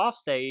I get off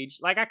stage,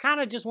 like I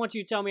kind of just want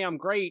you to tell me I'm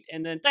great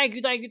and then thank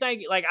you.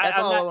 Like That's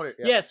all I wanted.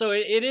 Yeah, so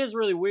it is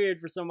really weird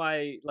for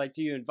somebody like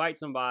to invite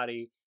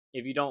somebody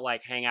if you don't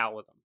like hang out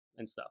with them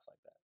and stuff like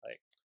that. Like,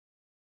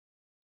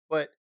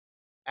 but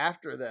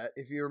after that,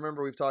 if you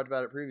remember, we've talked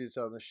about it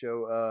previously on the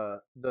show.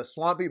 The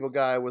Swamp People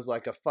guy was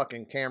like a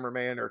fucking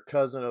cameraman or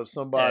cousin of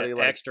somebody,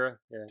 like extra,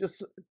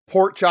 just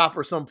pork chop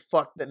or some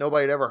fuck that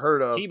nobody had ever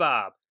heard of.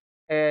 T-Bob.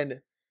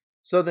 And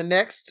so the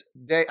next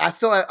day, I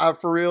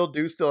for real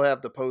do still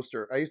have the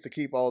poster. I used to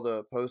keep all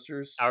the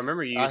posters. I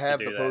remember you used to do that. I have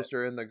the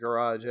poster in the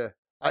garage. Yeah,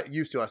 I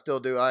used to. I still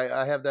do.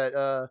 I have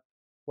that.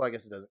 Well, I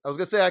guess it doesn't. I was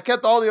gonna say I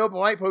kept all the open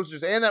mic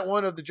posters and that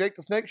one of the Jake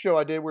the Snake show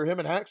I did where him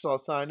and Hacksaw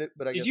signed it.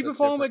 But I guess did you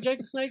perform with Jake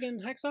the Snake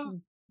and Hacksaw?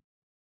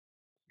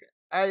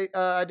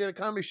 I did a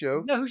comedy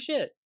show. No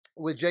shit.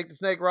 With Jake the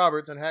Snake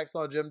Roberts and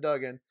Hacksaw Jim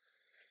Duggan,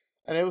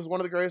 and it was one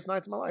of the greatest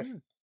nights of my life.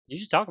 You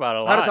should talk about it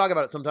a lot. I had to talk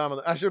about it sometime.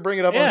 I should bring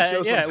it up on the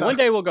show sometime. Yeah, one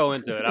day we'll go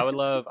into it. I would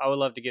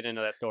love to get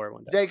into that story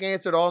one day. Jake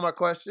answered all my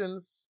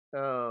questions.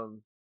 A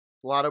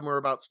lot of them were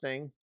about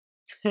Sting.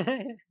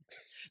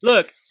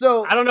 Look,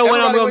 so I don't know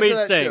when I'm going to meet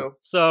Sting,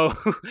 so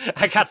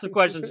I got some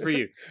questions for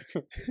you.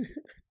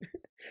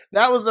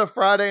 That was a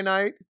Friday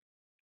night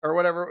or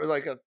whatever,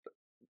 like a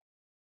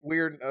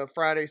weird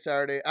Friday,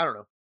 Saturday. I don't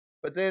know.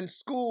 But then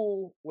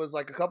school was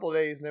like a couple of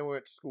days and then we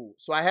went to school.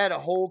 So I had a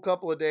whole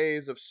couple of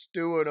days of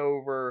stewing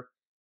over,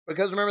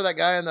 because remember that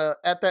guy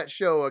at that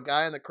show, a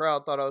guy in the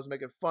crowd thought I was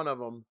making fun of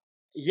him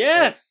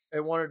Yes.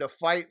 And wanted to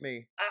fight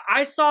me.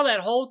 I saw that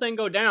whole thing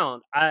go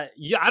down. I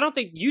don't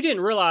think you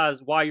didn't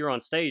realize while you're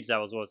on stage that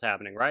was what was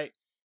happening, right?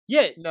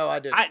 Yeah. No, I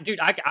didn't. Dude,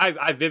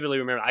 I vividly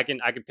remember. I can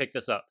pick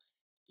this up.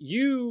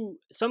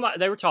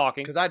 They were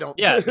talking. Because I don't.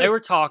 Yeah, they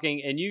were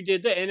talking, and you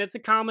did that, and it's a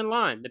common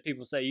line that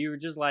people say. You were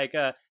just like,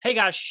 hey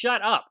guys,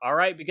 shut up, all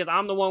right? Because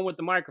I'm the one with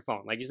the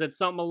microphone. Like you said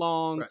something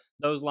along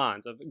those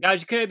lines of, guys,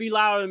 you can't be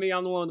louder than me,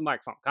 I'm the one with the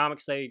microphone.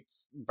 Comics say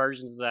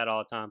versions of that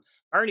all the time.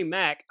 Bernie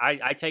Mac,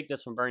 I take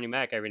this from Bernie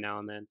Mac every now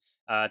and then.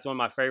 It's one of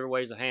my favorite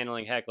ways of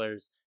handling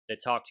hecklers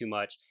that talk too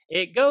much.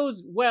 It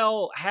goes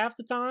well half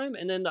the time,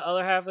 and then the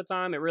other half of the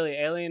time, it really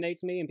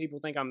alienates me, and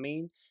people think I'm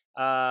mean.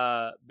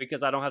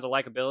 Because I don't have the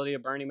likability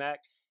of Bernie Mac,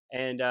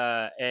 and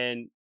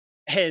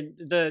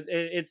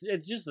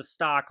it's just a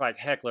stock like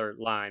heckler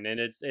line, and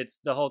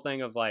it's the whole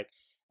thing of like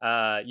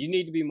you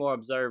need to be more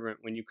observant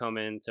when you come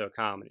into a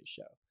comedy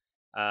show,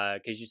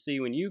 because you see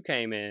when you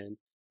came in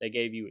they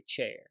gave you a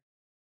chair,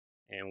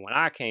 and when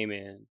I came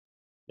in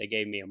they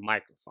gave me a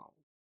microphone.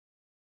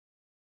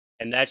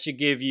 And that should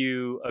give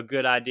you a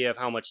good idea of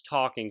how much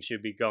talking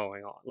should be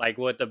going on, like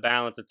what the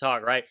balance of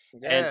talk, right?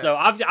 Yeah. And so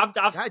I've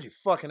God, you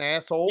fucking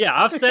asshole. Yeah,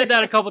 I've said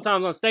that a couple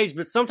times on stage,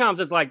 but sometimes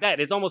it's like that.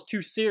 It's almost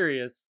too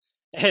serious,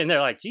 and they're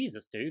like,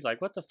 "Jesus, dude,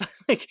 like what the fuck?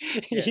 Like,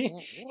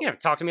 you have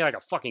to talk to me like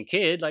a fucking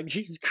kid, like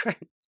Jesus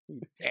Christ,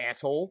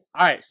 asshole."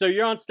 All right, so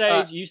you're on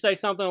stage, you say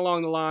something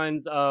along the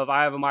lines of,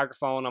 "I have a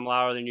microphone, I'm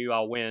louder than you,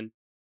 I'll win,"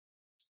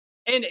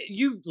 and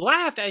you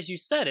laughed as you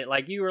said it,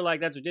 like you were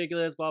like, "That's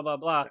ridiculous," blah blah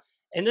blah.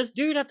 And this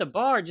dude at the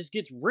bar just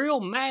gets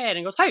real mad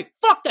and goes, "Hey,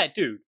 fuck that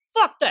dude.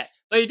 Fuck that."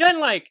 But he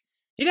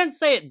doesn't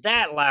say it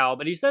that loud,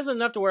 but he says it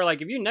enough to where,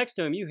 like, if you're next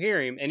to him, you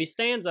hear him. And he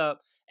stands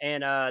up,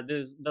 and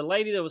the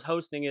lady that was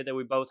hosting it that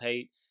we both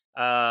hate,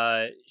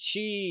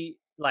 she,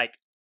 like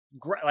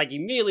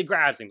immediately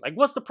grabs him. Like,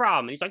 "What's the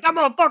problem?" And he's like, "That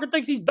motherfucker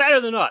thinks he's better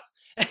than us."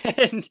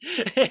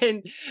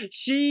 And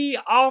she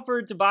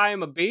offered to buy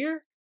him a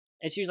beer.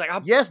 And she was like,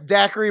 "Yes,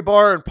 Daiquiri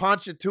Bar in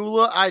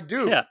Ponchatoula, I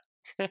do." Yeah.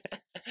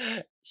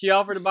 She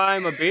offered to buy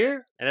him a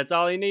beer, and that's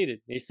all he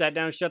needed. He sat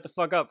down and shut the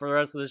fuck up for the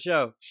rest of the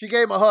show. She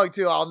gave him a hug,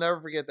 too. I'll never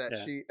forget that.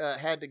 Yeah. She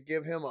had to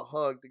give him a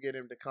hug to get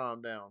him to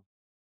calm down,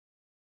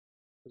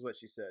 is what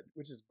she said,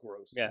 which is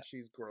gross. Yeah. And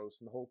she's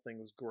gross, and the whole thing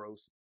was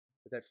gross.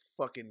 But that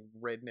fucking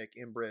redneck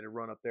inbred had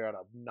run up there, I'd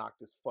have knocked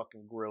his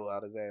fucking grill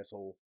out his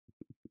asshole.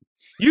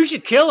 You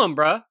should kill him,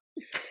 bruh.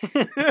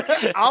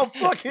 I'll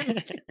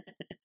fucking...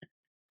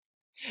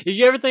 Did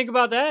you ever think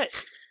about that?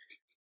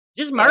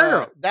 Just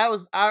murder him. That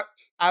was...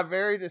 I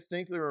very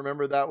distinctly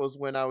remember that was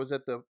when I was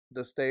at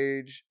the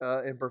stage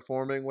and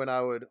performing, when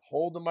I would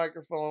hold the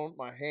microphone,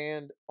 my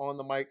hand on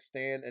the mic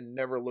stand, and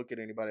never look at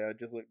anybody. I'd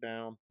just look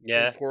down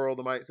and twirl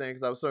the mic stand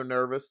because I was so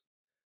nervous.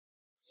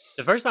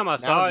 The first time I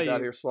saw you...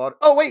 out here slaughtered.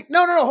 Oh, wait.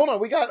 No. Hold on.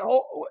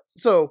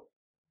 So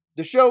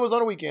the show was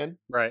on a weekend.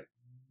 Right.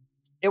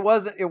 It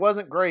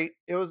wasn't great.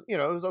 It was, it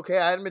was okay.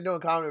 I hadn't been doing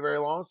comedy very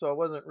long, so it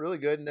wasn't really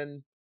good. And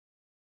then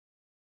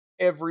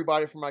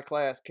everybody from my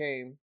class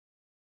came.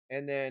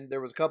 And then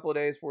there was a couple of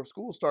days before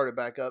school started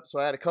back up. So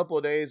I had a couple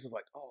of days of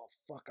like, oh,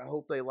 fuck, I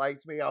hope they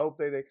liked me. I hope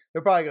they're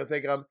probably going to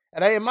think I'm...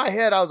 And in my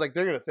head, I was like,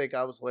 they're going to think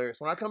I was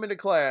hilarious. When I come into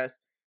class,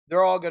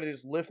 they're all going to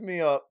just lift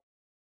me up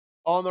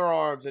on their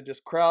arms and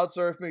just crowd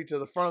surf me to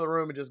the front of the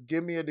room and just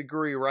give me a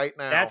degree right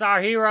now. That's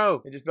our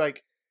hero. And just be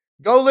like,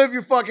 go live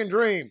your fucking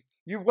dream.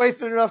 You've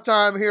wasted enough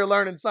time here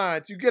learning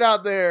science. You get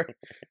out there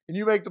and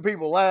you make the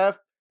people laugh.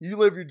 You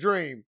live your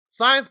dream.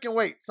 Science can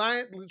wait.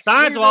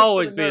 Science will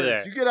always be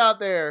there. You get out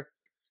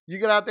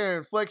there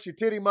and flex your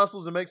titty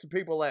muscles and make some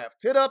people laugh.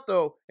 Tit up,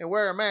 though, and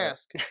wear a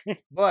mask.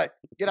 But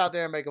get out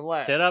there and make them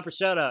laugh. Tit up or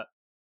shut up.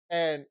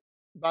 And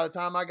by the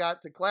time I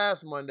got to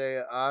class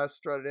Monday, I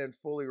strutted in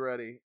fully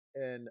ready.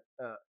 And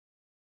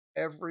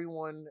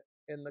everyone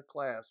in the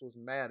class was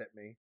mad at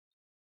me.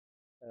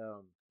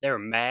 They were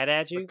mad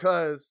at you?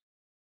 Because,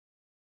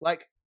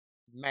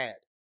 mad.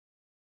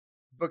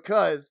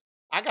 Because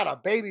I got a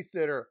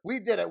babysitter.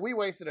 We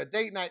wasted a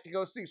date night to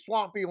go see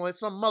Swamp People and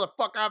some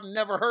motherfucker I've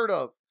never heard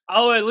of.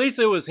 Oh, at least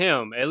it was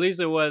him. At least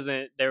it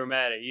wasn't they were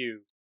mad at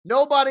you.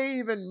 Nobody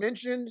even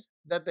mentioned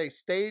that they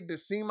stayed to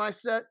see my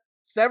set.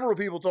 Several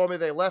people told me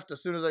they left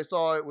as soon as they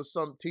saw it was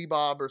some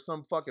T-Bob or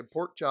some fucking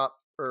pork chop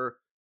or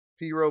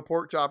P-Row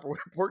pork chop or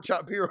pork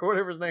chop P-Row,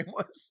 whatever his name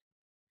was.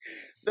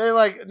 They're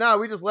like, nah,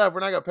 we just left. We're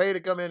not going to pay to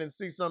come in and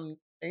see some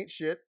ain't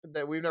shit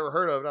that we've never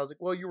heard of. And I was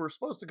like, well, you were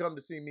supposed to come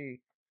to see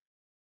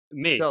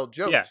me tell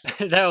jokes.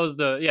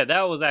 Yeah,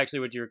 that was actually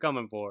what you were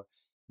coming for.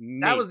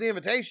 That was the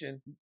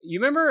invitation. You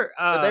remember?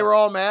 But they were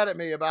all mad at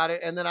me about it,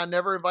 and then I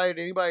never invited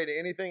anybody to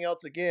anything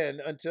else again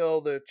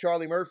until the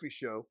Charlie Murphy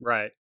show.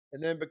 Right.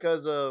 And then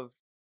because of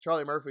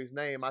Charlie Murphy's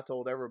name, I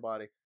told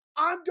everybody,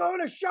 I'm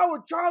doing a show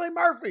with Charlie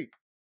Murphy.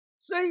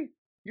 See?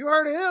 You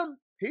heard of him.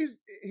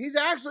 He's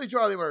actually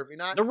Charlie Murphy,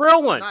 not the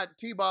real one. Not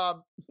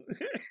T-Bob.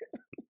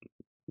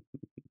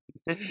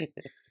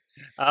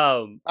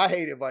 I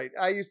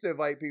used to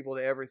invite people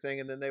to everything,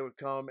 and then they would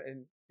come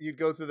and you'd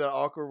go through that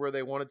awkward where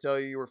they want to tell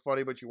you were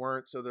funny, but you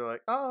weren't. So they're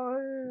like, "Oh,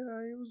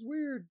 it was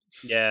weird."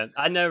 Yeah,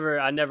 I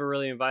never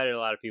really invited a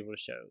lot of people to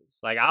shows.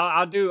 Like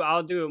I'll do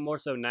it more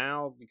so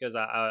now because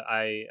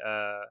I'm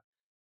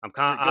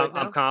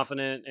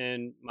confident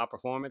in my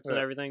performance and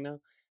everything now.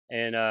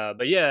 And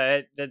but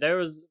yeah, there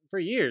was for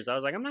years I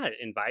was like, I'm not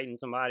inviting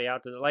somebody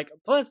out to like.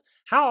 Plus,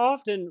 how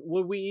often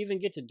would we even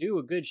get to do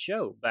a good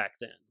show back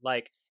then?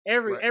 Like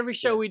every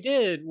show we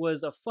did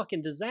was a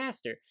fucking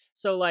disaster.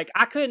 So like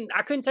I couldn't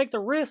take the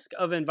risk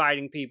of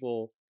inviting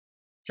people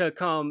to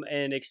come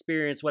and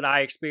experience what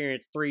I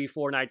experienced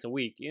 3-4 nights a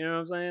week. You know what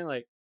I'm saying?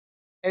 Like,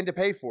 and to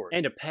pay for it,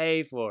 and to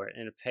pay for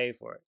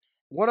it.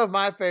 One of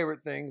my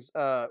favorite things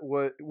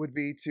would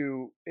be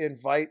to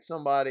invite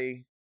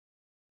somebody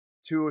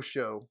to a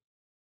show,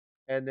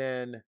 and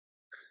then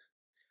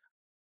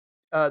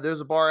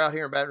there's a bar out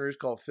here in Baton Rouge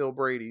called Phil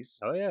Brady's.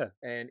 Oh yeah,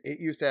 and it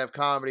used to have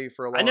comedy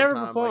for a long time. I never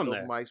performed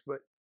there. Mics, but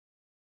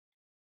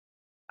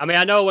I mean,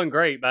 I know it went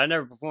great, but I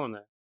never performed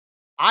there.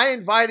 I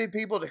invited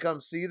people to come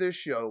see this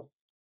show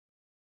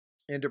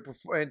and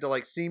to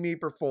like see me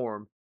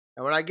perform.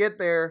 And when I get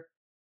there,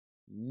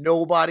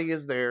 nobody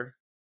is there.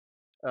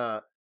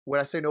 When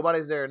I say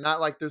nobody's there,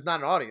 not like there's not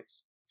an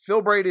audience.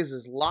 Phil Brady's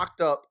is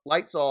locked up,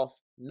 lights off,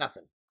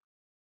 nothing.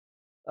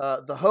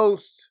 The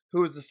host,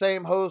 who is the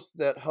same host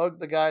that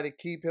hugged the guy to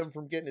keep him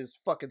from getting his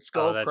fucking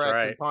skull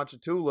cracked in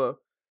Ponchatoula,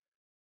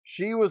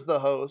 she was the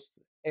host,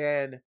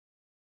 and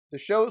the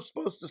show's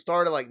supposed to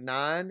start at like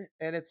 9,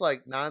 and it's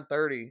like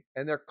 9:30,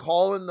 and they're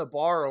calling the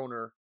bar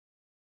owner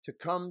to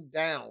come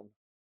down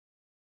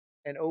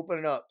and open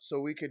it up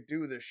so we could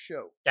do this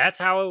show. That's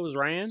how it was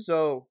ran?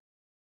 So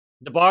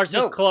the bar's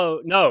just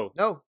closed. No.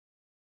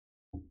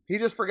 He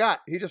just forgot.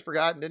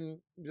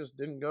 And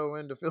didn't go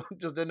into film.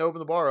 Just didn't open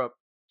the bar up.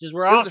 Just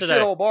we're off today. It was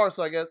a shithole bar,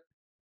 so I guess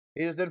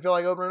he just didn't feel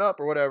like opening it up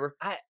or whatever.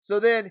 So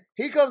then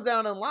he comes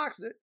down and locks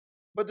it,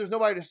 but there's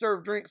nobody to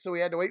serve drinks, so we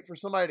had to wait for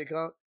somebody to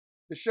come.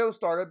 The show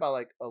started by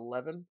like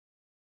 11,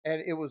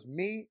 and it was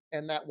me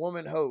and that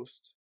woman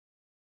host.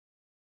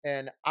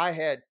 And I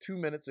had 2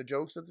 minutes of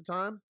jokes at the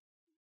time.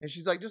 And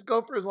she's like, just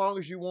go for as long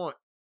as you want.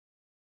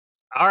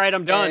 All right,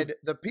 I'm done. And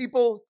the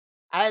people,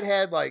 I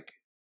had like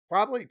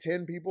probably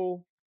 10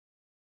 people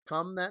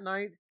come that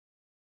night.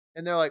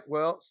 And they're like,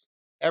 well,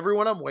 every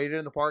one of them waited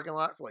in the parking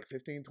lot for like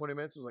 15, 20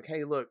 minutes. It was like,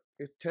 hey, look,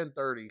 it's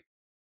 10:30.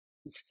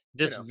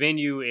 This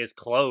venue is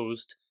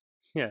closed.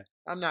 Yeah.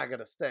 I'm not going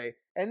to stay.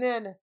 And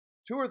then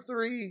 2 or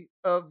 3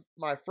 of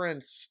my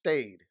friends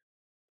stayed.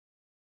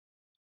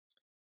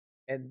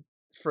 And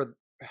for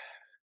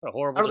a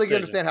horrible I don't think you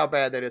understand how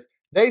bad that is.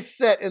 They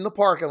sat in the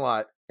parking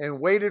lot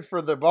and waited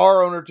for the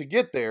bar owner to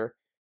get there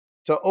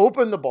to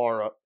open the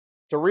bar up,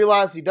 to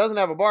realize he doesn't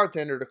have a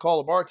bartender, to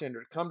call a bartender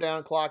to come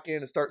down, clock in,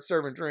 and start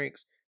serving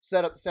drinks,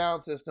 set up the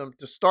sound system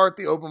to start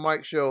the open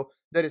mic show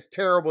that is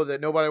terrible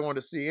that nobody wanted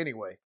to see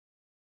anyway.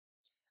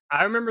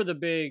 I remember the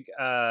big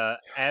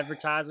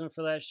advertisement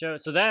for that show.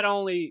 So that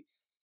only,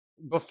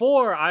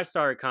 before I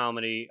started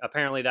comedy,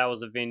 apparently that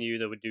was a venue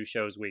that would do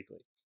shows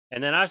weekly.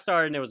 And then I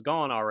started and it was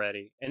gone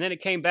already. And then it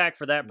came back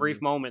for that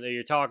brief moment that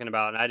you're talking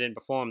about, and I didn't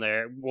perform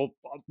there. Well,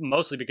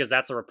 mostly because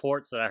that's the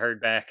reports that I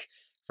heard back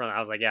from. I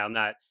was like, yeah, I'm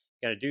not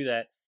going to do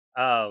that.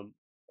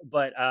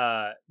 But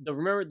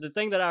the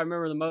thing that I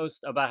remember the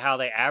most about how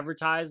they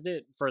advertised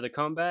it for the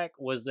comeback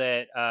was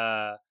that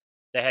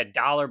they had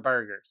dollar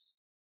burgers.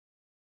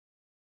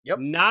 Yep.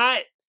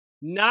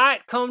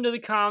 Not come to the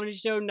comedy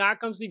show, not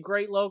come see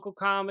great local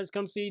comics,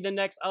 come see the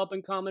next up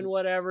and coming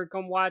whatever,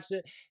 come watch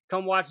it,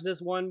 come watch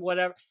this one,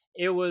 whatever.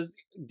 It was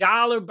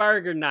dollar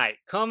burger night.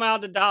 Come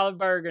out to dollar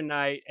burger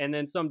night, and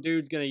then some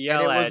dude's gonna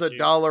yell at you. It was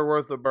 $1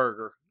 worth of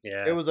burger.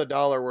 Yeah. It was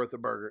 $1 worth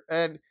of burger.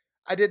 And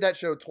I did that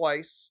show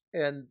twice,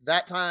 and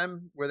that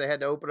time where they had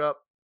to open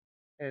up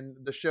and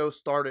the show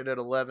started at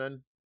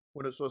 11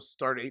 when it was supposed to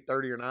start at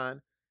 8:30 or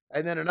 9.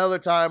 And then another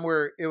time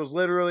where it was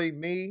literally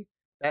me,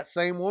 that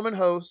same woman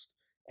host,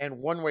 and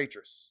one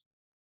waitress.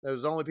 There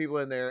was only people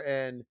in there,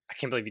 and I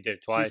can't believe you did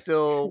it twice. She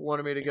still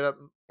wanted me to get up,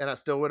 and I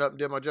still went up and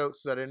did my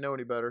jokes, so I didn't know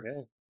any better.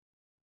 Yeah.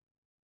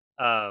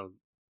 Man,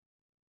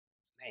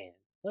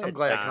 I'm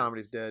glad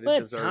comedy's dead. It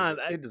deserves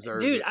it. It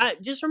deserves it. Dude, I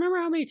just remember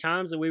how many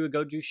times that we would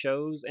go do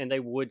shows, and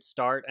they would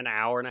start an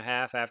hour and a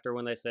half after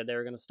when they said they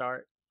were going to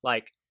start.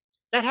 Like,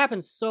 that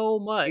happens so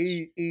much.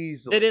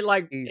 Easily.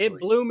 That it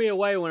blew me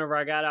away whenever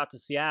I got out to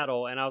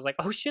Seattle, and I was like,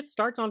 oh shit,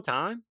 starts on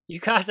time? You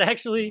guys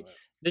actually...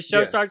 The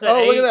show starts at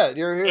 8. Look at that.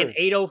 You're here. At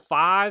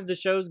 8:05, the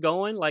show's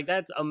going. Like,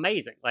 that's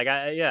amazing. Like,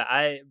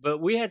 but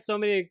we had so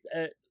many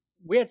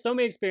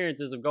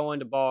experiences of going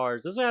to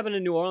bars. This would happen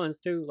in New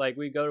Orleans too. Like,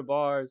 we'd go to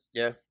bars.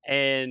 Yeah.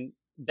 And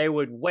they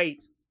would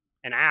wait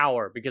an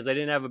hour because they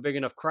didn't have a big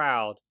enough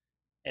crowd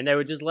And they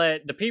would just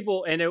let the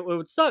people, and it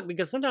would suck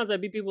because sometimes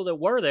there'd be people that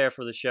were there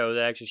for the show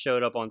that actually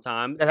showed up on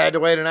time. That had to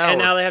wait an hour.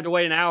 And now they have to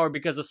wait an hour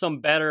because of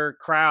some better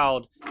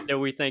crowd that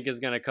we think is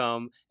going to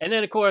come. And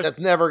then, of course, that's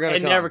never going to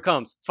come. It never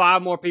comes.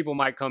 5 more people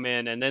might come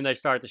in, and then they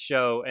start the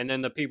show. And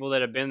then the people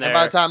that have been there. And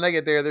by the time they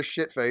get there, they're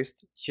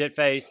shit-faced.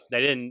 Shit-faced.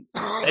 They didn't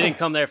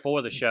come there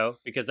for the show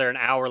because they're an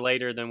hour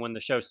later than when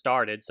the show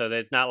started. So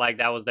it's not like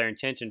that was their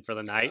intention for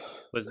the night,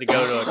 was to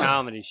go to a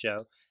comedy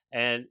show.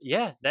 And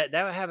yeah, that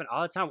would happen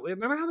all the time.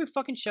 Remember how many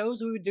fucking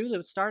shows we would do that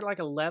would start at like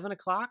 11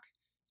 o'clock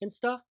and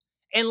stuff?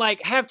 And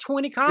like have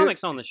 20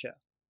 comics on the show.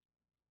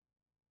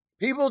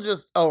 People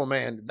just, oh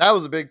man, that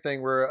was a big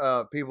thing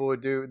where people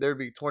would do, there'd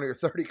be 20 or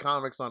 30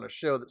 comics on a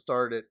show that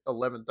started at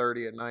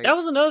 11:30 at night. That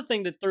was another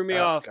thing that threw me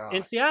off. God.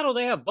 In Seattle,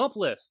 they have bump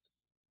lists.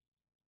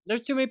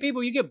 There's too many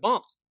people, you get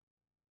bumped.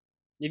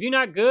 If you're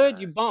not good,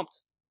 you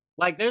bumped.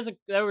 Like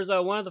there was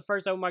one of the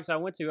first open mics I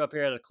went to up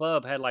here at a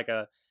club had like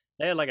a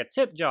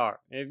tip jar.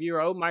 And if you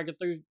were open mic and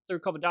threw a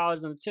couple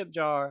dollars in the tip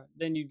jar,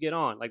 then you'd get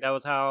on. Like that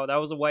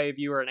was a way if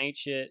you were an ain't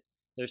shit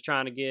that was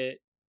trying to get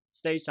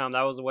stage time,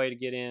 that was a way to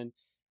get in.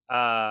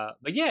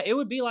 But yeah, it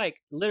would be like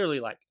literally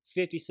like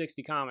 50,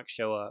 60 comics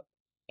show up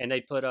and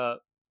they'd put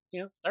up,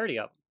 30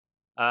 of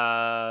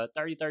them.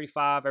 30,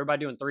 35,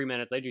 everybody doing 3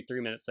 minutes. They do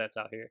 3-minute sets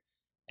out here.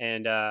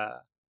 And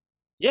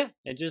yeah,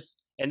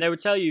 and they would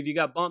tell you if you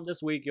got bumped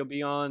this week, you'll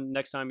be on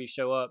next time you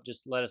show up,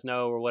 just let us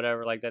know or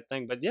whatever, like that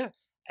thing. But yeah,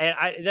 and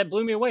that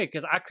blew me away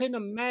because I couldn't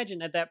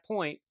imagine at that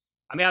point.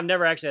 I mean, I've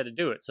never actually had to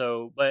do it.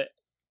 So, but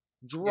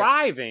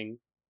driving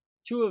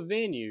to a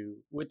venue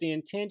with the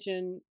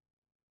intention,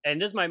 and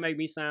this might make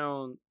me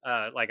sound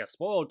like a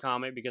spoiled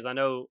comic because I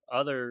know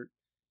other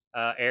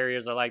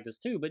areas are like this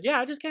too. But yeah,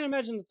 I just can't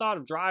imagine the thought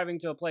of driving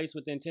to a place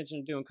with the intention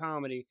of doing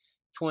comedy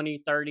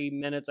 20, 30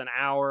 minutes, an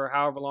hour,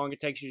 however long it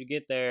takes you to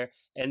get there,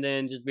 and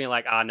then just being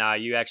like, nah,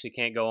 you actually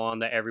can't go on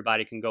the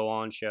everybody can go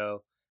on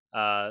show.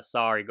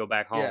 Sorry, go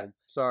back home. Yeah,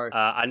 sorry.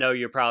 I know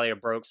you're probably a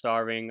broke,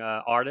 starving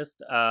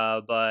artist,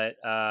 but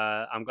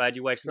I'm glad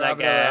you wasted that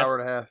gas. Hour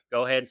and a half.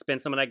 Go ahead and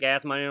spend some of that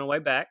gas money on the way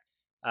back.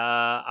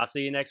 I'll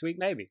see you next week,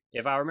 maybe,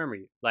 if I remember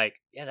you. Like,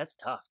 yeah, that's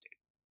tough, dude.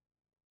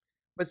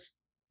 But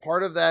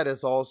part of that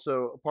is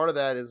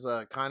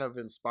kind of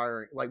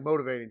inspiring, like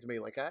motivating to me.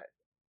 Like,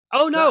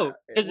 oh no,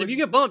 because if you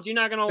get bumped, you're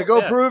not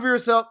gonna prove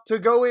yourself, to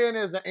go in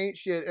as an ain't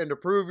shit, and to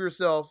prove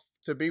yourself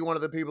to be one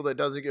of the people that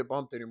doesn't get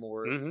bumped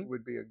anymore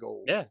would be a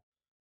goal. Yeah,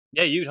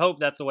 yeah, you'd hope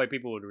that's the way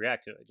people would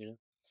react to it.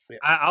 Yeah.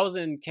 I was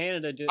in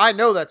Canada. I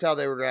know that's how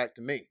they would react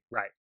to me.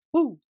 Right.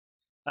 Woo.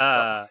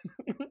 I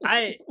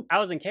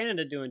was in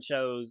Canada doing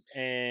shows,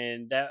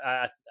 and that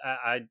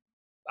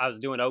I was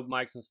doing open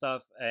mics and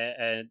stuff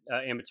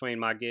in between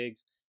my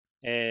gigs,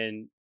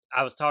 and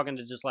I was talking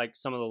to just like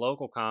some of the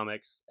local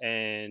comics,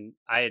 and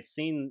I had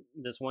seen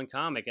this one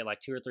comic at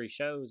like 2 or 3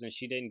 shows, and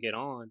she didn't get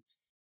on,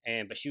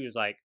 but she was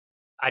like,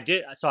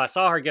 so I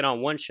saw her get on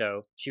one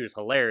show, she was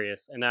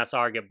hilarious, and then I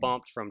saw her get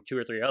bumped from 2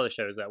 or 3 other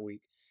shows that week,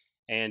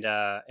 and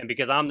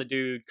because I'm the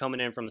dude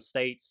coming in from the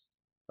States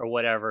or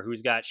whatever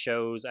who's got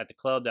shows at the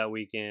club that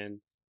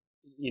weekend,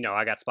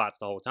 I got spots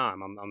the whole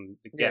time. I'm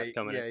the guest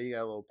coming in. Yeah, you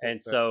got a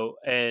little.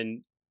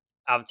 And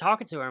I'm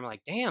talking to her. I'm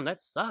like, damn,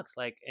 that sucks.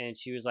 Like, and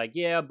she was like,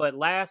 yeah, but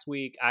last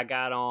week I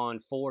got on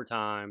 4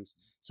 times,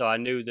 so I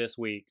knew this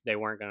week they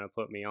weren't going to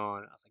put me on.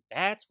 I was like,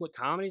 that's what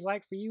comedy's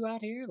like for you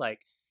out here? Like,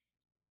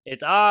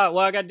 it's, well,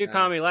 I got to do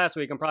comedy last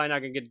week. I'm probably not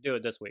going to get to do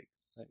it this week.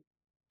 Like,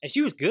 and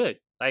she was good.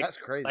 Like, that's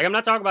crazy. Like, I'm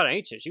not talking about an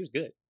ancient. She was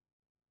good.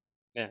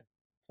 Yeah.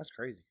 That's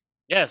crazy.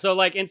 Yeah. So,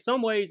 like, in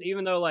some ways,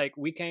 even though, like,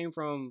 we came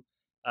from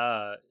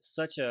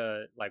such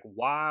a, like,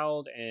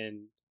 wild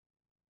and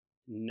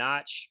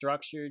not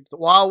structured. It's the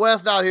Wild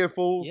West out here,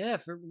 fools. Yeah,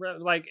 for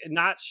like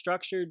not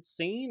structured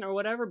scene or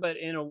whatever, but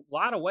in a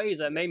lot of ways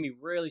that made me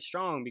really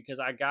strong because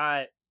I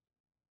got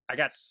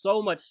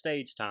so much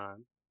stage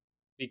time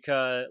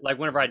because like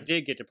whenever I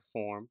did get to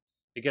perform,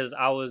 because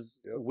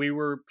we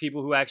were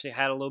people who actually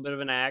had a little bit of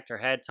an act or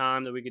had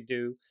time that we could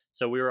do.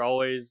 So we were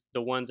always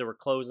the ones that were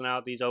closing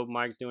out these open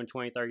mics doing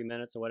 20, 30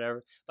 minutes or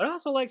whatever. But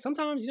also like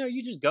sometimes,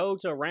 you just go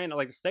to a random,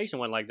 like the station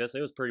one like this,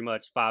 it was pretty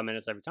much 5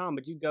 minutes every time,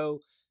 but you go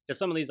to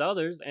some of these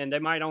others, and there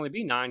might only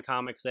be 9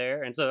 comics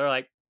there, and so they're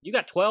like, "You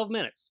got 12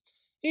 minutes.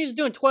 He's just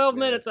doing 12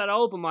 minutes at an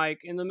open mic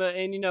and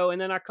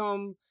then I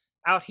come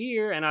out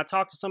here and I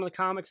talk to some of the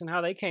comics and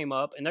how they came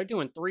up, and they're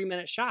doing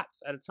 3-minute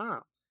shots at a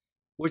time,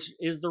 which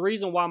is the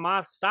reason why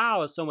my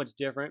style is so much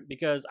different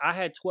because I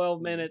had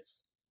 12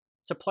 minutes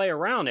to play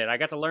around it. I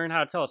got to learn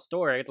how to tell a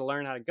story. I got to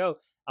learn how to go.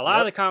 A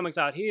lot of the comics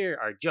out here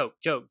are joke,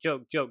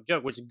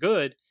 which is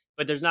good,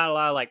 but there's not a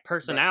lot of like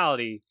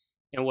personality.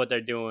 And what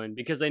they're doing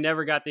because they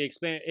never got the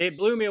experience. It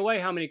blew me away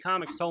how many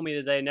comics told me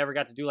that they never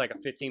got to do like a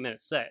 15-minute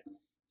set,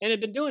 and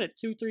had been doing it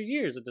 2-3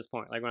 years at this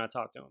point. Like when I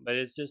talked to them, but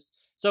it's just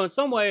so in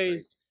some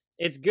ways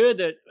it's good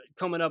that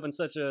coming up in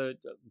such a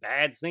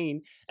bad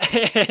scene,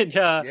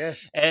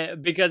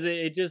 and because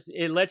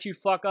it lets you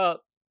fuck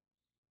up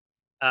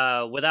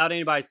without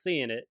anybody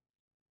seeing it,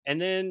 and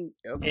then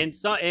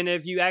and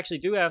if you actually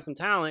do have some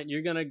talent,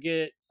 you're gonna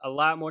get a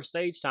lot more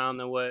stage time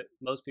than what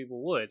most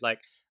people would. Like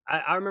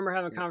I remember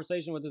having a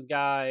conversation with this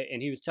guy,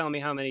 and he was telling me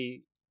how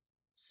many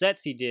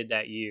sets he did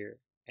that year,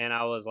 and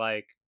I was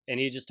like, and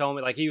he just told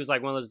me like he was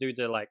like one of those dudes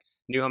that like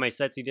knew how many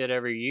sets he did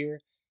every year,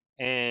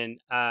 and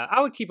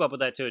I would keep up with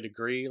that to a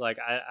degree. Like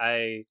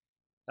I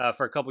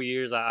for a couple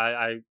years,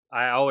 I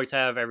always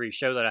have every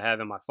show that I have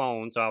in my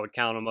phone, so I would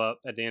count them up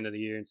at the end of the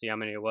year and see how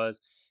many it was.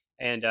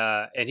 And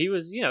he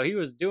was, he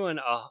was doing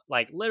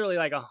like literally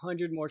like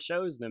 100 more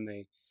shows than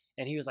me,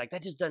 and he was like,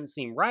 that just doesn't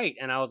seem right.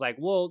 And I was like,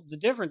 well, the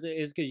difference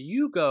is because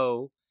you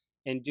go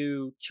and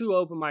do 2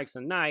 open mics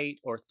a night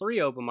or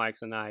 3 open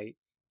mics a night,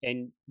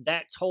 and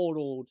that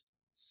totaled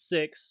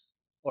 6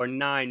 or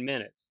 9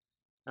 minutes.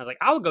 I was like,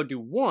 I would go do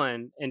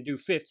 1 and do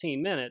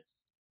 15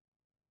 minutes.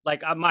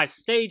 Like my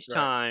stage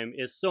time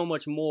is so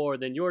much more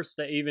than your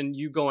even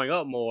you going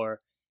up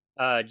more,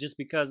 just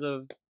because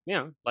of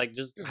like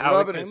just how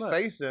rubbing his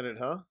face in it,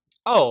 huh?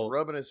 Oh, just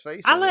rubbing his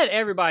face. I let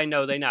everybody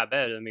know they not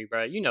better than me,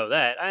 bro. You know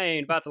that. I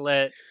ain't about to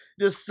let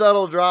just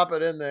subtle drop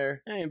it in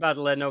there. I ain't about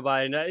to let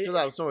nobody know. Because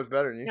I'm so much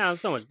better than you. Yeah, I'm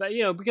so much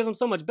better. Because I'm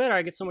so much better,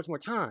 I get so much more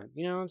time.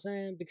 You know what I'm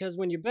saying? Because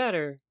when you're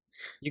better,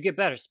 you get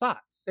better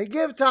spots. They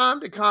give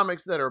time to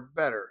comics that are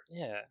better.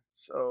 Yeah.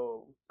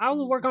 So I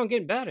will work on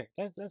getting better.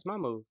 That's my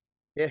move.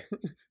 Yeah.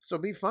 So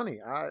be funny.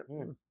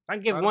 If I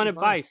can give one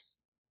advice,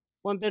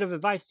 one bit of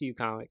advice to you,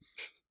 comic.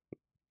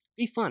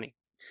 Be funny.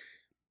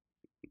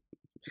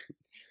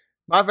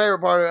 My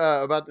favorite part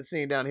about the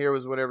scene down here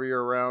was whenever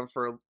you're around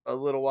for a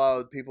little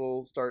while,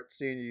 people start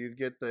seeing you. You'd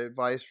get the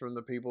advice from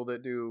the people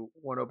that do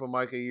 1 open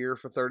mic a year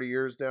for 30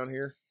 years down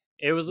here.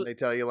 It was. They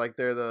tell you like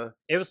they're the.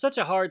 It was such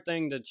a hard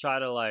thing to try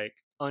to like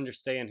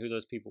understand who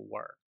those people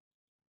were,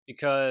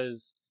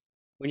 because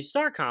when you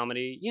start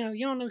comedy, you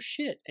don't know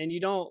shit, and you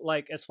don't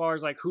like as far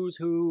as like who's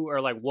who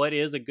or like what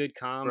is a good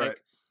comic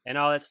and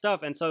all that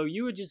stuff. And so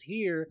you would just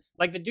hear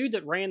like the dude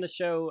that ran the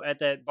show at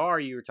that bar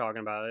you were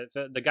talking about,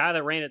 the guy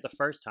that ran it the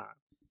first time.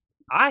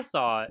 I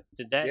thought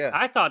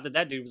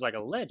that dude was like a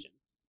legend,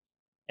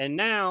 and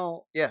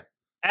now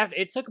after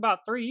it took about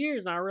 3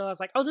 years, and I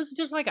realized like, oh, this is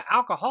just like an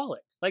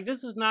alcoholic. Like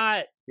this is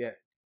not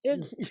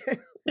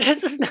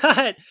this is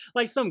not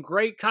like some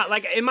great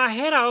like in my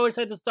head I always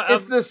had to start.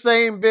 It's the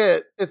same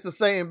bit. It's the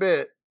same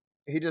bit.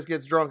 He just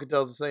gets drunk and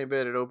tells the same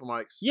bit at open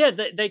mics. Yeah,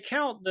 they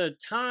count the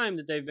time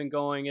that they've been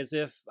going as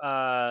if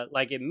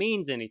like it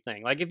means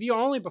anything. Like if you're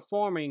only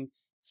performing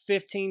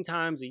 15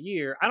 times a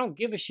year, I don't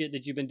give a shit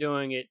that you've been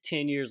doing it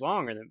 10 years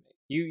longer than me.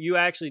 You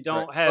actually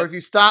don't have. Or if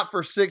you stop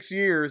for 6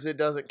 years, it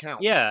doesn't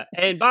count. Yeah,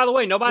 and by the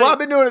way, nobody. Well, I've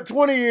been doing it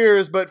 20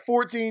 years, but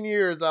 14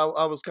 years I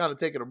was kind of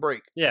taking a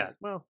break. Yeah.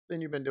 Well,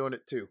 then you've been doing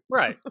it too.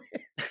 Right.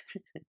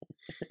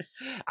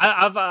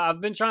 I've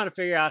been trying to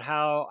figure out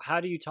how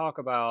do you talk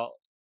about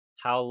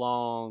how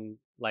long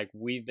like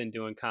we've been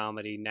doing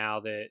comedy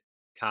now that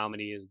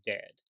comedy is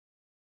dead.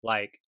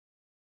 Like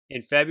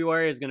in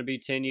February is going to be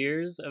 10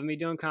 years of me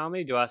doing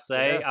comedy. Do I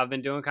say I've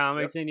been doing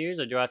comedy 10 years,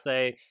 or do I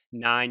say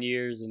 9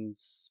 years and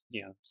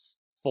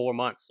 4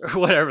 months or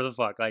whatever the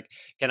fuck? Like,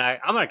 I'm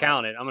going to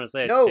count it. I'm going to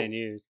say it's 10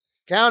 years.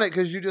 Count it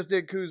because you just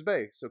did Coos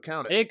Bay, so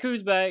count it. I did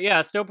Coos Bay. Yeah,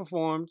 I still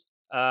performed.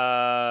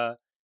 I've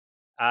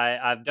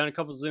done a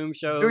couple Zoom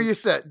shows. Do your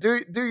set. Do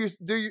 7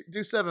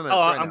 minutes.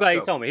 Oh, I'm glad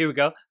you told me. Here we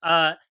go.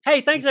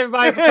 Hey, thanks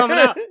everybody for coming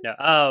out.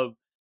 No,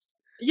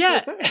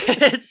 yeah,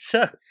 it's.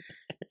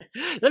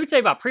 Let me tell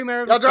you about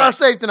premarital. Y'all drive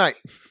safe tonight.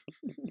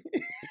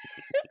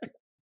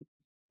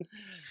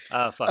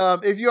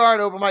 Fuck. If you are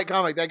an open mic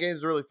comic, that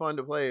game's really fun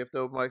to play. If the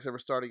open mics ever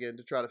start again,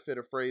 to try to fit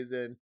a phrase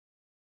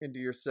into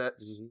your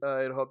sets,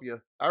 it'll help you.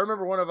 I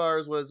remember one of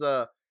ours was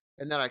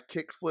and then I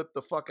kick flipped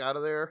the fuck out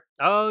of there.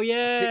 Oh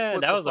yeah,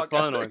 that was a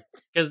fun one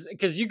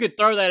because you could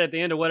throw that at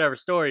the end of whatever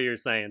story you're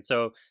saying.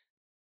 So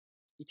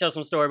you tell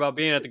some story about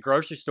being at the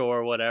grocery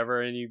store or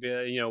whatever, and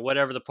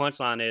whatever the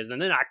punchline is,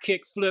 and then I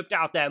kick flipped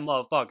out that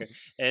motherfucker,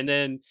 and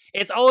then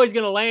it's always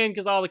gonna land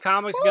because all the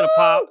comics are gonna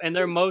pop, and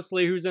they're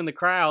mostly who's in the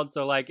crowd.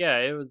 So like, yeah,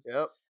 it was.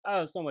 Yep. Oh,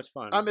 it was so much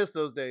fun. I miss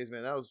those days,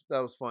 man. That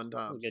was fun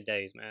times. Good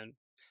days, man.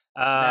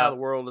 Now the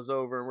world is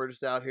over, and we're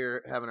just out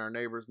here having our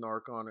neighbors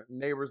narc on it.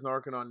 Neighbors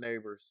narking on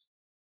neighbors.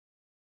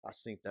 I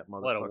seen that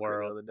motherfucker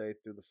the other day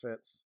through the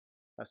fence.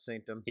 I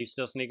seen him. He's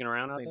still sneaking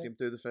around out there? Seen him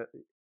through the fence.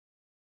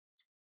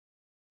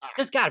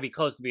 This got to be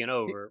close to being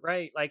over,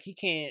 right? Like, he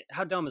can't...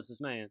 How dumb is this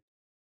man?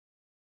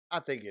 I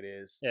think it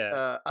is.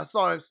 Yeah. I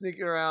saw him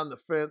sneaking around the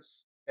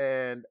fence,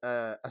 and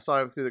I saw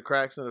him through the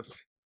cracks in the...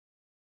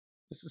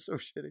 This is so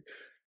shitty.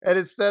 And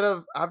instead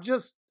of... I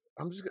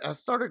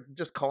started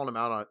just calling him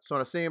out on it. So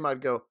when I see him,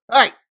 I'd go,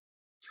 hey!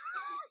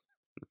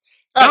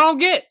 I don't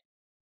get...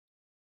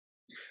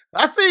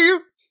 I see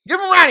you. Give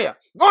him around here.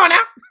 Go on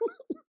out.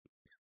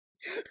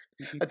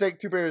 I take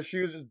 2 pairs of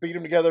shoes, just beat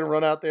them together and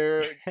run out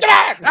there. Get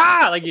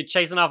out! Like you're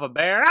chasing off a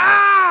bear.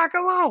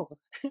 Come on.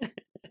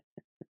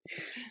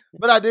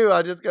 But I do.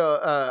 I just go,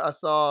 I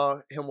saw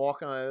him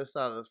walking on the other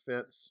side of the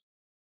fence.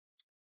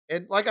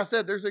 And like I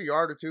said, there's a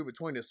yard or 2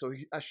 between us, so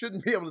I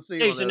shouldn't be able to see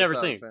him on the other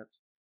side of the fence.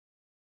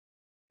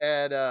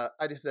 And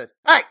I just said,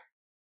 hey,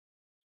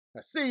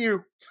 I see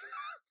you.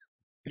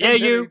 Yeah,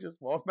 you.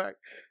 Just walk back.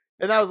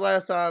 And that was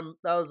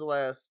the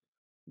last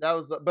That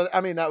was, but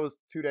I mean, that was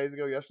 2 days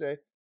ago, yesterday,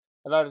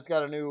 and I just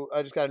got a new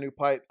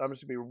pipe. I'm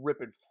just gonna be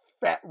ripping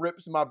fat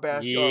rips in my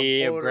backyard,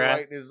 Yeah, blowing it bruh.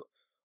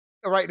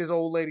 right in his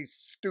old lady's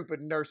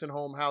stupid nursing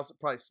home house. It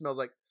probably smells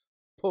like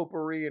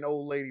potpourri and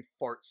old lady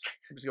farts.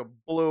 I'm just gonna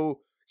blow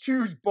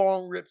huge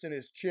bong rips in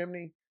his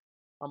chimney.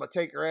 I'm gonna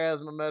take her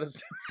asthma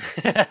medicine,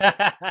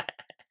 and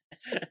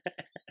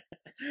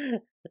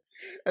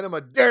I'm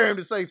gonna dare him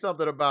to say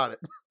something about it.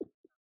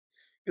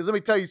 Because let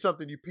me tell you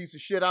something, you piece of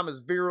shit. I'm as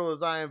virile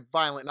as I am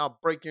violent, and I'll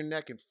break your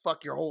neck and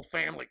fuck your whole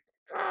family.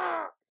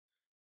 Ah!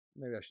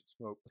 Maybe I should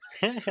smoke.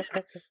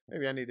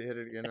 Maybe I need to hit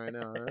it again right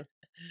now. Huh?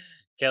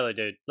 Killer,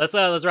 dude. Let's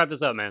wrap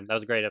this up, man. That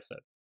was a great episode.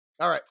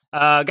 All right,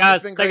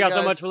 guys. Thank y'all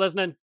so much for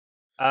listening.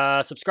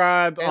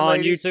 Subscribe and on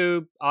ladies.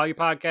 YouTube, all your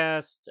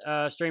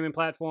podcast streaming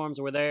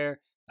platforms. We're there.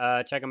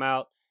 Check them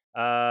out.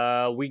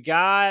 I'm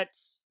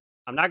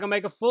not gonna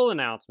make a full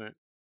announcement,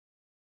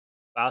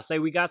 but I'll say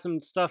we got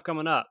some stuff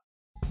coming up.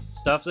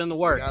 Stuff's in the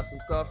works. We got some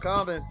stuff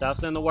coming.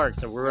 Stuff's in the works,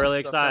 so we're really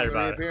excited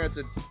about it.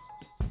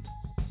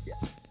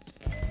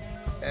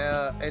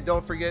 And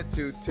don't forget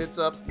to tits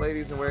up,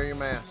 ladies, and wear your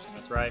mask.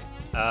 That's right.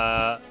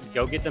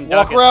 Go get them.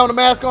 Walk around with a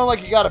mask on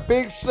like you got a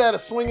big set of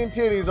swinging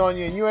titties on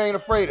you, and you ain't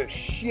afraid of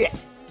shit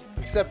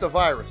except a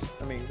virus.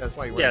 I mean, that's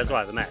why you wear. Yeah, that's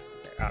why the mask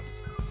is there,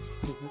 obviously.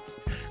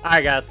 All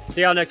right, guys.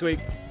 See y'all next week.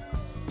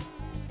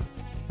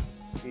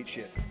 Eat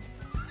shit.